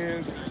 Coach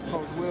Tibbs,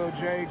 Coach Will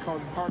J,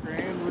 Coach Parker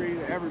Henry,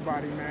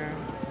 everybody, man.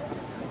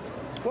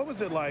 What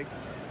was it like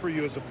for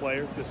you as a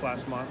player this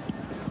last month?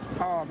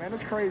 Oh, man,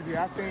 it's crazy.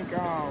 I think,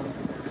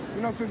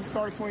 since the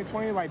start of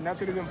 2020, like,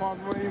 nothing is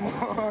impossible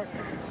anymore.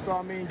 So,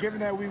 I mean, given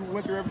that we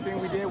went through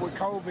everything we did with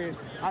COVID,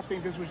 I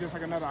think this was just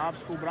like another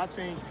obstacle. But I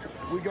think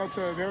we go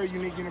to a very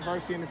unique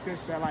university in the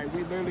sense that, like,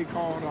 we literally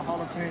called a Hall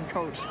of Fame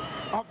coach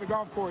off the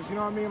golf course. You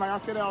know what I mean? Like, I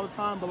say that all the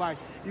time, but, like,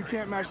 you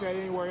can't match that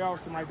anywhere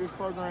else. And, like, this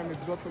program is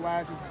built to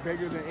last. It's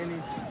bigger than any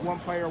one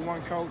player,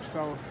 one coach.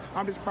 So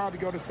I'm just proud to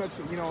go to such,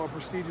 a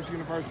prestigious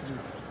university.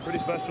 Pretty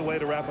special way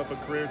to wrap up a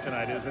career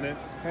tonight, isn't it?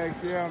 Heck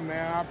yeah,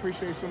 man. I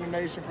appreciate Sooner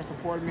Nation for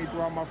supporting me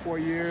throughout my 4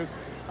 years.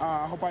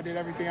 I hope I did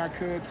everything I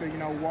could to,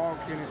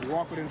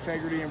 walk with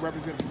integrity and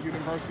represent this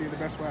university in the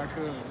best way I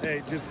could.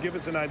 Hey, just give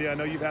us an idea. I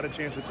know you've had a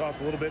chance to talk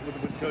a little bit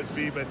with Coach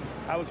V, but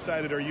how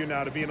excited are you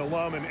now to be an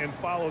alum and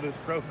follow this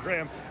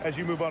program as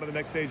you move on to the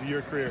next stage of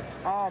your career?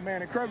 Oh,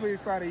 man, incredibly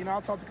excited. I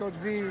talked to Coach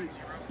V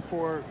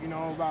for,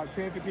 about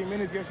 10, 15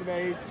 minutes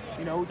yesterday.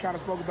 We kind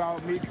of spoke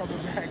about me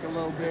coming back a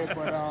little bit,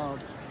 but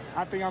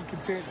I think I'm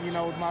content,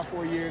 with my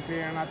 4 years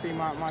here, and I think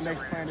my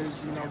next plan is,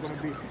 going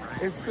to be,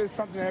 it's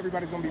something that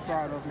everybody's going to be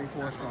proud of me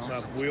for.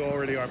 So we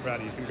already are proud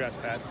of you. Congrats,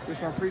 Pat.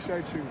 Yes, I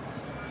appreciate you.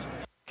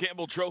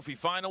 Campbell Trophy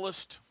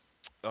finalist,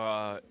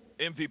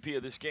 MVP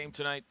of this game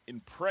tonight.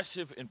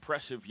 Impressive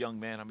young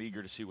man. I'm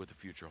eager to see what the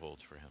future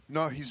holds for him.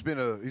 No, he's been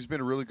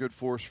a really good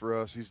force for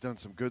us. He's done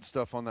some good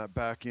stuff on that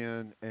back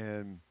end,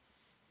 and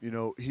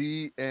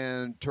he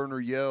and Turner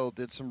Yell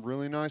did some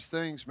really nice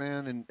things,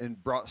 man,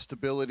 and brought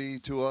stability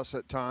to us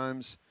at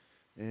times.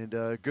 And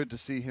good to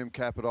see him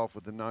cap it off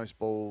with a nice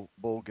bowl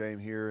game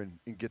here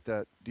and get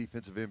that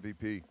defensive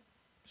MVP.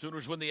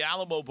 Sooners win the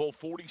Alamo Bowl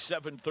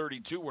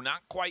 47-32. We're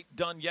not quite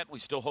done yet. We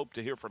still hope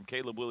to hear from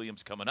Caleb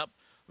Williams coming up.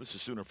 This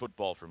is Sooner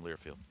football from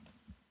Learfield.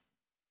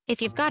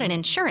 If you've got an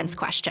insurance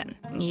question,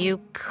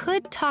 you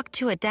could talk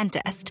to a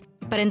dentist.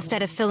 But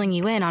instead of filling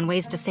you in on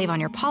ways to save on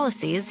your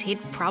policies, he'd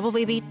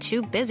probably be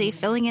too busy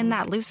filling in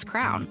that loose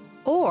crown.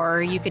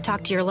 Or you could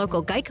talk to your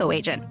local Geico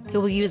agent, who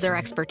will use their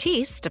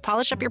expertise to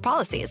polish up your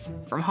policies,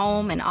 from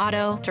home and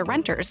auto to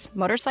renters,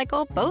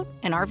 motorcycle, boat,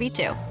 and RV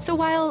too. So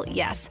while,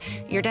 yes,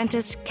 your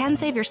dentist can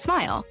save your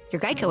smile,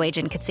 your Geico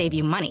agent could save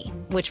you money,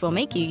 which will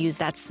make you use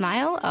that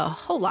smile a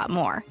whole lot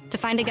more. To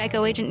find a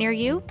Geico agent near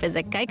you,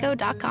 visit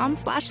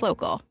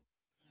geico.com/local.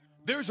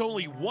 There's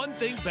only one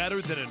thing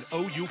better than an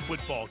OU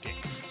football game,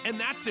 and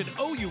that's an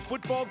OU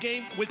football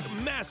game with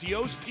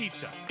Mazzio's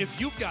Pizza. If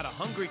you've got a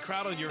hungry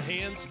crowd on your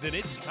hands, then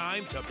it's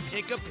time to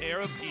pick a pair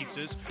of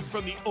pizzas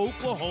from the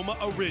Oklahoma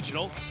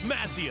original,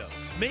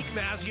 Mazzio's. Make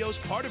Mazzio's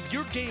part of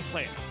your game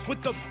plan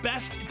with the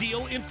best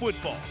deal in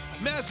football.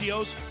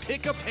 Mazzio's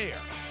Pick a Pair.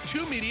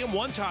 2 medium,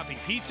 1 topping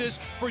pizzas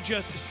for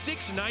just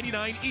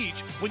 $6.99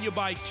 each when you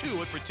buy 2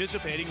 at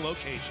participating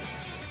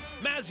locations.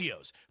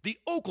 Mazio's, the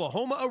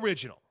Oklahoma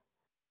original.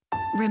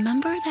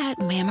 Remember that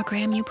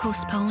mammogram you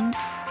postponed?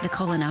 The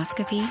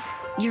colonoscopy?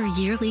 Your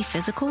yearly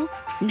physical?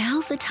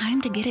 Now's the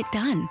time to get it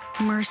done.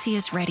 Mercy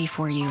is ready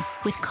for you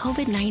with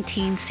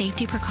COVID-19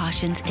 safety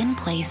precautions in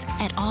place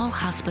at all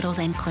hospitals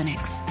and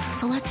clinics.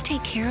 So let's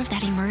take care of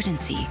that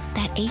emergency,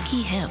 that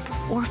achy hip,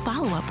 or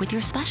follow up with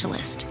your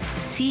specialist.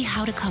 See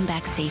how to come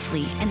back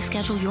safely and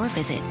schedule your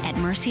visit at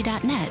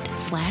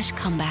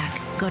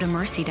mercy.net/comeback. Go to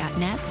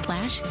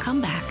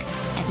mercy.net/comeback.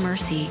 At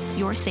Mercy,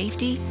 your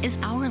safety is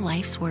our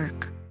life's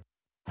work.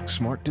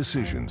 Smart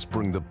decisions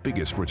bring the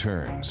biggest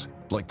returns,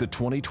 like the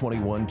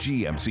 2021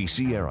 GMC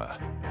Sierra,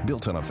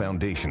 built on a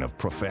foundation of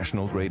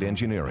professional-grade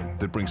engineering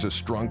that brings us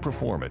strong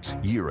performance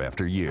year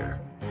after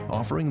year.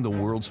 Offering the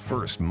world's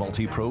first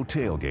multi-pro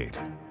tailgate.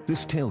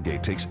 This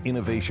tailgate takes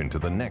innovation to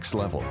the next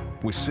level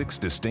with 6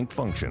 distinct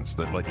functions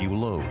that let you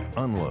load,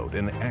 unload,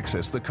 and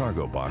access the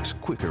cargo box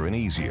quicker and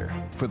easier.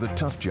 For the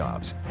tough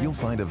jobs, you'll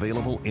find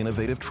available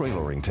innovative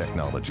trailering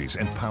technologies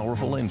and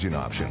powerful engine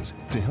options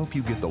to help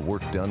you get the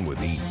work done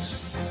with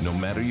ease. No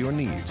matter your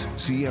needs,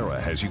 Sierra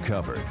has you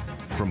covered.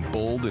 From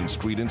bold and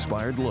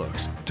street-inspired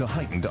looks to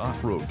heightened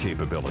off-road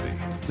capability,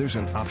 there's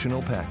an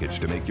optional package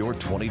to make your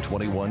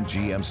 2021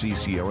 GMC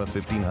Sierra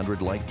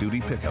 1500 light-duty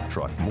pickup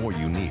truck more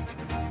unique.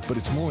 But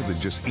it's more than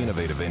just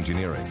innovative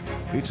engineering.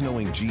 It's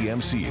knowing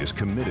GMC is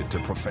committed to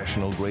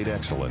professional-grade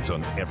excellence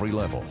on every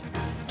level.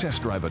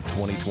 Test drive a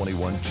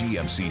 2021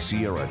 GMC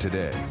Sierra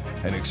today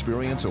and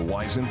experience a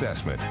wise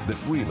investment that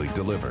really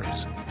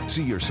delivers.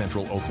 See your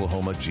Central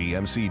Oklahoma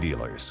GMC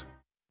dealers.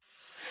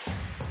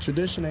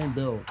 Tradition ain't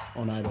built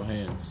on idle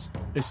hands.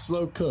 It's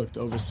slow cooked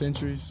over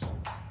centuries,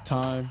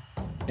 time,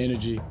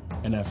 energy,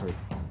 and effort.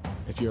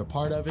 If you're a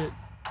part of it,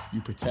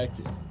 you protect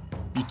it.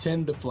 You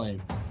tend the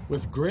flame.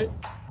 With grit,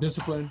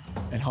 discipline,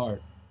 and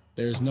heart,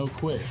 there's no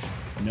quit,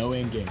 no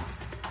end game.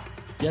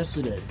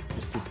 Yesterday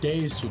is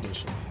today's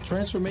tradition.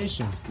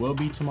 Transformation will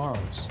be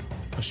tomorrow's.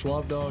 A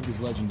Schwab dog is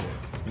legendary,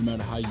 no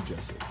matter how you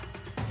dress it.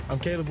 I'm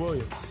Caleb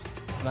Williams,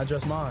 and I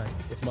dress mine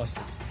with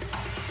mustard.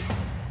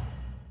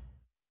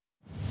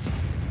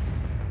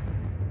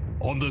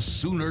 On the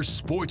Sooner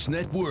Sports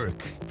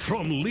Network,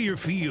 from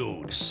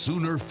Learfield,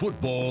 Sooner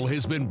football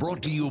has been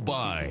brought to you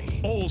by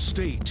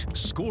Allstate.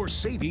 Score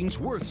savings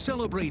worth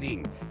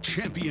celebrating.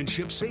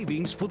 Championship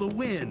savings for the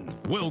win.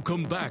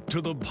 Welcome back to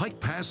the Pike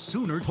Pass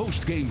Sooner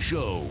postgame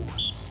show.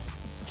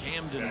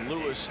 Camden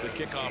Lewis, the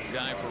kickoff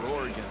guy for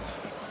Oregon.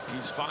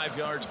 He's 5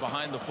 yards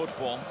behind the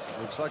football.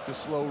 Looks like the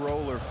slow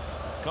roller.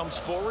 Comes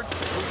forward,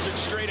 moves it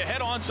straight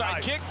ahead,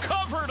 onside kick,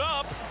 covered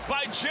up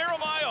by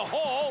Jeremiah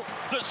Hall.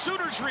 The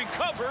Sooners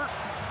recover,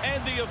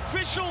 and the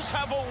officials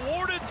have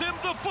awarded them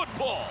the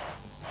football.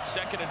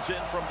 2nd and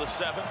 10 from the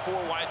 7,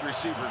 4 wide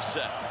receivers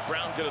set.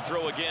 Brown gonna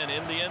throw again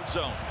in the end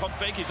zone. Pump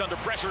fake, he's under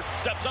pressure,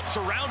 steps up,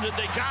 surrounded,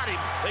 they got him.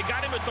 They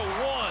got him at the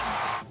 1.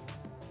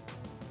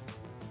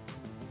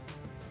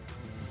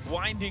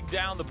 Winding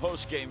down the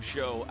post-game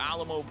show,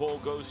 Alamo Bowl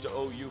goes to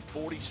OU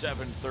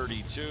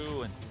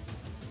 47-32, and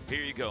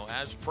here you go.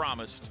 As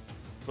promised,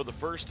 for the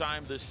first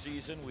time this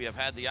season, we have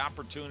had the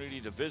opportunity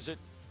to visit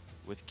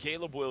with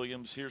Caleb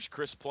Williams. Here's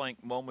Chris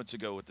Plank moments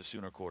ago with the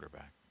Sooner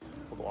quarterback.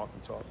 We'll walk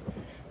and talk.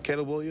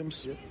 Caleb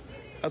Williams,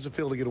 how's it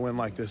feel to get a win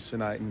like this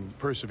tonight and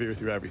persevere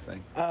through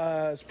everything?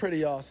 It's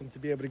pretty awesome to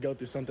be able to go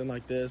through something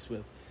like this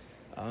with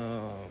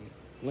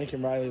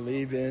Lincoln Riley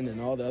leaving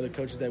and all the other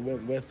coaches that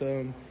went with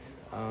him,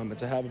 and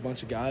to have a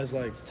bunch of guys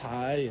like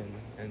Ty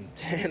and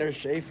Tanner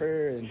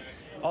Schaefer and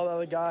all the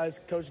other guys,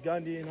 Coach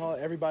Gundy and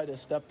everybody that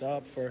stepped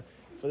up for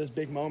this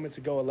big moment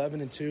to go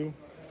 11-2.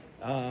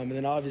 And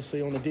then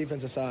obviously on the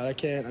defensive side,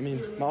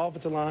 my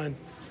offensive line,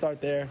 start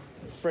there.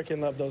 Freaking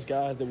love those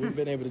guys that we've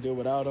been able to do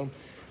without them.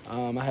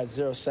 I had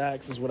 0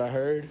 sacks is what I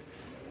heard.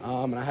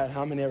 And I had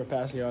how many ever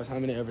passing yards, how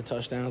many ever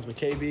touchdowns. But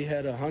KB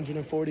had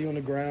 140 on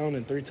the ground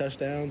and 3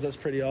 touchdowns. That's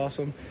pretty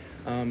awesome.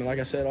 And like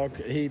I said,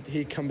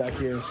 he'd come back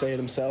here and say it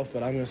himself,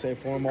 but I'm going to say it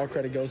for him. All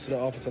credit goes to the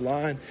offensive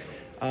line.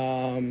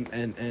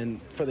 And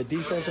for the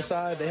defensive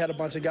side, they had a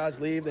bunch of guys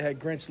leave. They had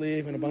Grinch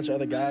leave and a bunch of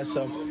other guys.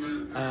 So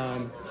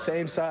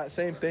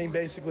same thing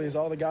basically as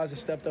all the guys that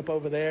stepped up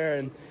over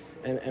there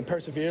and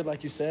persevered,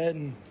 like you said.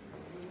 And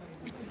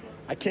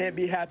I can't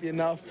be happy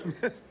enough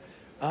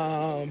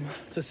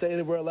to say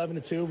that we're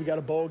 11-2. We got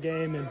a bowl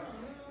game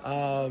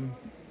and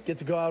get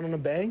to go out on a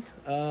bang.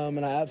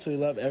 And I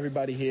absolutely love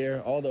everybody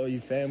here, all the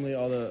OU family,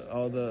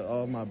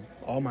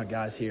 all my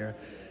guys here.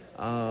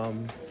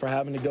 For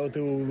having to go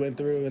through what we went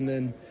through and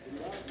then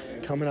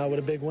coming out with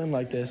a big win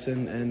like this.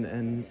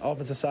 And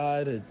offensive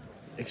side,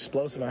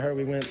 explosive. I heard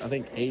we went, I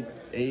think,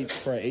 8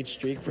 for an 8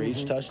 streak for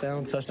each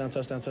touchdown.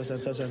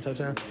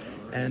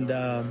 And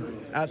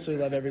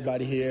absolutely love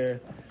everybody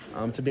here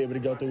to be able to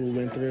go through what we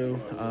went through.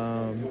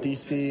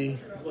 DC,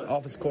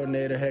 offensive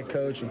coordinator, head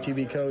coach, and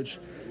QB coach,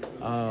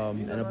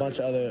 and a bunch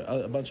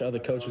of other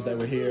coaches that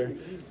were here.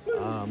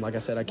 Like I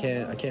said, I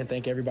can't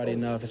thank everybody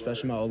enough,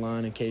 especially my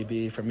O-line and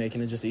KB, for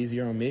making it just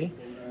easier on me.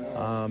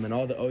 And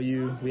all the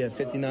OU, we had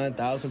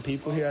 59,000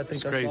 people here, I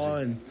think I saw,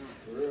 and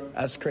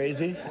that's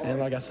crazy. And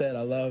like I said,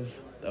 I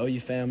love the OU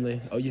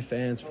family, OU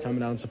fans for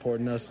coming out and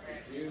supporting us.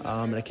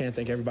 And I can't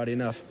thank everybody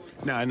enough.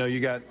 Now, I know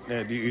you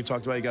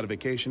talked about you got a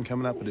vacation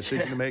coming up, a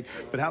decision to make,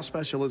 but how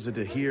special is it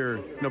to hear,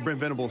 Brent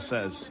Venables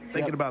says,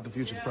 thinking about the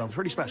future of the program?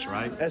 Pretty special,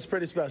 right? It's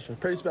pretty special,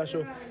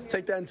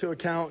 Take that into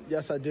account.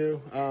 Yes, I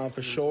do,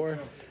 for sure.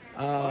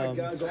 All right,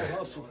 guys, all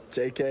hustle.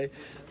 JK.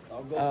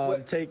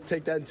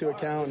 Take that into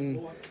account,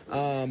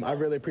 and I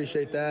really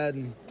appreciate that.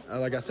 And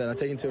like I said, I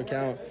take into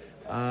account,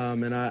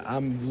 and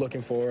I'm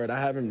looking forward. I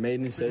haven't made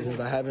any decisions.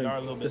 I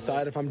haven't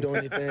decided if I'm doing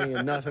anything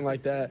and nothing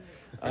like that.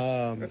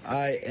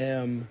 I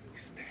am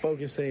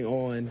focusing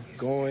on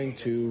going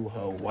to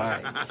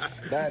Hawaii.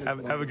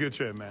 Have a good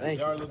trip, man. Thank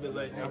you. You're a little bit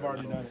late. I've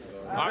already done it.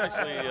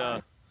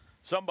 Obviously,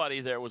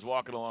 somebody there was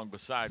walking along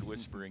beside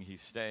whispering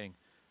he's staying.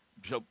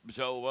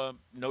 So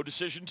no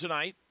decision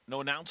tonight, no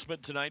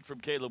announcement tonight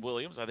from Caleb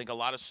Williams. I think a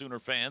lot of Sooner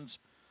fans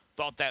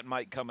thought that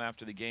might come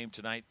after the game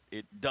tonight.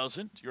 It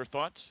doesn't. Your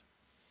thoughts?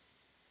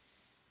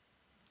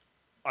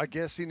 I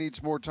guess he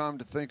needs more time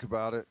to think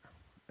about it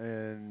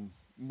and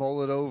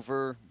mull it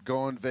over, go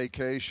on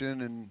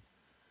vacation,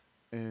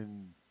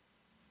 and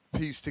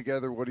piece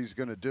together what he's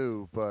going to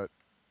do. But,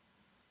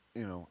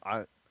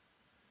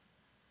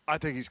 I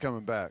think he's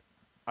coming back.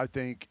 I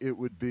think it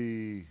wouldn't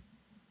be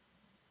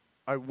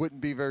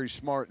very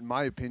smart, in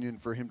my opinion,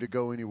 for him to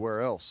go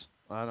anywhere else.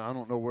 I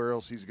don't know where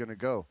else he's going to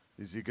go.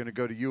 Is he going to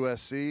go to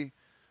USC,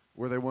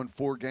 where they won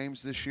 4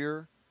 games this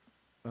year?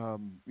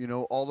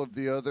 All of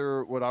the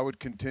other what I would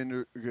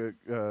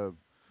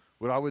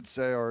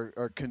say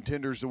are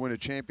contenders to win a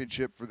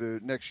championship for the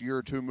next year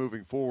or two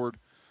moving forward,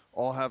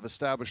 all have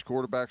established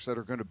quarterbacks that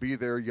are going to be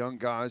there, young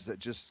guys that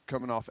just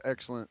coming off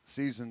excellent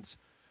seasons.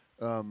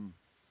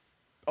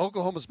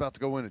 Oklahoma's about to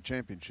go win a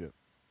championship,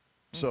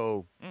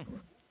 so.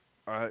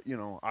 I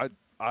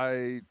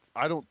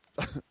don't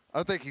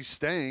I think he's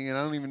staying, and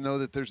I don't even know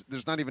that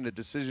there's not even a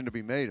decision to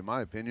be made, in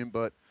my opinion,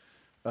 but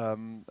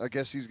I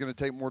guess he's going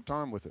to take more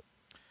time with it.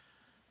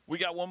 We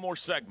got one more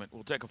segment.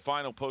 We'll take a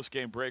final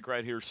post-game break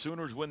right here.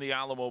 Sooners win the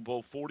Alamo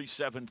Bowl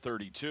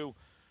 47-32. We'll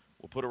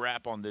put a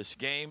wrap on this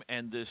game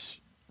and this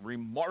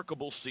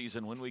remarkable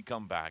season when we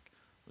come back.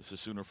 This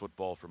is Sooner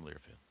football from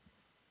Learfield.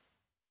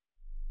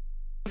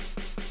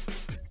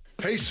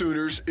 Hey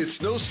Sooners, it's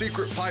no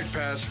secret Pike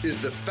Pass is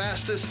the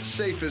fastest,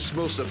 safest,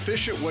 most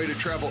efficient way to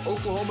travel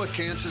Oklahoma,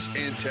 Kansas,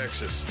 and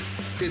Texas.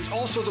 It's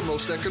also the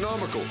most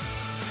economical.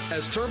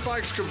 As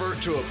turnpikes convert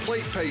to a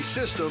plate pay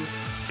system,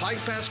 Pike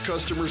Pass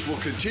customers will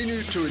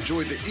continue to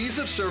enjoy the ease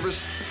of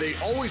service they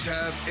always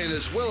have, and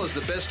as well as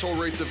the best toll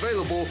rates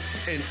available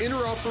and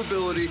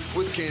interoperability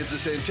with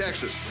Kansas and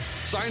Texas.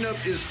 Sign up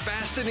is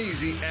fast and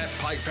easy at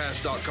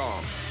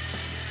PikePass.com.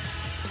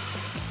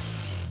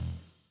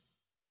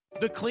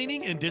 The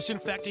cleaning and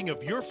disinfecting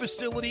of your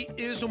facility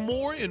is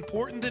more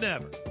important than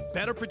ever.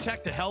 Better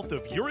protect the health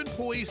of your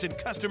employees and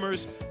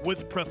customers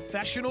with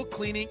professional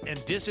cleaning and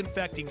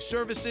disinfecting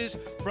services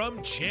from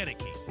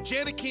Janiking.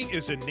 Janiking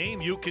is a name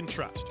you can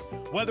trust.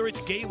 Whether it's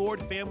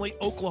Gaylord Family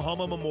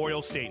Oklahoma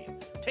Memorial Stadium,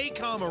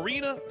 Paycom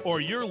Arena, or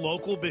your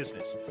local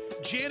business,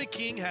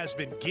 Janiking has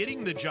been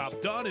getting the job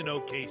done in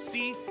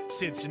OKC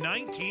since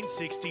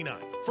 1969.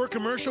 For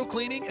commercial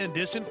cleaning and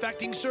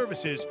disinfecting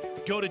services,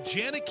 go to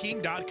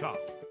Janiking.com.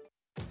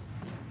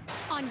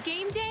 On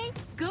game day,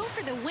 go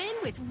for the win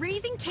with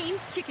Raising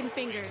Cane's Chicken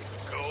Fingers.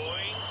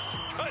 Going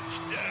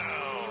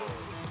touchdown.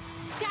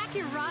 Stack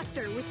your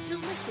roster with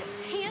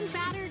delicious,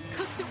 hand-battered,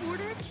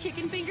 cooked-to-order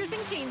chicken fingers and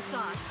cane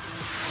sauce.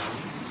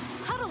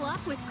 Huddle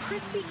up with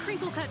crispy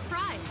crinkle-cut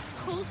fries,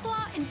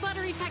 coleslaw, and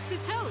buttery Texas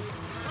toast.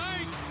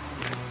 Right.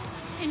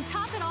 And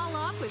top it all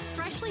off with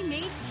freshly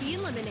made tea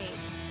and lemonade.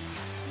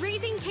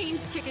 Raising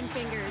Cane's Chicken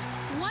Fingers.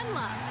 One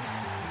love.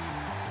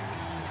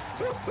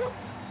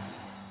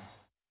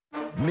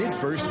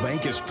 MidFirst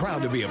Bank is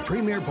proud to be a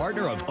premier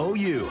partner of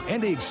OU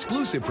and the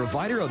exclusive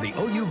provider of the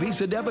OU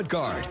Visa debit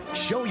card.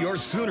 Show your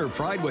Sooner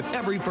pride with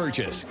every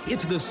purchase.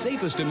 It's the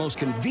safest and most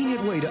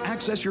convenient way to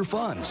access your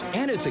funds,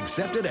 and it's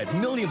accepted at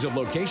millions of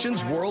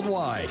locations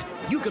worldwide.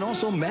 You can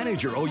also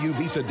manage your OU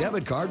Visa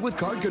debit card with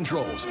card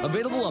controls,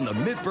 available on the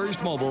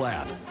MidFirst mobile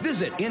app.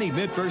 Visit any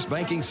MidFirst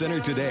banking center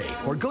today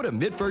or go to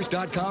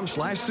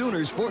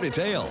midfirst.com/Sooners for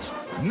details.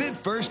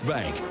 MidFirst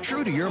Bank,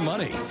 true to your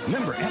money.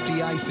 Member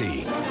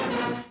FDIC.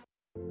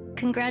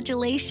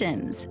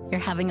 Congratulations,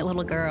 you're having a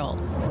little girl.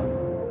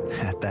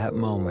 At that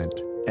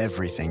moment,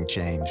 everything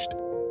changed.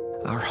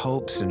 Our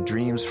hopes and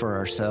dreams for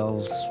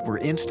ourselves were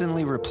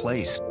instantly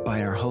replaced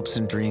by our hopes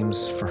and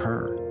dreams for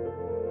her.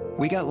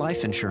 We got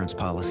life insurance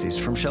policies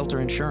from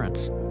Shelter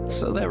Insurance,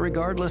 so that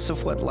regardless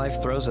of what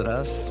life throws at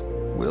us,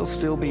 we'll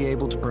still be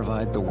able to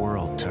provide the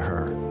world to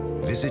her.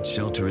 Visit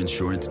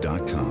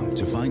shelterinsurance.com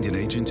to find an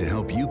agent to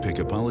help you pick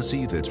a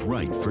policy that's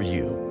right for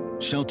you.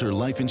 Shelter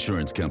Life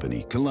Insurance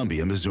Company,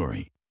 Columbia,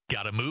 Missouri.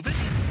 Gotta move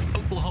it?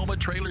 Oklahoma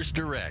Oklahoma Trailers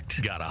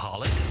Direct. Gotta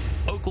haul it?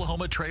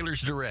 Oklahoma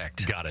Trailers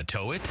Direct. Gotta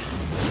tow it?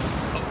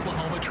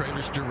 Oklahoma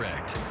Trailers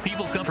Direct.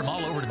 People come from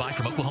all over to buy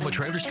from Oklahoma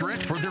Trailers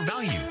Direct for their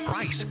value,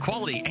 price,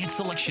 quality, and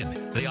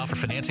selection. They offer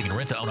financing and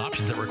rent-to-own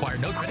options that require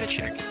no credit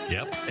check.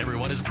 Yep,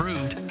 everyone is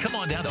approved. Come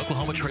on down to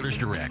Oklahoma Trailers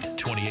Direct,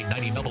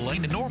 2890 Noble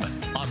Lane in Norman.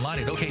 Online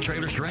at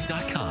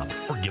oktrailersdirect.com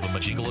or give them a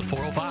jingle at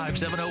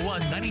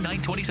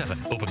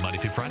 405-701-9927. Open Monday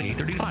through Friday,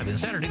 8:30 to 5 and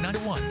Saturday, 9 to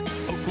 1.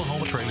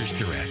 Oklahoma Trailers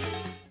Direct.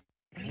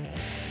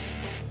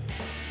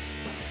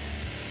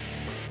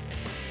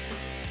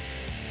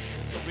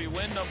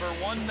 Win number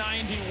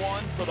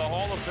 191 for the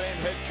Hall of Fame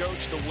head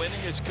coach, the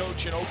winningest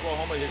coach in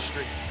Oklahoma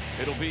history.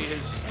 It'll be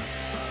his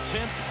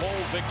 10th bowl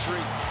victory.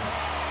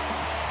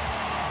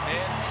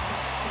 And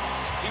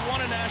he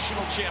won a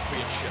national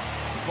championship.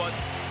 But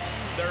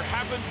there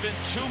haven't been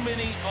too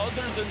many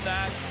other than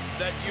that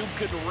you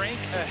could rank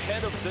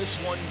ahead of this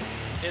one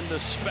in the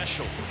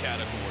special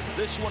category.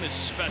 This one is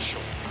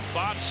special.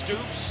 Bob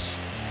Stoops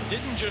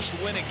didn't just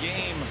win a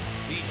game,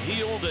 he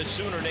healed a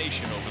Sooner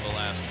Nation over the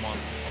last month.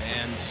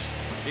 And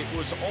it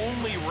was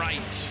only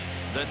right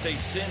that they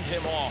send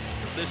him off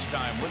this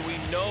time when we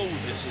know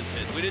this is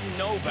it. We didn't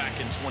know back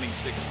in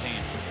 2016.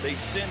 They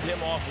send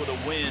him off with a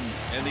win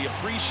and the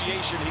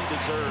appreciation he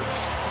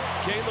deserves.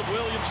 Caleb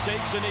Williams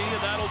takes a knee and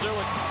that'll do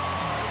it.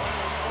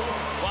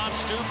 Bob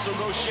Stoops will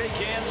go shake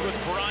hands with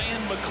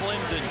Brian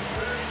McClendon.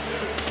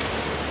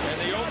 And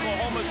the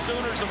Oklahoma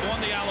Sooners have won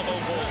the Alamo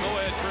Bowl. Go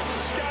ahead,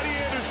 Chris. Scotty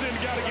Anderson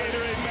got a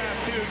Gatorade bath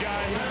too,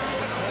 guys.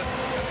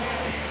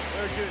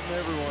 They're getting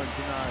everyone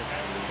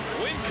tonight.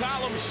 Win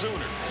column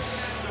Sooners.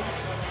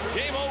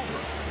 Game over.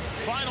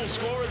 Final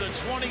score of the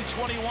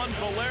 2021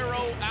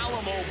 Valero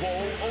Alamo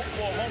Bowl.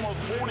 Oklahoma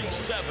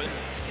 47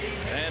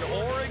 and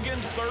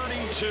Oregon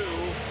 32.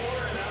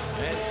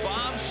 And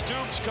Bob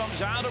Stoops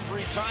comes out of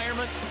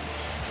retirement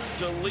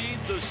to lead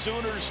the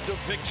Sooners to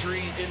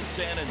victory in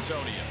San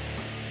Antonio.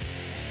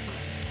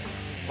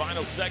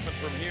 Final segment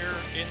from here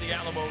in the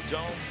Alamo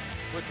Dome.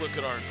 Quick look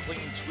at our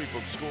clean sweep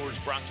of scores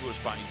brought to us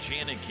by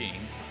Jana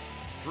King.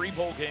 3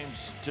 bowl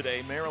games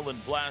today. Maryland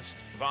Blast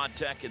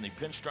Vodtech in the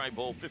Pinstripe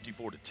Bowl,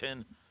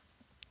 54-10.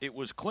 It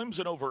was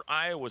Clemson over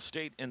Iowa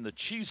State in the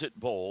Cheez-It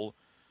Bowl,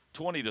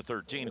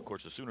 20-13. Of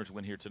course, the Sooners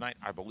win here tonight,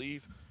 I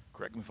believe.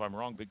 Correct me if I'm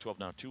wrong. Big 12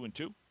 now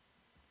 2-2.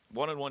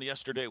 1-1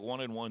 yesterday,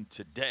 1-1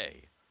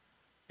 today.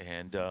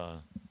 And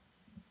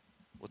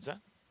what's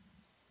that?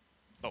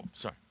 Oh,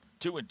 sorry.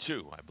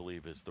 2-2, I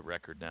believe, is the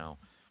record now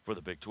for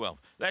the Big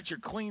 12. That's your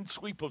clean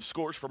sweep of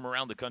scores from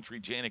around the country.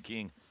 Jana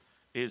King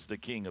is the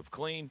king of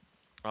clean.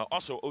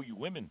 Also, OU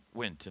women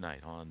win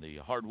tonight on the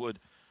hardwood.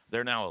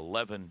 They're now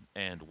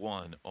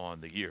 11-1 on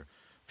the year.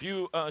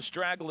 Few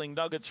straggling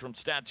nuggets from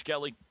Stats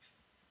Kelly.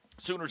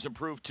 Sooners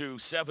improved to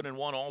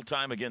 7-1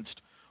 all-time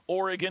against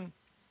Oregon.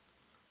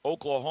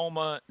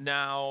 Oklahoma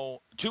now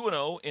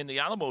 2-0 in the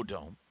Alamo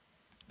Dome.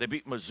 They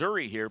beat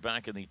Missouri here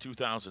back in the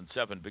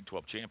 2007 Big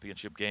 12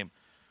 championship game.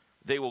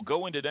 They will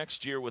go into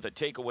next year with a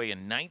takeaway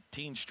in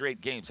 19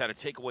 straight games. Had a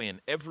takeaway in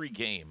every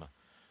game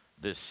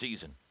this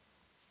season.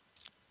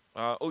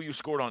 OU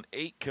scored on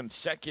 8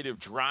 consecutive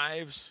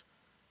drives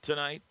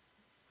tonight.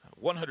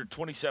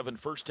 127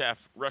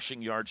 first-half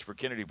rushing yards for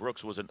Kennedy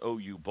Brooks was an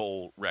OU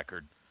Bowl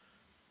record.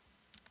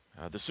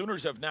 The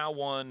Sooners have now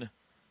won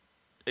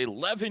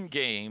 11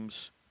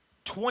 games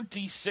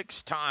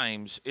 26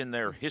 times in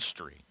their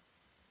history.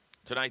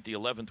 Tonight, the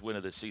 11th win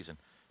of this season.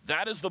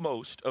 That is the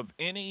most of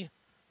any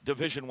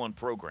Division I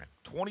program.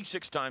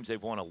 26 times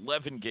they've won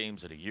 11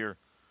 games in a year.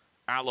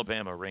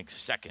 Alabama ranks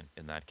second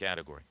in that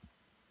category.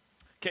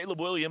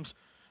 Caleb Williams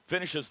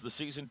finishes the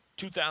season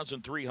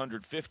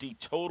 2,350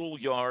 total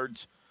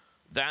yards.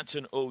 That's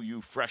an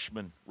OU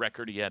freshman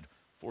record. He had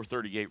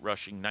 438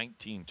 rushing,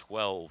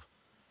 1912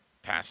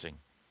 passing.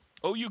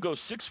 OU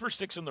goes 6 for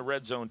 6 in the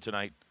red zone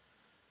tonight.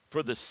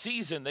 For the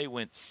season, they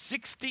went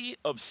 60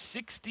 of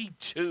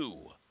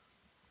 62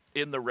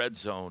 in the red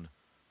zone,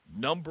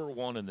 number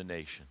 1 in the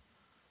nation.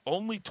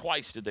 Only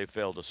twice did they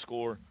fail to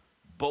score.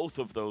 Both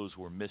of those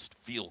were missed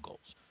field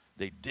goals.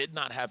 They did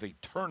not have a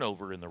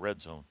turnover in the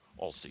red zone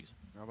all season.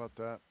 How about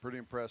that? Pretty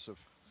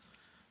impressive.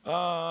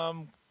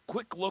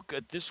 Quick look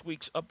at this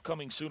week's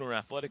upcoming Sooner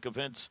athletic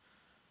events.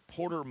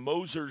 Porter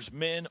Moser's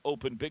men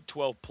open Big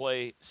 12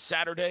 play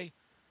Saturday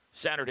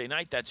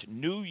night. That's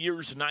New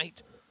Year's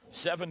night,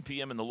 7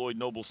 p.m. in the Lloyd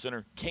Noble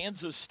Center.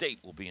 Kansas State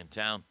will be in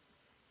town.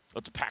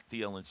 Let's pack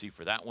the LNC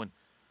for that one.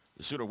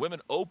 The Sooner women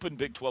open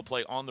Big 12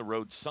 play on the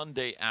road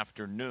Sunday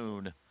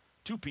afternoon.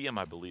 2 p.m.,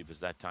 I believe,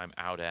 is that time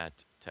out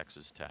at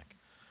Texas Tech.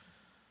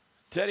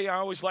 Teddy, I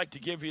always like to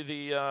give you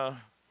the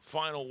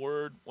final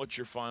word. What's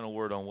your final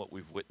word on what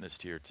we've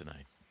witnessed here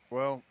tonight?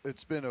 Well,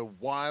 it's been a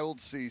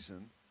wild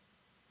season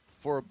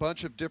for a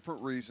bunch of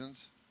different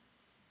reasons.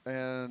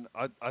 And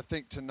I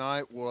think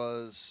tonight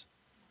was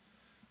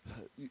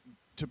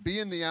to be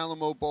in the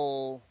Alamo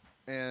Bowl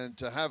and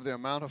to have the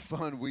amount of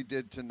fun we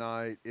did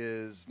tonight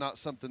is not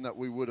something that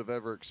we would have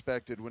ever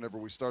expected whenever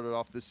we started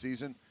off this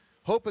season,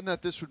 hoping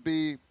that this would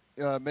be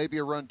maybe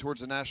a run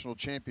towards a national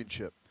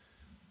championship.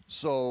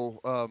 So,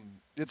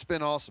 It's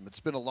been awesome. It's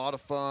been a lot of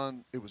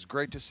fun. It was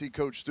great to see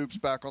Coach Stoops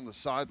back on the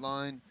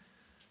sideline.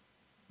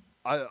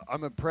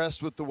 I'm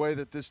impressed with the way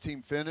that this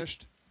team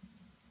finished,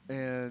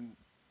 and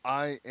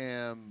I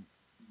am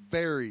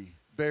very,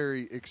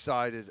 very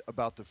excited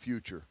about the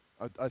future.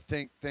 I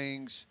think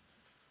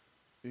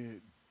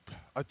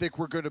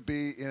we're going to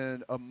be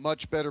in a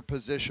much better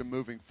position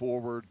moving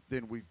forward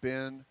than we've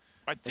been.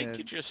 I think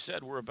you just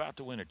said we're about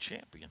to win a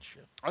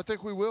championship. I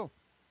think we will.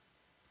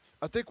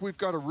 I think we've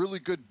got a really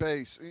good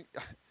base.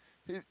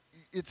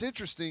 It's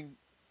interesting.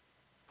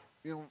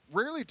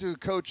 Rarely do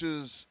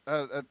coaches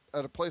at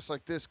a place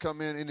like this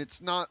come in, and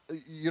it's not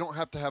 – you don't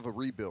have to have a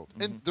rebuild.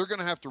 Mm-hmm. And they're going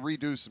to have to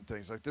redo some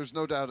things. Like, there's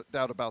no doubt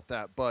about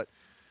that. But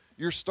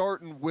you're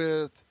starting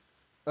with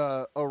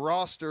a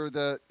roster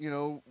that,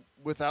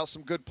 without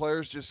some good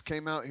players, just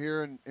came out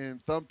here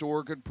and thumped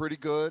Oregon pretty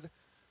good.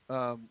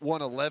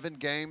 Won 11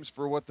 games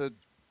for the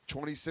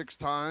 26th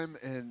time,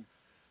 and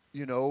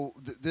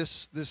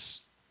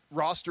this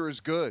roster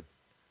is good.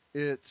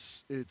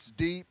 It's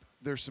deep.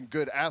 There's some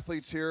good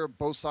athletes here,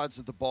 both sides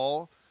of the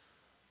ball.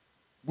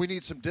 We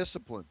need some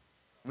discipline.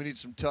 We need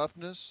some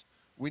toughness.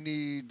 We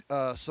need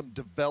some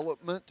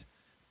development,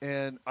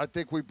 and I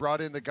think we brought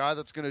in the guy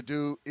that's going to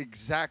do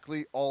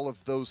exactly all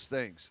of those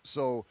things.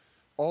 So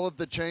all of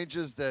the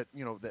changes that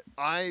that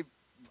I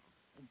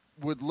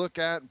would look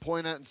at and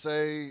point at and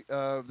say,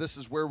 this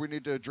is where we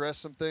need to address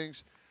some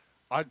things.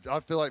 I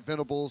feel like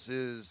Venables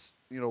is,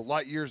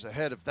 light years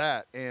ahead of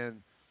that.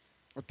 And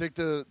I think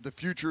the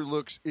future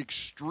looks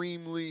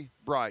extremely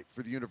bright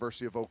for the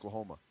University of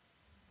Oklahoma.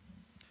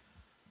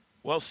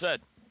 Well said.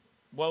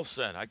 Well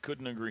said. I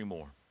couldn't agree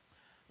more.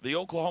 The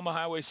Oklahoma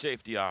Highway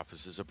Safety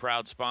Office is a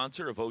proud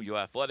sponsor of OU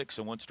Athletics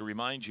and wants to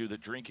remind you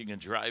that drinking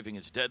and driving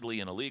is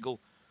deadly and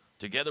illegal.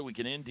 Together we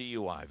can end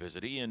DUI.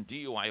 Visit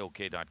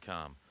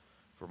enduiok.com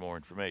for more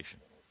information.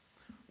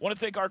 I want to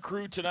thank our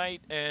crew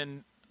tonight,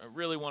 and I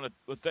really want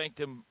to thank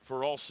them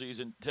for all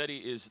season. Teddy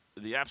is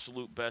the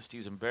absolute best.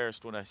 He's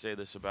embarrassed when I say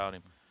this about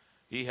him.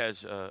 He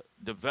has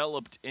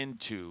developed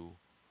into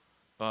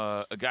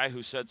a guy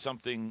who said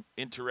something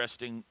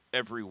interesting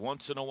every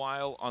once in a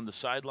while on the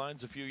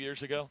sidelines a few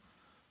years ago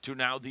to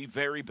now the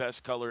very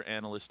best color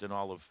analyst in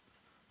all of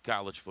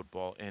college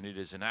football, and it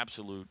is an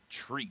absolute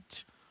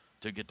treat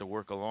to get to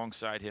work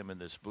alongside him in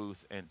this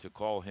booth and to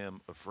call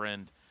him a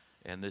friend.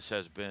 And this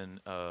has been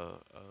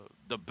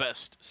the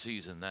best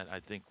season that I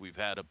think we've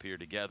had up here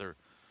together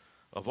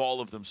of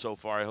all of them so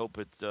far. I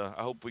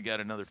hope we got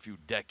another few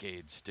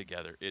decades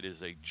together. It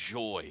is a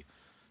joy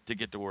to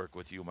get to work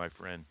with you, my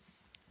friend.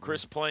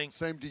 Chris Plank.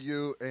 Same to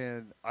you,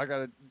 and I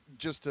got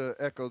to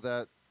echo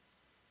that.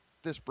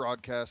 This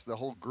broadcast, the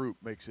whole group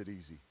makes it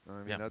easy.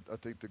 I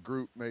think the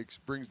group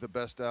brings the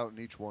best out in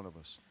each one of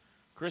us.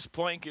 Chris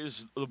Plank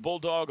is the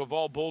bulldog of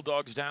all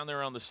bulldogs down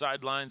there on the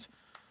sidelines.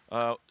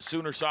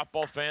 Sooner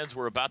softball fans,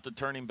 we're about to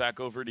turn him back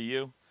over to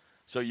you,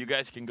 so you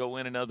guys can go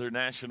win another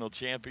national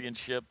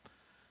championship.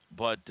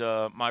 But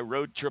my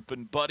road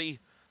tripping buddy,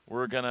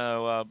 we're going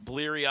to,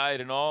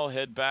 bleary-eyed and all,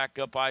 head back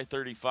up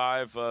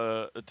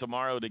I-35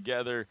 tomorrow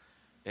together.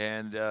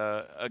 And,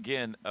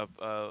 again,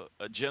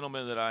 a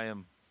gentleman that I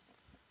am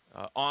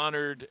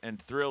honored and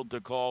thrilled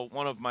to call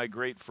one of my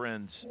great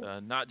friends,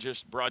 not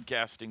just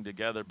broadcasting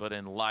together but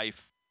in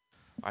life.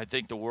 I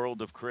think the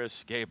world of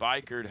Chris. Gabe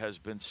Eichert has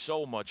been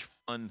so much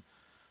fun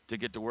to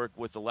get to work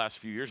with the last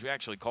few years. We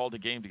actually called a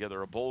game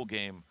together, a bowl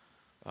game,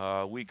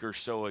 a week or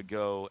so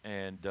ago,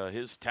 and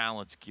his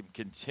talents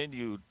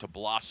continue to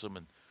blossom,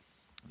 and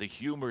the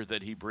humor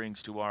that he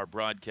brings to our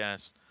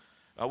broadcast.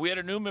 We had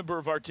a new member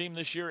of our team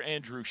this year,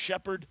 Andrew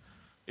Shepard.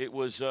 It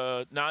was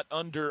not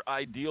under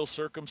ideal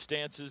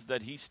circumstances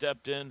that he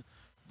stepped in,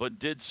 but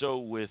did so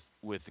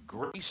with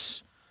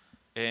grace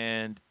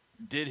and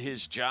did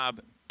his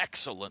job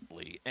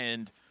excellently.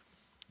 And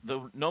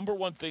the number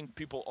one thing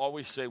people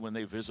always say when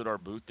they visit our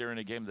booth during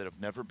a game that have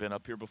never been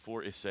up here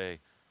before is say,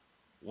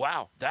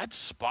 wow, that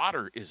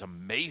spotter is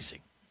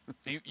amazing.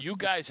 You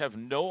guys have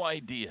no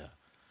idea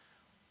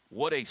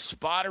what a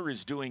spotter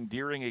is doing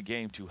during a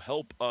game to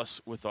help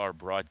us with our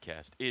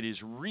broadcast. It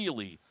is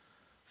really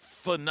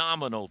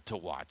phenomenal to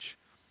watch.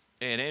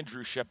 And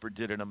Andrew Shepard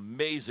did an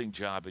amazing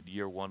job at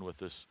year one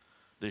with us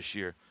this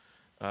year.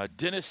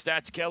 Dennis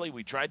Stats Kelly,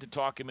 we tried to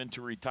talk him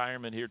into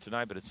retirement here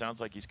tonight, but it sounds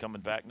like he's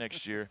coming back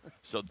next year.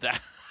 So that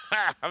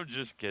I'm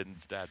just kidding,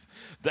 Stats.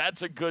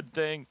 That's a good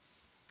thing.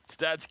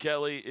 Stats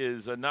Kelly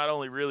is not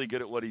only really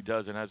good at what he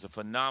does and has a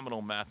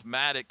phenomenal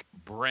mathematic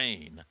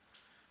brain,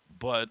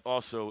 but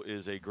also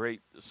is a great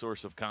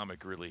source of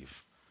comic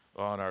relief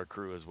on our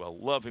crew as well.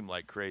 Love him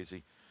like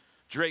crazy.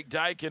 Drake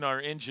Dykin, our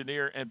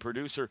engineer and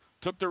producer,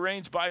 took the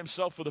reins by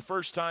himself for the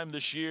first time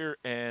this year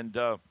and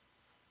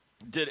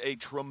did a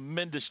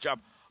tremendous job.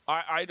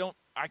 I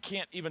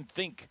can't even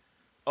think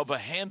of a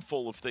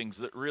handful of things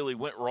that really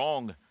went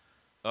wrong,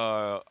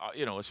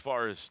 as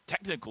far as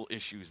technical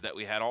issues that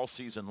we had all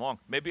season long.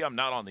 Maybe I'm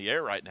not on the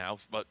air right now,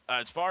 but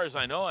as far as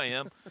I know, I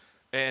am.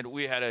 And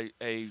we had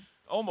a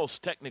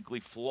almost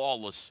technically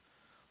flawless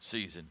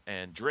season.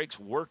 And Drake's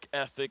work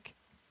ethic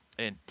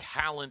and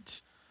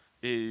talent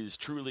is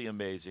truly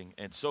amazing,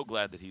 and so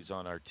glad that he's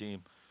on our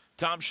team.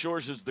 Tom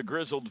Shores is the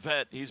grizzled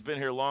vet. He's been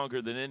here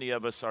longer than any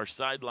of us, our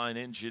sideline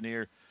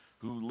engineer,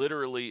 who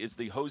literally is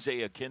the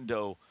Jose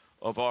Akindo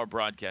of our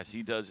broadcast.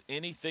 He does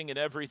anything and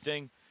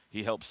everything.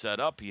 He helps set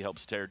up. He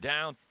helps tear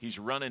down. He's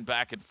running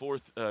back and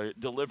forth,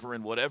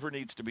 delivering whatever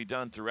needs to be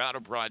done throughout a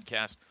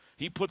broadcast.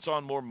 He puts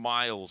on more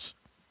miles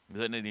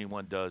than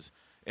anyone does,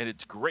 and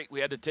it's great. We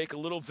had to take a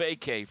little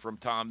vacay from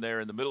Tom there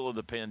in the middle of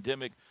the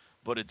pandemic,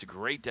 but it's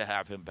great to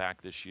have him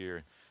back this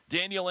year.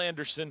 Daniel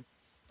Anderson,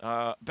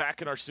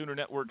 back in our Sooner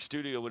Network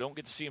studio. We don't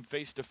get to see him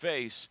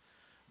face-to-face,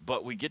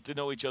 but we get to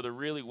know each other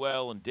really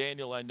well, and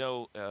Daniel, I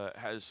know,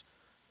 has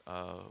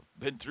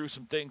been through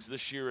some things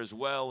this year as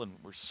well, and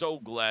we're so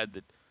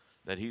glad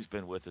that he's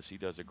been with us. He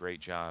does a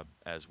great job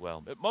as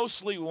well. But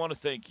mostly we want to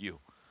thank you,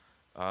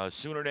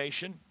 Sooner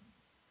Nation.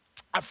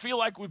 I feel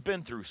like we've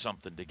been through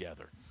something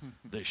together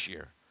this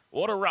year.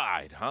 What a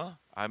ride, huh?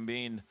 I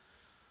mean,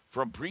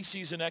 from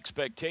preseason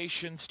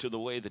expectations to the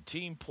way the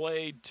team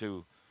played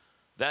to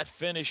that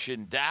finish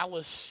in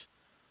Dallas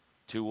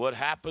to what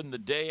happened the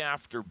day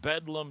after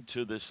Bedlam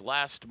to this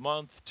last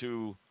month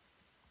to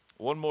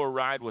one more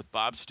ride with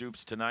Bob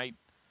Stoops tonight.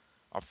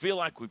 I feel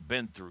like we've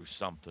been through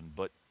something,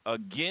 but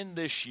again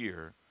this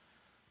year,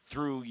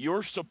 through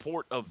your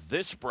support of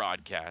this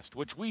broadcast,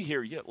 which we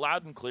hear you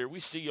loud and clear, we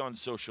see you on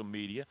social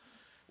media,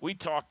 we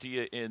talk to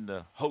you in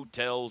the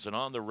hotels and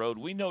on the road,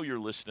 we know you're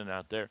listening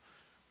out there.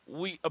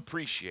 We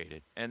appreciate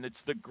it, and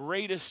it's the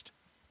greatest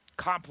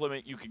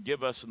compliment you could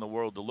give us in the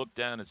world to look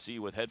down and see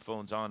you with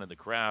headphones on in the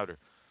crowd, or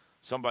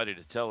somebody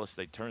to tell us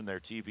they turn their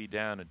TV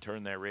down and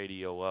turn their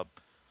radio up.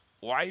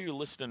 Why are you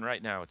listening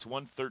right now? It's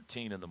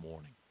 1:13 in the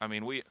morning. I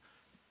mean,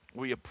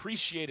 we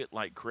appreciate it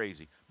like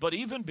crazy. But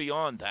even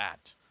beyond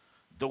that,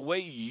 the way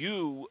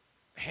you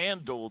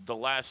handled the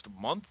last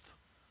month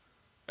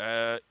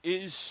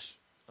is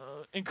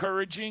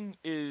encouraging,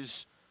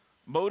 is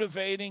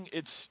motivating.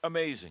 It's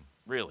amazing,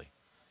 really.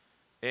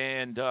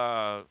 And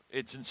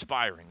it's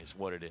inspiring is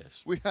what it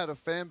is. We had a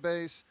fan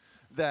base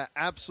that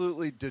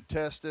absolutely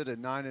detested a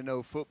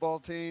 9-0 football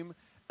team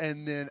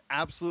and then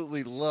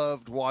absolutely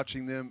loved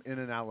watching them in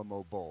an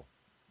Alamo Bowl.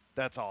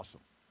 That's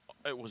awesome.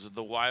 It was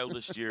the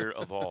wildest year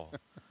of all.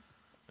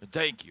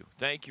 Thank you.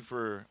 Thank you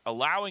for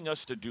allowing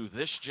us to do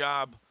this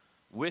job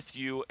with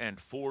you and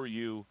for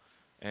you,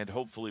 and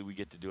hopefully we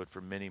get to do it for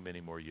many, many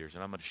more years.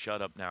 And I'm going to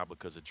shut up now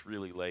because it's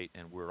really late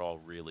and we're all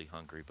really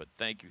hungry. But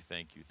thank you,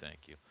 thank you,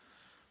 thank you.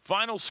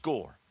 Final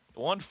score,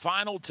 one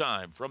final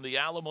time from the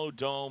Alamo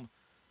Dome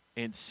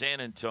in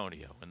San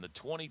Antonio in the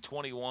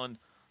 2021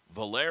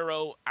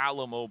 Valero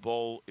Alamo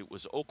Bowl. It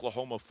was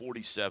Oklahoma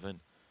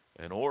 47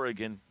 and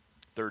Oregon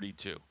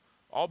 32.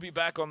 I'll be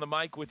back on the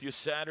mic with you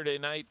Saturday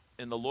night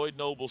in the Lloyd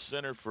Noble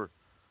Center for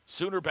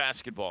Sooner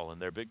basketball in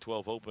their Big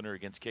 12 opener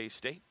against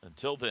K-State.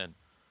 Until then,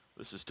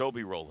 this is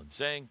Toby Rowland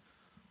saying,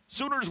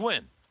 Sooners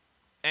win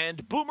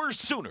and Boomers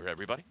Sooner,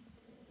 everybody.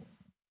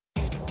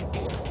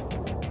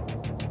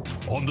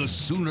 On the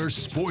Sooner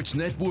Sports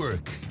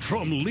Network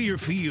from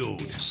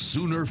Learfield,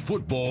 Sooner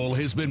football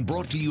has been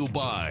brought to you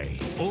by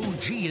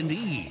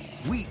OG&E.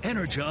 We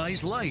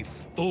energize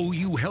life.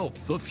 OU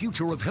Health, the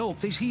future of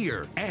health is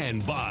here.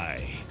 And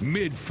by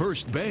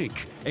MidFirst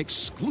Bank,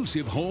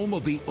 exclusive home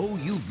of the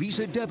OU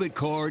Visa debit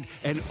card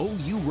and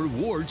OU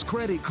Rewards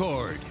credit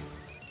card.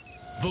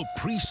 The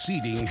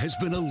preceding has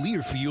been a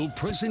Learfield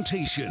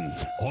presentation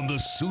on the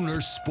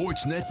Sooner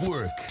Sports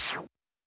Network.